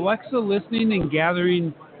 is Alexa listening and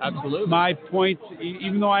gathering my points?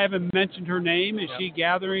 Even though I haven't mentioned her name, is she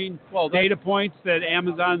gathering data points that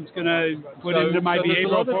Amazon's going to put into my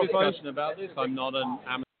behavioral profile? There's a lot of discussion about this. I'm not an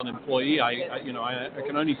Amazon employee. I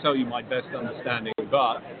can only tell you my best understanding.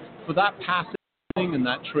 But for that passive thing and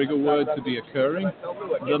that trigger word to be occurring,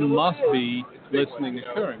 there must be listening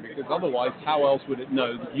occurring, because otherwise, how else would it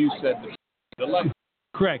know that you said the Alexa?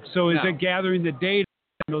 Correct. So is it gathering the data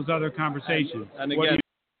in those other conversations? And again,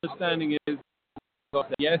 my understanding is,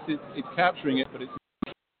 yes, it's capturing it, but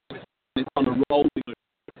it's on a rolling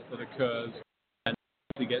that occurs and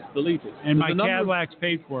it gets deleted. And my Cadillac's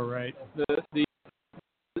paid for, right? The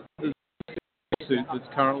suit that's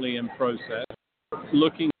currently in process,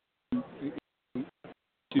 looking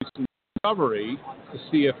to some discovery to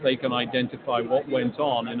see if they can identify what went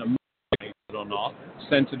on in a movie or not,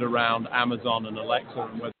 centered around Amazon and Alexa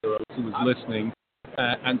and whether Alexa was listening,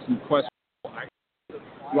 and some questions.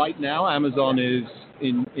 Right now, Amazon is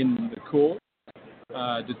in the court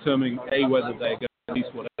determining whether they're going to release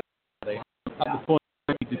whatever they have. At the point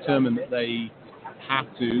where we determine that they have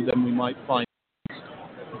to, then we might find.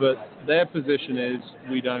 But their position is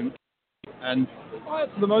we don't, and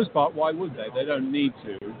for the most part, why would they? They don't need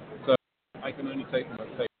to. So I can only take them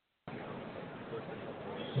at face.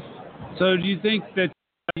 So do you think that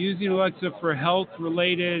using Alexa for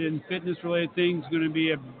health-related and fitness-related things is going to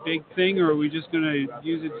be a big thing, or are we just going to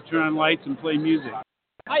use it to turn on lights and play music?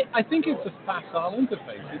 I think it's a facile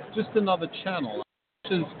interface. It's just another channel,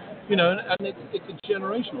 which is, and it's a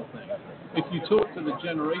generational thing. If you talk to the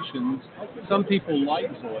generations, some people like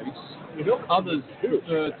voice, others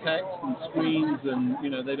prefer text and screens,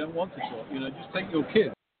 and they don't want to talk. Just take your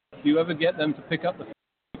kids. Do you ever get them to pick up the phone?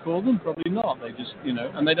 Call them? Probably not. They just,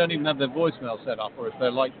 and they don't even have their voicemail set up. Or if they're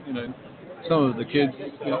like, some of the kids,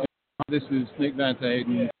 this is Nick Van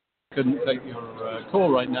Hayden, couldn't take your call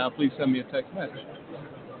right now. Please send me a text message.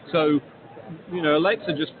 So,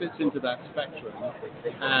 Alexa just fits into that spectrum.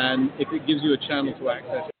 And if it gives you a channel to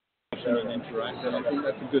access and interact, then I think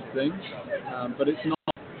that's a good thing. But it's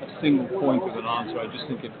not a single point of an answer. I just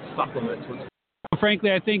think it supplements what's.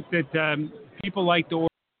 Frankly, I think that people like to order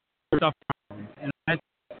stuff.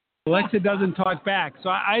 Alexa doesn't talk back. So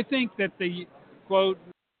I think that the, quote,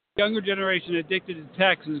 younger generation addicted to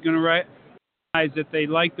text is going to realize that they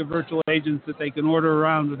like the virtual agents that they can order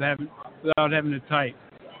around without having to type.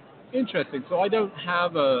 Interesting. So I don't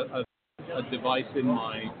have a device in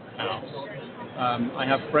my house. I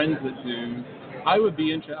have friends that do. I would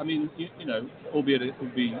be interested, albeit it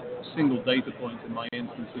would be single data points in my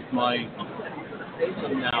instance with my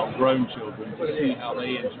now grown children to see how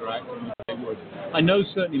they interact and what they would. I know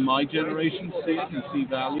certainly my generation see it and see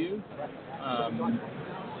value.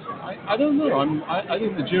 I don't know. I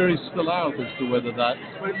think the jury's still out as to whether that.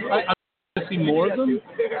 I want to see more of them,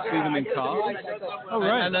 see them in cars. Oh,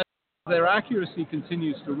 right. And as their accuracy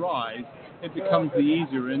continues to rise, it becomes the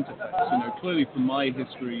easier interface. Clearly from my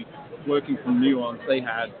history working from Nuance, they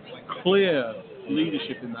had clear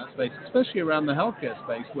leadership in that space, especially around the healthcare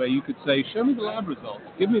space, where you could say, show me the lab results,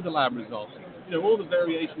 give me the lab results. All the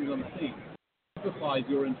variations on the theme simplifies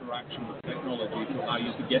your interaction with technology to allow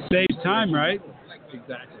you to get... Saves time, right?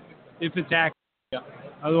 Exactly. If it's accurate. Yeah.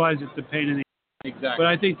 Otherwise, it's a pain in the... Exactly. But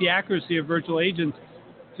I think the accuracy of virtual agents,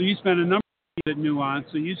 so you spend a number of years at Nuance,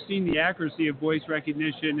 so you've seen the accuracy of voice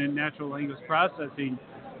recognition and natural language processing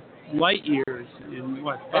light years in,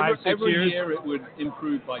 5-6 years? Every year it would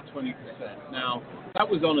improve by 20%. Now, that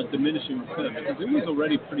was on a diminishing return because it was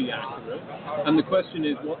already pretty accurate. And the question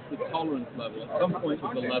is, what's the tolerance level? At some point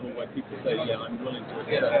there's a level where people say, yeah, I'm willing to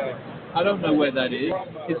accept it. I don't know where that is.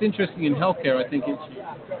 It's interesting in healthcare, I think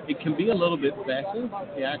it can be a little bit better,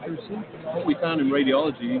 the accuracy. What we found in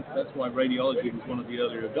radiology, that's why radiology was one of the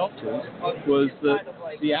earlier adopters, was that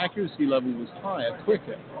the accuracy level was higher,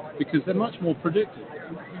 quicker, because they're much more predictive.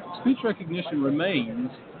 Speech recognition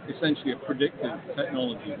remains essentially a predictive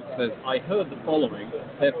technology that says, I heard the following,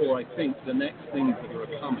 therefore I think the next things that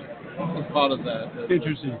are coming. It's part of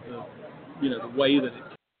Interesting. The way that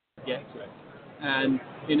it gets to it. And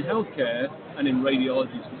in healthcare and in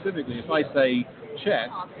radiology specifically, if I say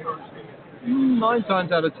chest, 9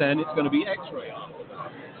 times out of 10, it's going to be X-ray after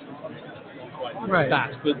that. Right.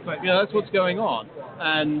 But that's what's going on.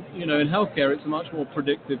 And, in healthcare, it's a much more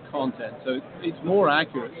predictive content. So it's more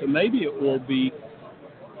accurate. So maybe it will be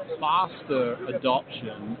faster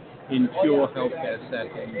adoption in pure healthcare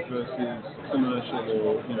settings versus commercial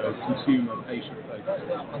or, consumer patient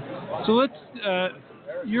focused. So let's,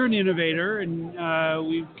 you're an innovator, and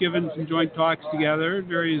we've given some joint talks together,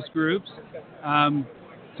 various groups,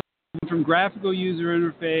 from graphical user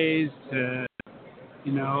interface to,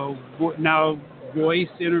 now voice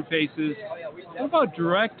interfaces. What about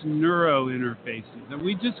direct neuro interfaces? Are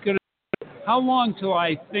we just going to, how long till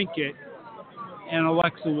I think it and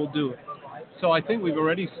Alexa will do it? So I think we've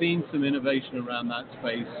already seen some innovation around that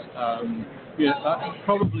space.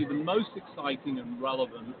 Probably the most exciting and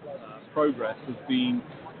relevant progress has been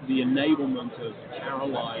the enablement of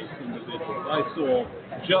paralyzed individuals. I saw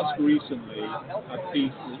just recently a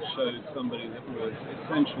piece that showed somebody that was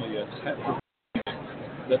essentially a tetraplegic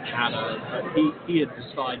that had he had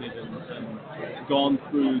decided and gone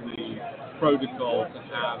through the protocol to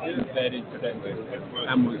have embedded sensors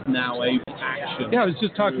and was now able to action. Yeah, I was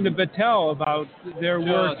just talking to Battelle about their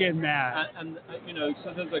work in that. And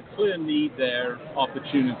so there's a clear need there,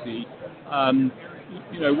 opportunity.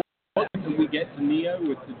 What did we get to Neo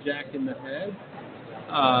with the jack in the head?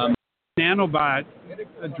 Nanobot,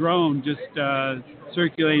 a drone, just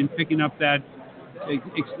circulating, picking up that,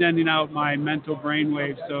 extending out my mental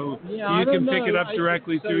brainwave so you can pick it up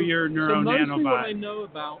directly through your neuro mostly nanobot. What I know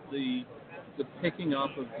about the picking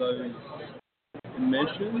up of those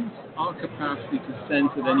emissions, our capacity to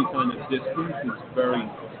sense at any kind of distance is very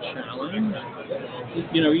challenged.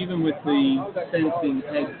 Even with the sensing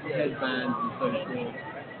headbands and so forth,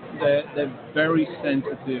 they're very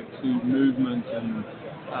sensitive to movement and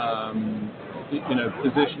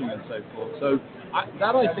positioning and so forth. So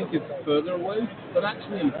I think is further away, but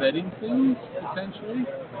actually embedding things potentially.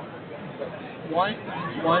 Why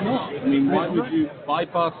not? I mean, why would you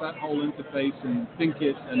bypass that whole interface and think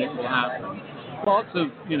it and it will happen? Lots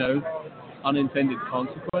of unintended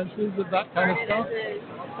consequences of that kind of stuff.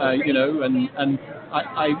 And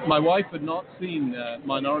my wife had not seen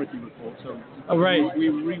Minority Report, so we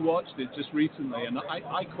rewatched it just recently, and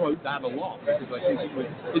I quote that a lot because I think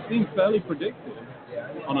it's been fairly predictive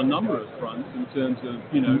on a number of fronts in terms of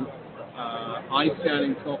eye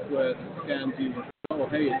scanning software that scans you. Oh,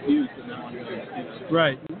 hey, it's you, so now I'm going to.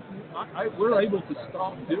 Right. We're able to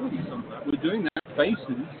start doing some of that. We're doing that in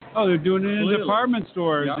faces. Oh, they're doing it Clearly. in department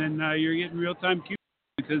stores, Yeah. and you're getting real-time cues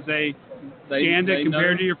because they scanned it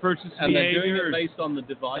compared to your purchase and behavior. they're doing it based on the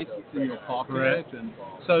device that's in your pocket. Correct. And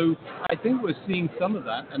so I think we're seeing some of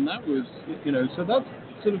that, and that was, so that's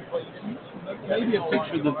sort of maybe a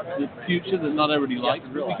picture of the future that not everybody likes,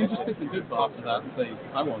 but we can just pick the good parts of that and say,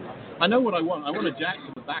 I know what I want. I want a jack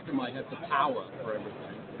to the back of my head for power for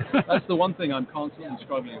everything. That's the one thing I'm constantly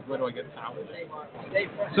struggling with. Where do I get power?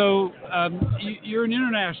 So you're an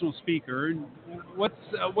international speaker. What's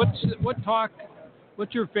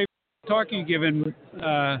your favorite talk you've given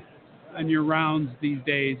on your rounds these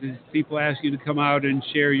days as people ask you to come out and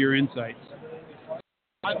share your insights?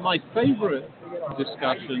 My favorite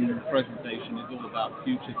discussion presentation is all about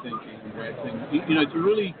future thinking and where things, to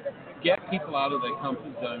really get people out of their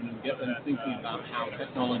comfort zone and get them thinking about how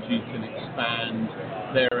technology can expand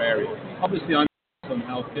their area. Obviously, I'm on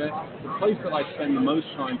healthcare. The place that I spend the most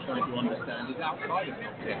time trying to understand is outside of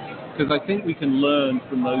healthcare, because I think we can learn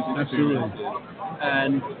from those experiences. Absolutely.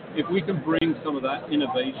 And if we can bring some of that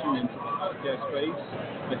innovation into the healthcare space,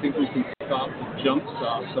 I think we can start to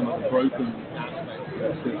jumpstart some of the broken aspects of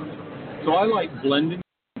the system. So I like blending.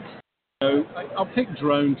 I'll pick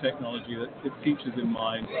drone technology that features in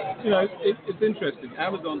mind. It's interesting.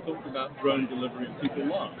 Amazon talked about drone delivery and people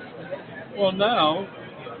laugh. Well, now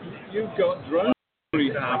you've got drone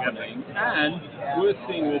delivery happening, and we're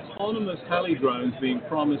seeing autonomous heli drones being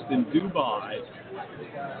promised in Dubai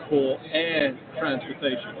for air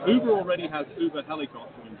transportation. Uber already has Uber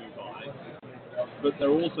helicopter in Dubai, but they're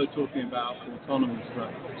also talking about autonomous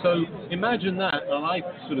drones. So imagine that, and I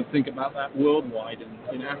sort of think about that worldwide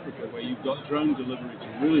in Africa, where you've got drone delivery to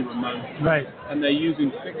really remote, right? And they're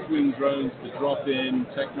using fixed-wing drones to drop in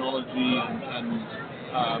technology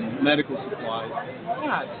and medical supplies.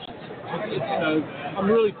 I'm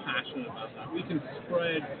really passionate about that. We can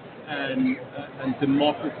spread and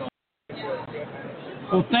democratize.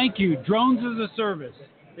 Well, thank you. Drones as a service.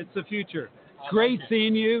 It's the future. Great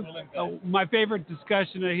seeing you. My favorite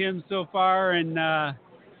discussion of HIMSS so far, and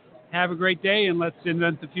have a great day, and let's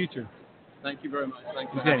invent the future. Thank you very much.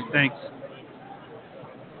 Thank you. Okay, thanks.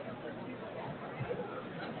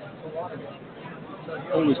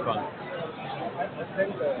 Always fun.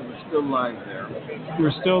 We're still live there.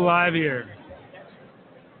 We're still live here.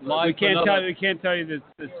 Live we can't tell you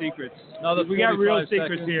the secrets. We got real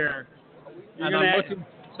secrets here. And I'm looking.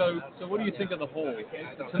 So what do you think of the hall?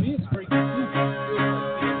 To me, it's very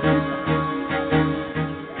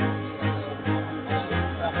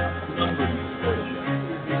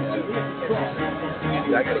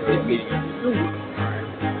I got a good meeting.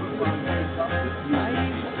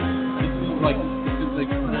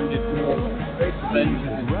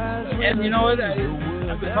 And you know what? I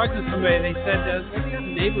was talking to somebody. They said, let's have a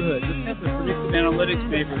neighborhood. Let's have a predictive analytics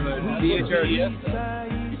neighborhood.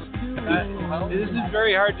 This is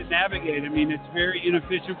very hard to navigate. I mean, it's very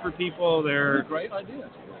inefficient for people. They're great idea.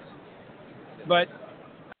 But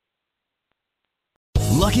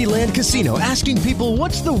Lucky Land Casino, asking people,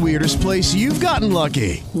 what's the weirdest place you've gotten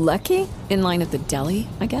lucky? Lucky? In line at the deli,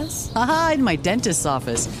 I guess? Aha, in my dentist's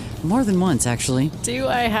office. More than once, actually. Do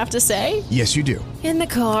I have to say? Yes, you do. In the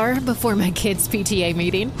car before my kids' PTA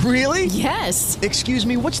meeting. Really? Yes. Excuse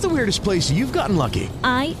me, what's the weirdest place you've gotten lucky?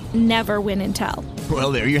 I never win and tell.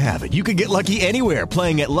 Well, there you have it. You can get lucky anywhere,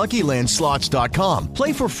 playing at LuckyLandSlots.com.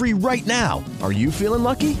 Play for free right now. Are you feeling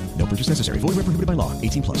lucky? No purchase necessary. Void where prohibited by law.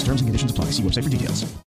 18+. Terms and conditions apply. See website for details.